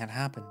nothing had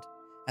happened,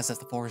 as if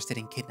the forest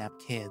didn't kidnap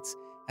kids,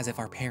 as if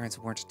our parents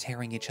weren't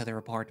tearing each other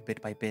apart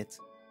bit by bit.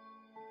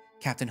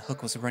 Captain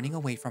Hook was running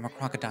away from a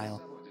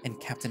crocodile, and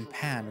Captain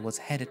Pan was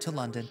headed to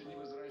London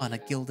on a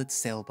gilded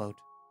sailboat.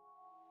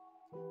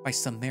 By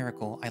some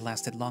miracle, I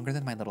lasted longer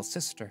than my little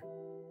sister.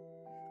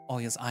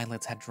 Olya's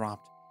eyelids had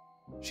dropped.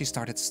 She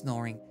started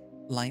snoring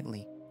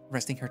lightly,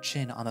 resting her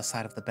chin on the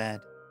side of the bed.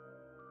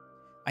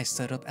 I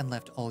stood up and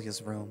left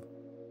Olya's room.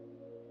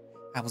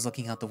 I was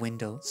looking out the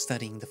window,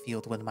 studying the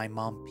field when my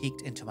mom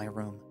peeked into my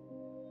room.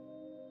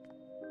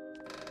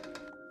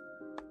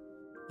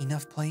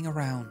 Enough playing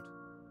around.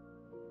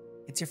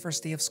 It's your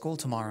first day of school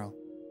tomorrow.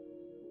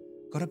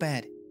 Go to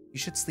bed. You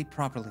should sleep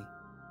properly.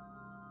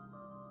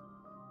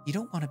 You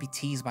don't want to be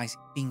teased by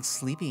being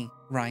sleepy,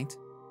 right?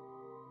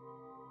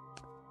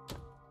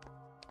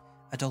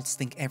 Adults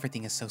think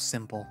everything is so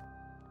simple.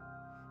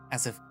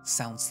 As if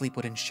sound sleep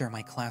would ensure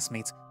my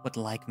classmates would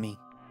like me.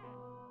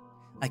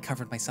 I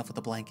covered myself with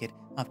a blanket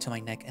up to my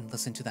neck and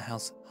listened to the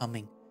house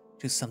humming,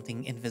 to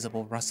something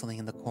invisible rustling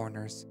in the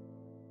corners.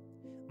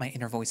 My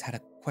inner voice had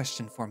a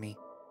question for me.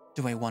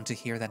 Do I want to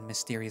hear that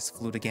mysterious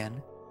flute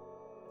again?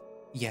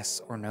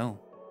 Yes or no?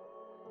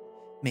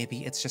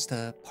 Maybe it's just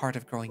a part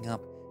of growing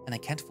up and I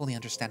can't fully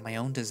understand my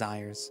own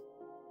desires.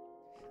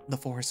 The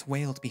forest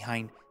wailed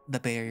behind the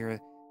barrier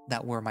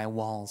that were my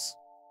walls.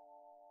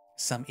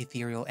 Some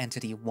ethereal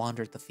entity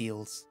wandered the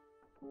fields.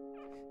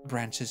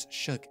 Branches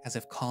shook as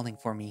if calling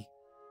for me.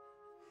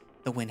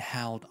 The wind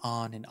howled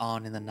on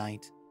in the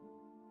night.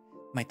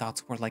 My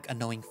thoughts were like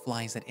annoying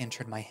flies that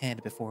entered my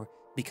head before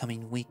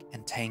becoming weak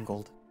and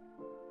tangled.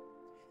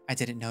 I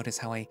didn't notice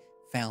how I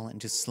fell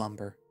into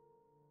slumber.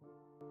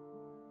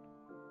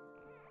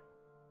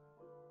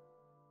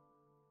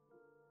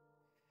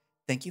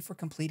 Thank you for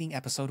completing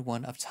episode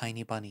 1 of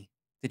Tiny Bunny.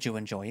 Did you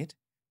enjoy it?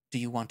 Do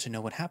you want to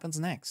know what happens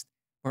next?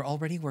 We're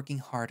already working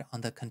hard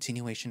on the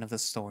continuation of the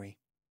story.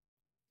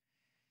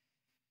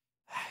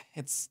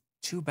 It's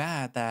too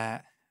bad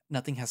that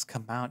nothing has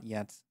come out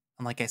yet.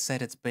 And like I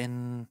said, it's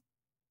been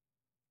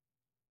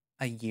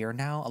a year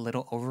now, a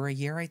little over a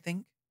year, I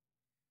think.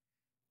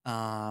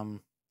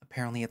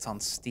 Apparently it's on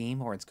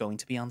Steam, or it's going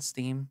to be on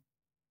Steam.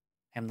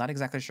 I'm not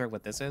exactly sure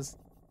what this is.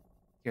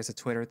 Here's a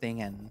Twitter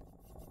thing and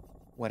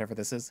whatever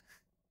this is.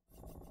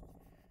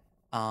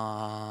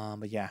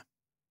 But yeah.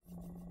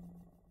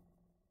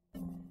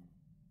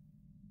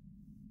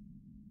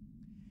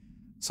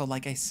 So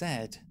like I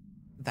said,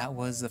 that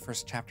was the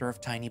first chapter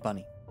of Tiny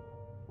Bunny.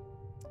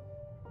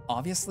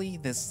 Obviously,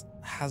 this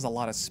has a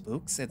lot of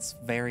spooks. It's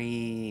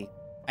very...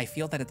 I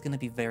feel that it's going to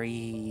be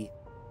very...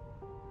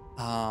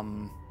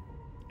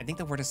 I think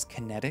the word is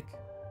kinetic,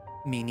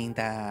 meaning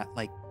that,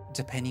 like,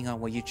 depending on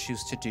what you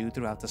choose to do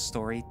throughout the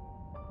story,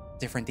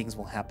 different things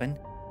will happen.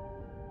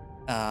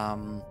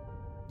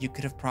 You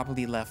could have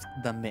probably left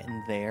the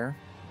mitten there,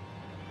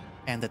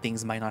 and the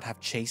things might not have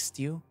chased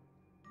you.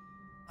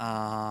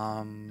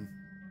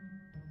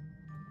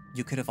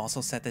 You could have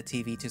also set the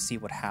TV to see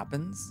what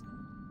happens.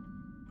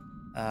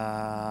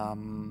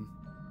 But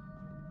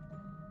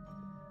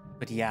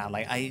yeah,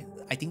 like I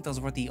think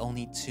those were the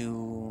only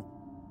two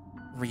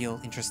real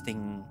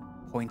interesting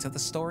points of the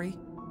story,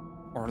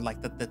 or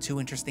like the two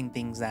interesting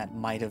things that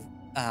might have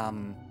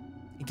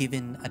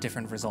given a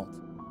different result.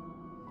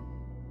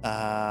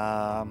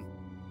 I'm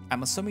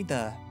assuming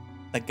the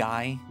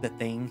guy, the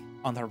thing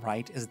on the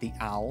right is the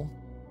owl,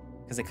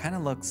 because it kind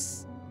of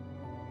looks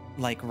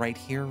like right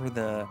here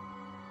where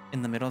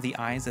in the middle of the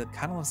eyes, it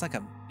kind of looks like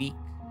a beak,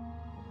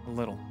 a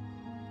little.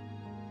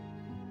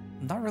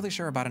 I'm not really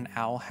sure about an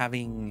owl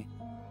having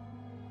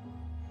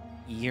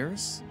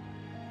ears.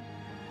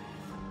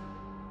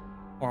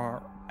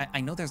 Or,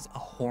 I know there's a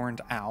horned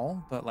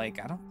owl, but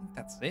like, I don't think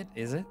that's it,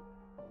 is it?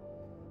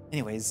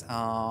 Anyways,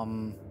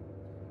 I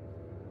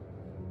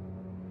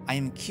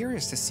am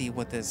curious to see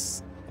what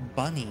this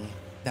bunny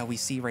that we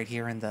see right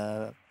here in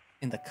the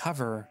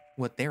cover,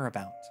 what they're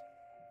about.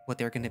 What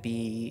they're going to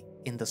be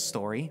in the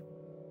story.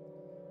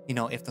 You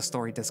know, if the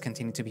story does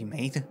continue to be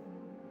made.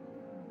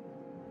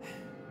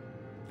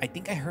 I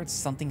think I heard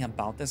something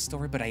about this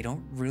story, but I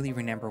don't really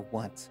remember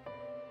what.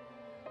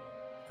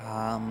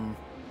 I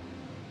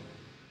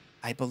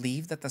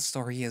believe that the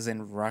story is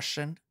in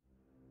Russian.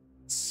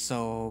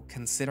 So,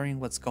 considering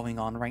what's going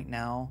on right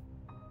now,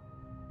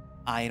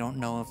 I don't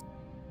know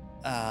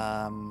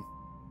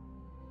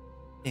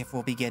if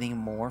we'll be getting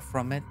more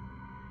from it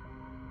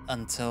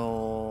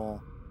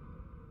until,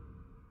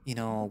 you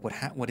know,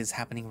 what is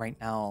happening right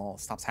now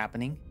stops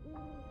happening.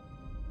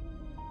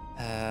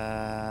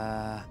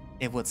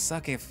 It would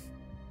suck if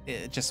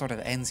it just sort of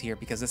ends here,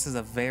 because this is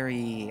a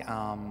very,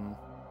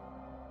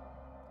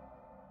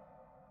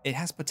 it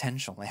has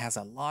potential. It has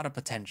a lot of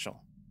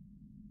potential.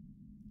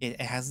 It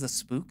has the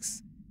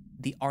spooks.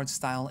 The art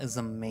style is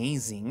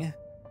amazing.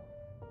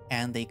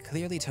 And they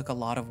clearly took a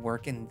lot of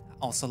work, and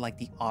also like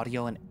the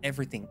audio and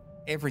everything.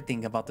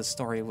 Everything about the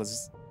story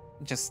was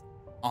just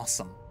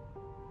awesome.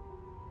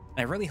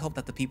 I really hope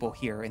that the people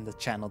here in the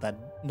channel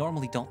that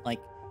normally don't like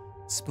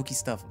spooky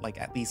stuff, like,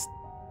 at least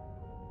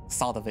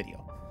saw the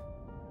video.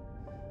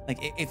 Like,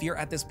 if you're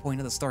at this point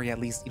of the story, at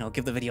least, you know,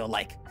 give the video a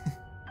like.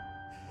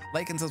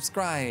 Like and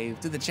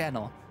subscribe to the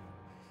channel.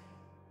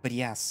 But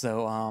yeah,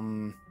 so,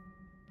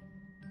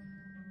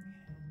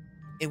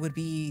 it would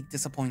be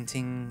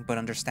disappointing but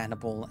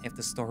understandable if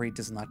the story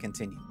does not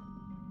continue.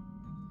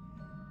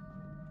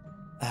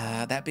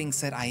 That being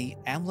said, I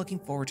am looking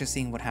forward to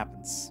seeing what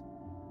happens.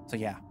 So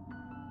yeah.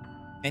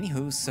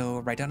 Anywho, so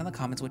write down in the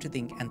comments what you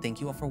think, and thank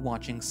you all for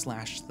watching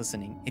 /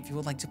 listening. If you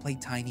would like to play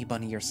Tiny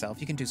Bunny yourself,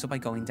 you can do so by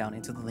going down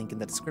into the link in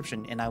the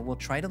description, and I will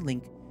try to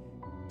link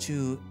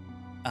to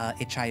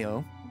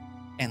itch.io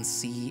and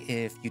see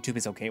if YouTube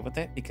is okay with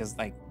it, because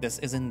like this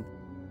isn't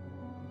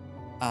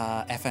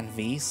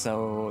FNV,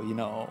 so you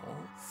know,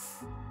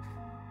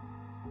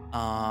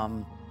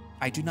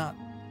 I do not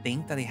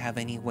think that they have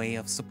any way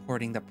of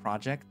supporting the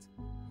project.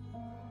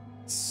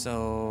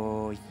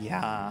 So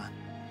yeah.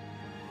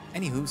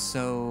 Anywho,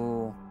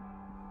 so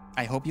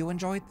I hope you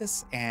enjoyed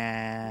this,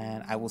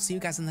 and I will see you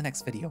guys in the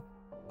next video.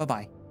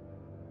 Bye-bye.